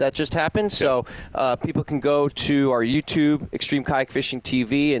 Right. That just happened. So people can go to our YouTube, Extreme Kayak Fishing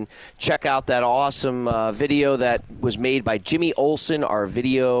TV, and check out that awesome video that was made by Jimmy Olson, our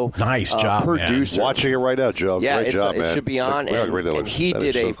video producer. Man. Watching it right now, Joe. Yeah, great job, man. It should be on. And he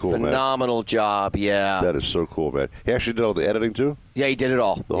did a phenomenal job. Yeah. That is so cool, man. He actually did all the editing, too? Yeah, he did it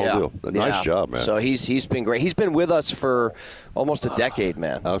all. The whole deal. Nice job, man. So he's been great. He's been with us for almost a decade,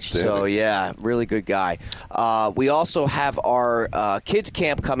 man. Outstanding. So, yeah, really good guy. We also have our kids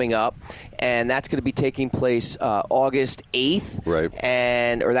camp coming up, and that's going to be taking place August 8th. Right.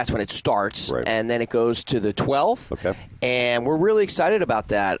 Or that's when it starts. Right. And then it goes to the 12th. Okay. And we're really excited about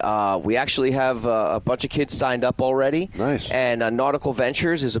that. We actually have a bunch of kids signed up already. Nice. And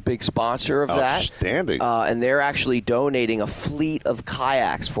Nautical-Ventures is a big sponsor of that. Outstanding. And they're actually donating a fleet fleet of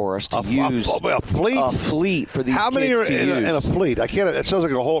kayaks for us to use. A fleet? A fleet for these How many kids are to use. in a fleet? I can't. It sounds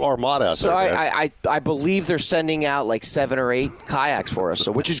like a whole armada out there. So I believe they're sending out like 7 or 8 kayaks for us,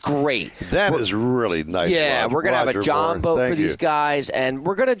 which is great. That is really nice. Yeah, Roger. we're going to have a Roger John Bourne. boat for these guys, and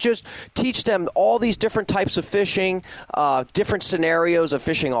we're going to just teach them all these different types of fishing, different scenarios of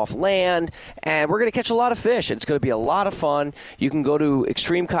fishing off land, and we're going to catch a lot of fish. It's going to be a lot of fun. You can go to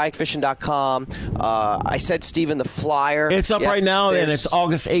extremekayakfishing.com. I said, Steven, the flyer. It's up right now, and it's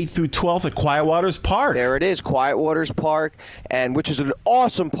August 8th through 12th at Quiet Waters Park. There it is, Quiet Waters Park, and which is an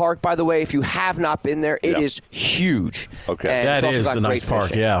awesome park, by the way. If you have not been there, it is huge. Okay. And That it's also is got a nice great park,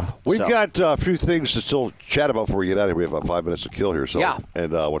 fishing. yeah. We've got a few things to still chat about before we get out of here. We have about 5 minutes to kill here. So, yeah.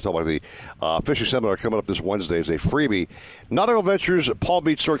 And we'll talk about the fishing seminar coming up this Wednesday as a freebie. Nautical-Ventures, Palm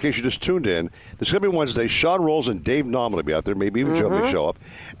Beach store, in case you just tuned in. This is going to be Wednesday. Sean Rolls and Dave Nauman will be out there. Maybe even Joe may show up.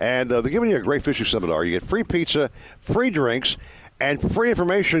 And they're giving you a great fishing seminar. You get free pizza, free drinks, and free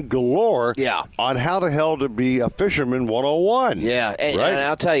information galore on how the hell to be a fisherman 101. Yeah, and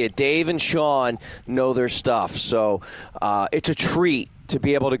I'll tell you, Dave and Sean know their stuff. So it's a treat to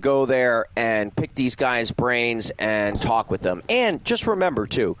be able to go there and pick these guys' brains and talk with them. And just remember,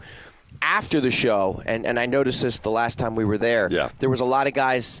 too, after the show, and I noticed this the last time we were there, there was a lot of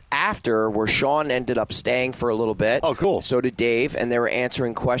guys after where Sean ended up staying for a little bit. Oh, cool. So did Dave, and they were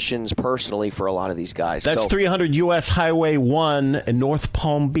answering questions personally for a lot of these guys. That's 300 U.S. Highway 1 in North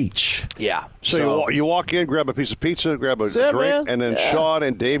Palm Beach. Yeah. So you walk in, grab a piece of pizza, grab a drink, and then Sean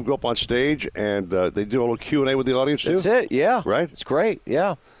and Dave go up on stage, and they do a little Q&A with the audience, too? That's it, yeah. Right? It's great,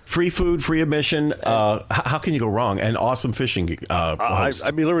 yeah. Free food, free admission. How can you go wrong? And awesome fishing host.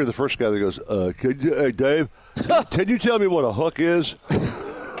 I'd be literally the first guy that goes, hey, Dave, can you tell me what a hook is?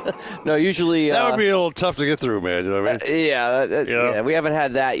 No, usually... that would be a little tough to get through, man. You know what I mean? Yeah, we haven't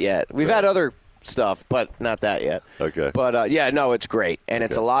had that yet. We've had other stuff, but not that yet. Okay. But, no, it's great. And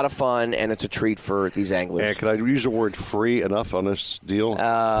it's a lot of fun, and it's a treat for these anglers. And can I use the word free enough on this deal?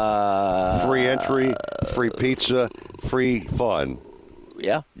 Free entry, free pizza, free fun.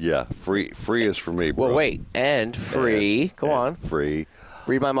 Yeah. Yeah, free is for me, bro. Well, wait, and free. Go on. Free.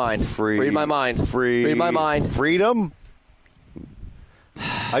 Read my mind. Free. Read my mind. Free. Read my mind. Freedom?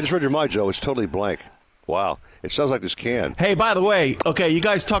 I just read your mind, Joe. It's totally blank. Wow. It sounds like this can. Hey, by the way, okay, you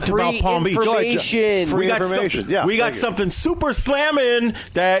guys talked about Palm Beach. Free information. We got something super slamming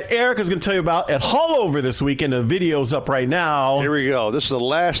that Eric is going to tell you about at Haulover this weekend. The video's up right now. Here we go. This is the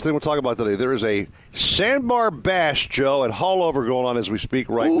last thing we'll talk about today. There is a sandbar bash, Joe, at Haulover going on as we speak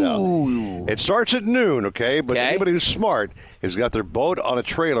right now. It starts at noon, okay? But anybody who's smart has got their boat on a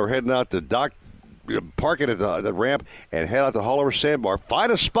trailer heading out to dock. Park it at the ramp and head out to Haulover Sandbar.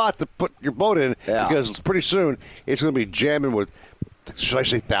 Find a spot to put your boat in because pretty soon it's going to be jamming with, should I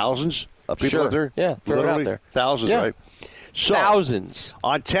say thousands of people out there? Yeah, throw it out there. Thousands, right? So, thousands.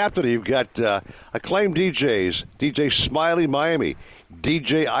 On tap today, you've got acclaimed DJs, DJ Smiley Miami,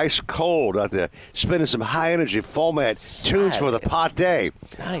 DJ Ice Cold out there spinning some high-energy format tunes for the pot day.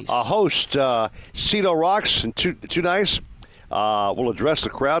 Nice. Host Cito Rocks and Too Nice. We'll address the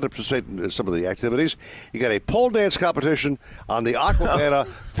crowd to participate in some of the activities. You got a pole dance competition on the Aquabana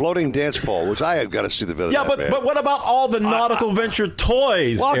floating dance pole, which I have got to see the video. Yeah, but what about all the Nautical Venture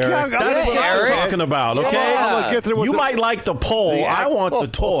toys, Eric? That's what I'm talking about, okay? You might like the pole. I want the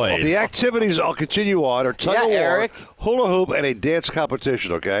toys. The activities I'll continue on are tug of war, hula hoop, and a dance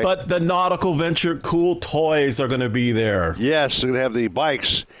competition, okay? But the Nautical Venture cool toys are going to be there. Yes, they're going to have the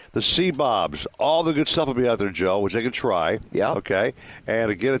bikes, the sea bobs, all the good stuff will be out there, Joe, which they can try. Yeah. Okay.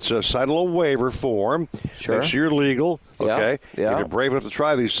 And again, it's a sign a little waiver form. Sure. Make sure you're legal. Okay. Yeah. If you're brave enough to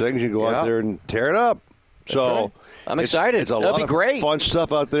try these things, you can go out there and tear it up. Right. I'm excited. It's a That'll lot be of great. fun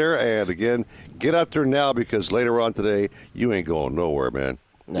stuff out there. And again, get out there now because later on today, you ain't going nowhere, man.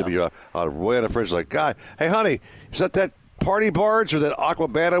 No. You'll be way on the fridge like, God, hey, honey, is that party barge or that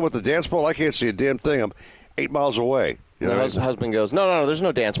Aquabana with the dance pole? I can't see a damn thing. I'm 8 miles away. You know, the husband goes, no, there's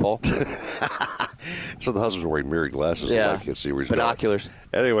no dance pole. So the husband's wearing mirror glasses. Yeah. I can't see where he's binoculars.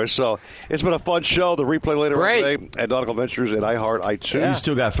 going. Anyway, so it's been a fun show. The replay later on today at Nautical-Ventures and iHeart iTunes. You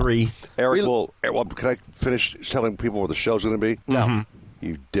still got 3. Eric, can I finish telling people where the show's going to be? No.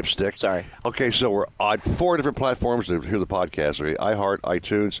 You dipstick. Sorry. Okay, so we're on 4 different platforms to hear the podcast. Okay? iHeart,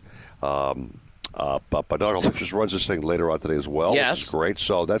 iTunes. But Nautical-Ventures runs this thing later on today as well. Yes. Which is great,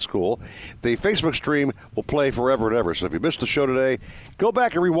 so that's cool. The Facebook stream will play forever and ever. So if you missed the show today, go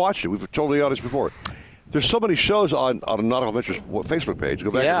back and rewatch it. We've told the audience before. There's so many shows on the Nautical Ventures Facebook page.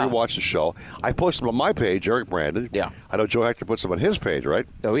 Go back and rewatch the show. I post them on my page, Eric Brandon. Yeah. I know Joe Hector puts them on his page, right?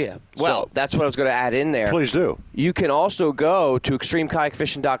 Oh, yeah. Well, that's what I was going to add in there. Please do. You can also go to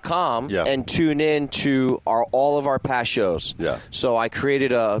extremekayakfishing.com and tune in to all of our past shows. Yeah. So I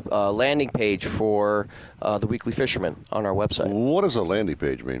created a landing page for the Weekly Fisherman on our website. What does a landing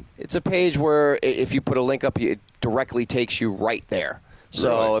page mean? It's a page where if you put a link up, it directly takes you right there.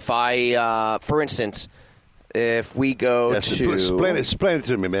 So if I, for instance, if we go to... Explain it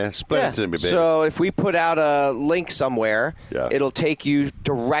to me, man. Explain it to me, baby. So if we put out a link somewhere, it'll take you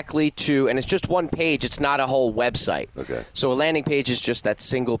directly to... And it's just one page. It's not a whole website. Okay. So a landing page is just that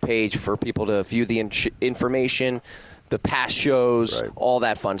single page for people to view the information, the past shows, all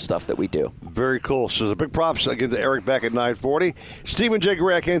that fun stuff that we do. Very cool. So the big props I give to Eric back at 9:40. Stephen J.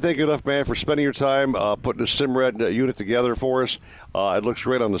 Gray, I can't thank you enough, man, for spending your time putting the Simrad unit together for us. It looks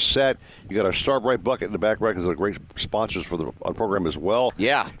great on the set. You got our Starbright bucket in the back right because they're great sponsors for the program as well.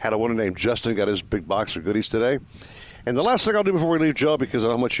 Yeah. Had a winner named Justin, got his big box of goodies today. And the last thing I'll do before we leave, Joe, because of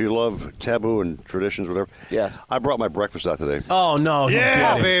how much you love taboo and traditions, whatever. Yeah. I brought my breakfast out today. Oh, no.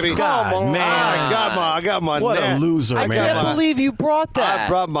 Yeah, baby. God, man. I got my What a loser, I man. can't believe you brought that. I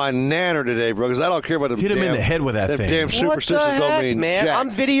brought my nanner today, bro, because I don't care about them. Hit him in the head with that thing. Damn superstitions what the heck, don't mean man? jack.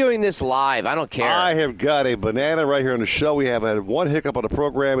 I'm videoing this live. I don't care. I have got a banana right here on the show. We have had one hiccup on the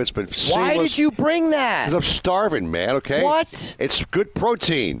program. It's been seamless. Why did you bring that? Because I'm starving, man, okay? What? It's good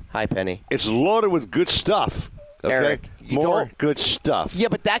protein. Hi, Penny. It's loaded with good stuff. Okay? Eric, more good stuff. Yeah,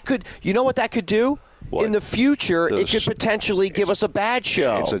 but that could, you know what that could do? What? In the future, it could potentially give us a bad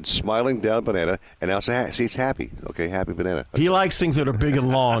show. It's a smiling down banana, and now see, it's happy. Okay, happy banana. He likes things that are big and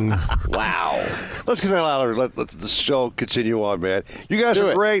long. Wow. Let's get that louder. Let the show continue on, man. You guys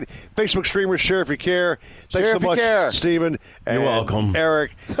are great. Facebook streamers, share if you care. Thanks Share so if you much, care. Stephen. You're welcome.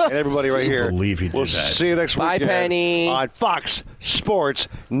 Eric, and everybody right here. I can't believe he did We'll that. see you next Bye, weekend Penny. on Fox Sports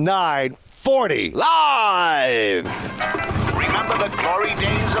 940. Live! Remember the glory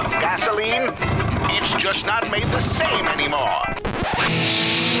days of gasoline? It's just not made the same anymore.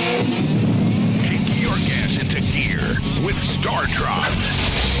 Kick your gas into gear with StarTron.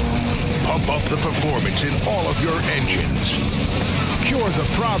 Pump up the performance in all of your engines. Cure the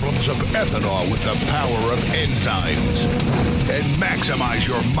problems of ethanol with the power of enzymes. And maximize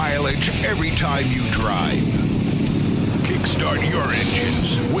your mileage every time you drive. Kickstart your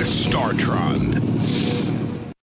engines with StarTron.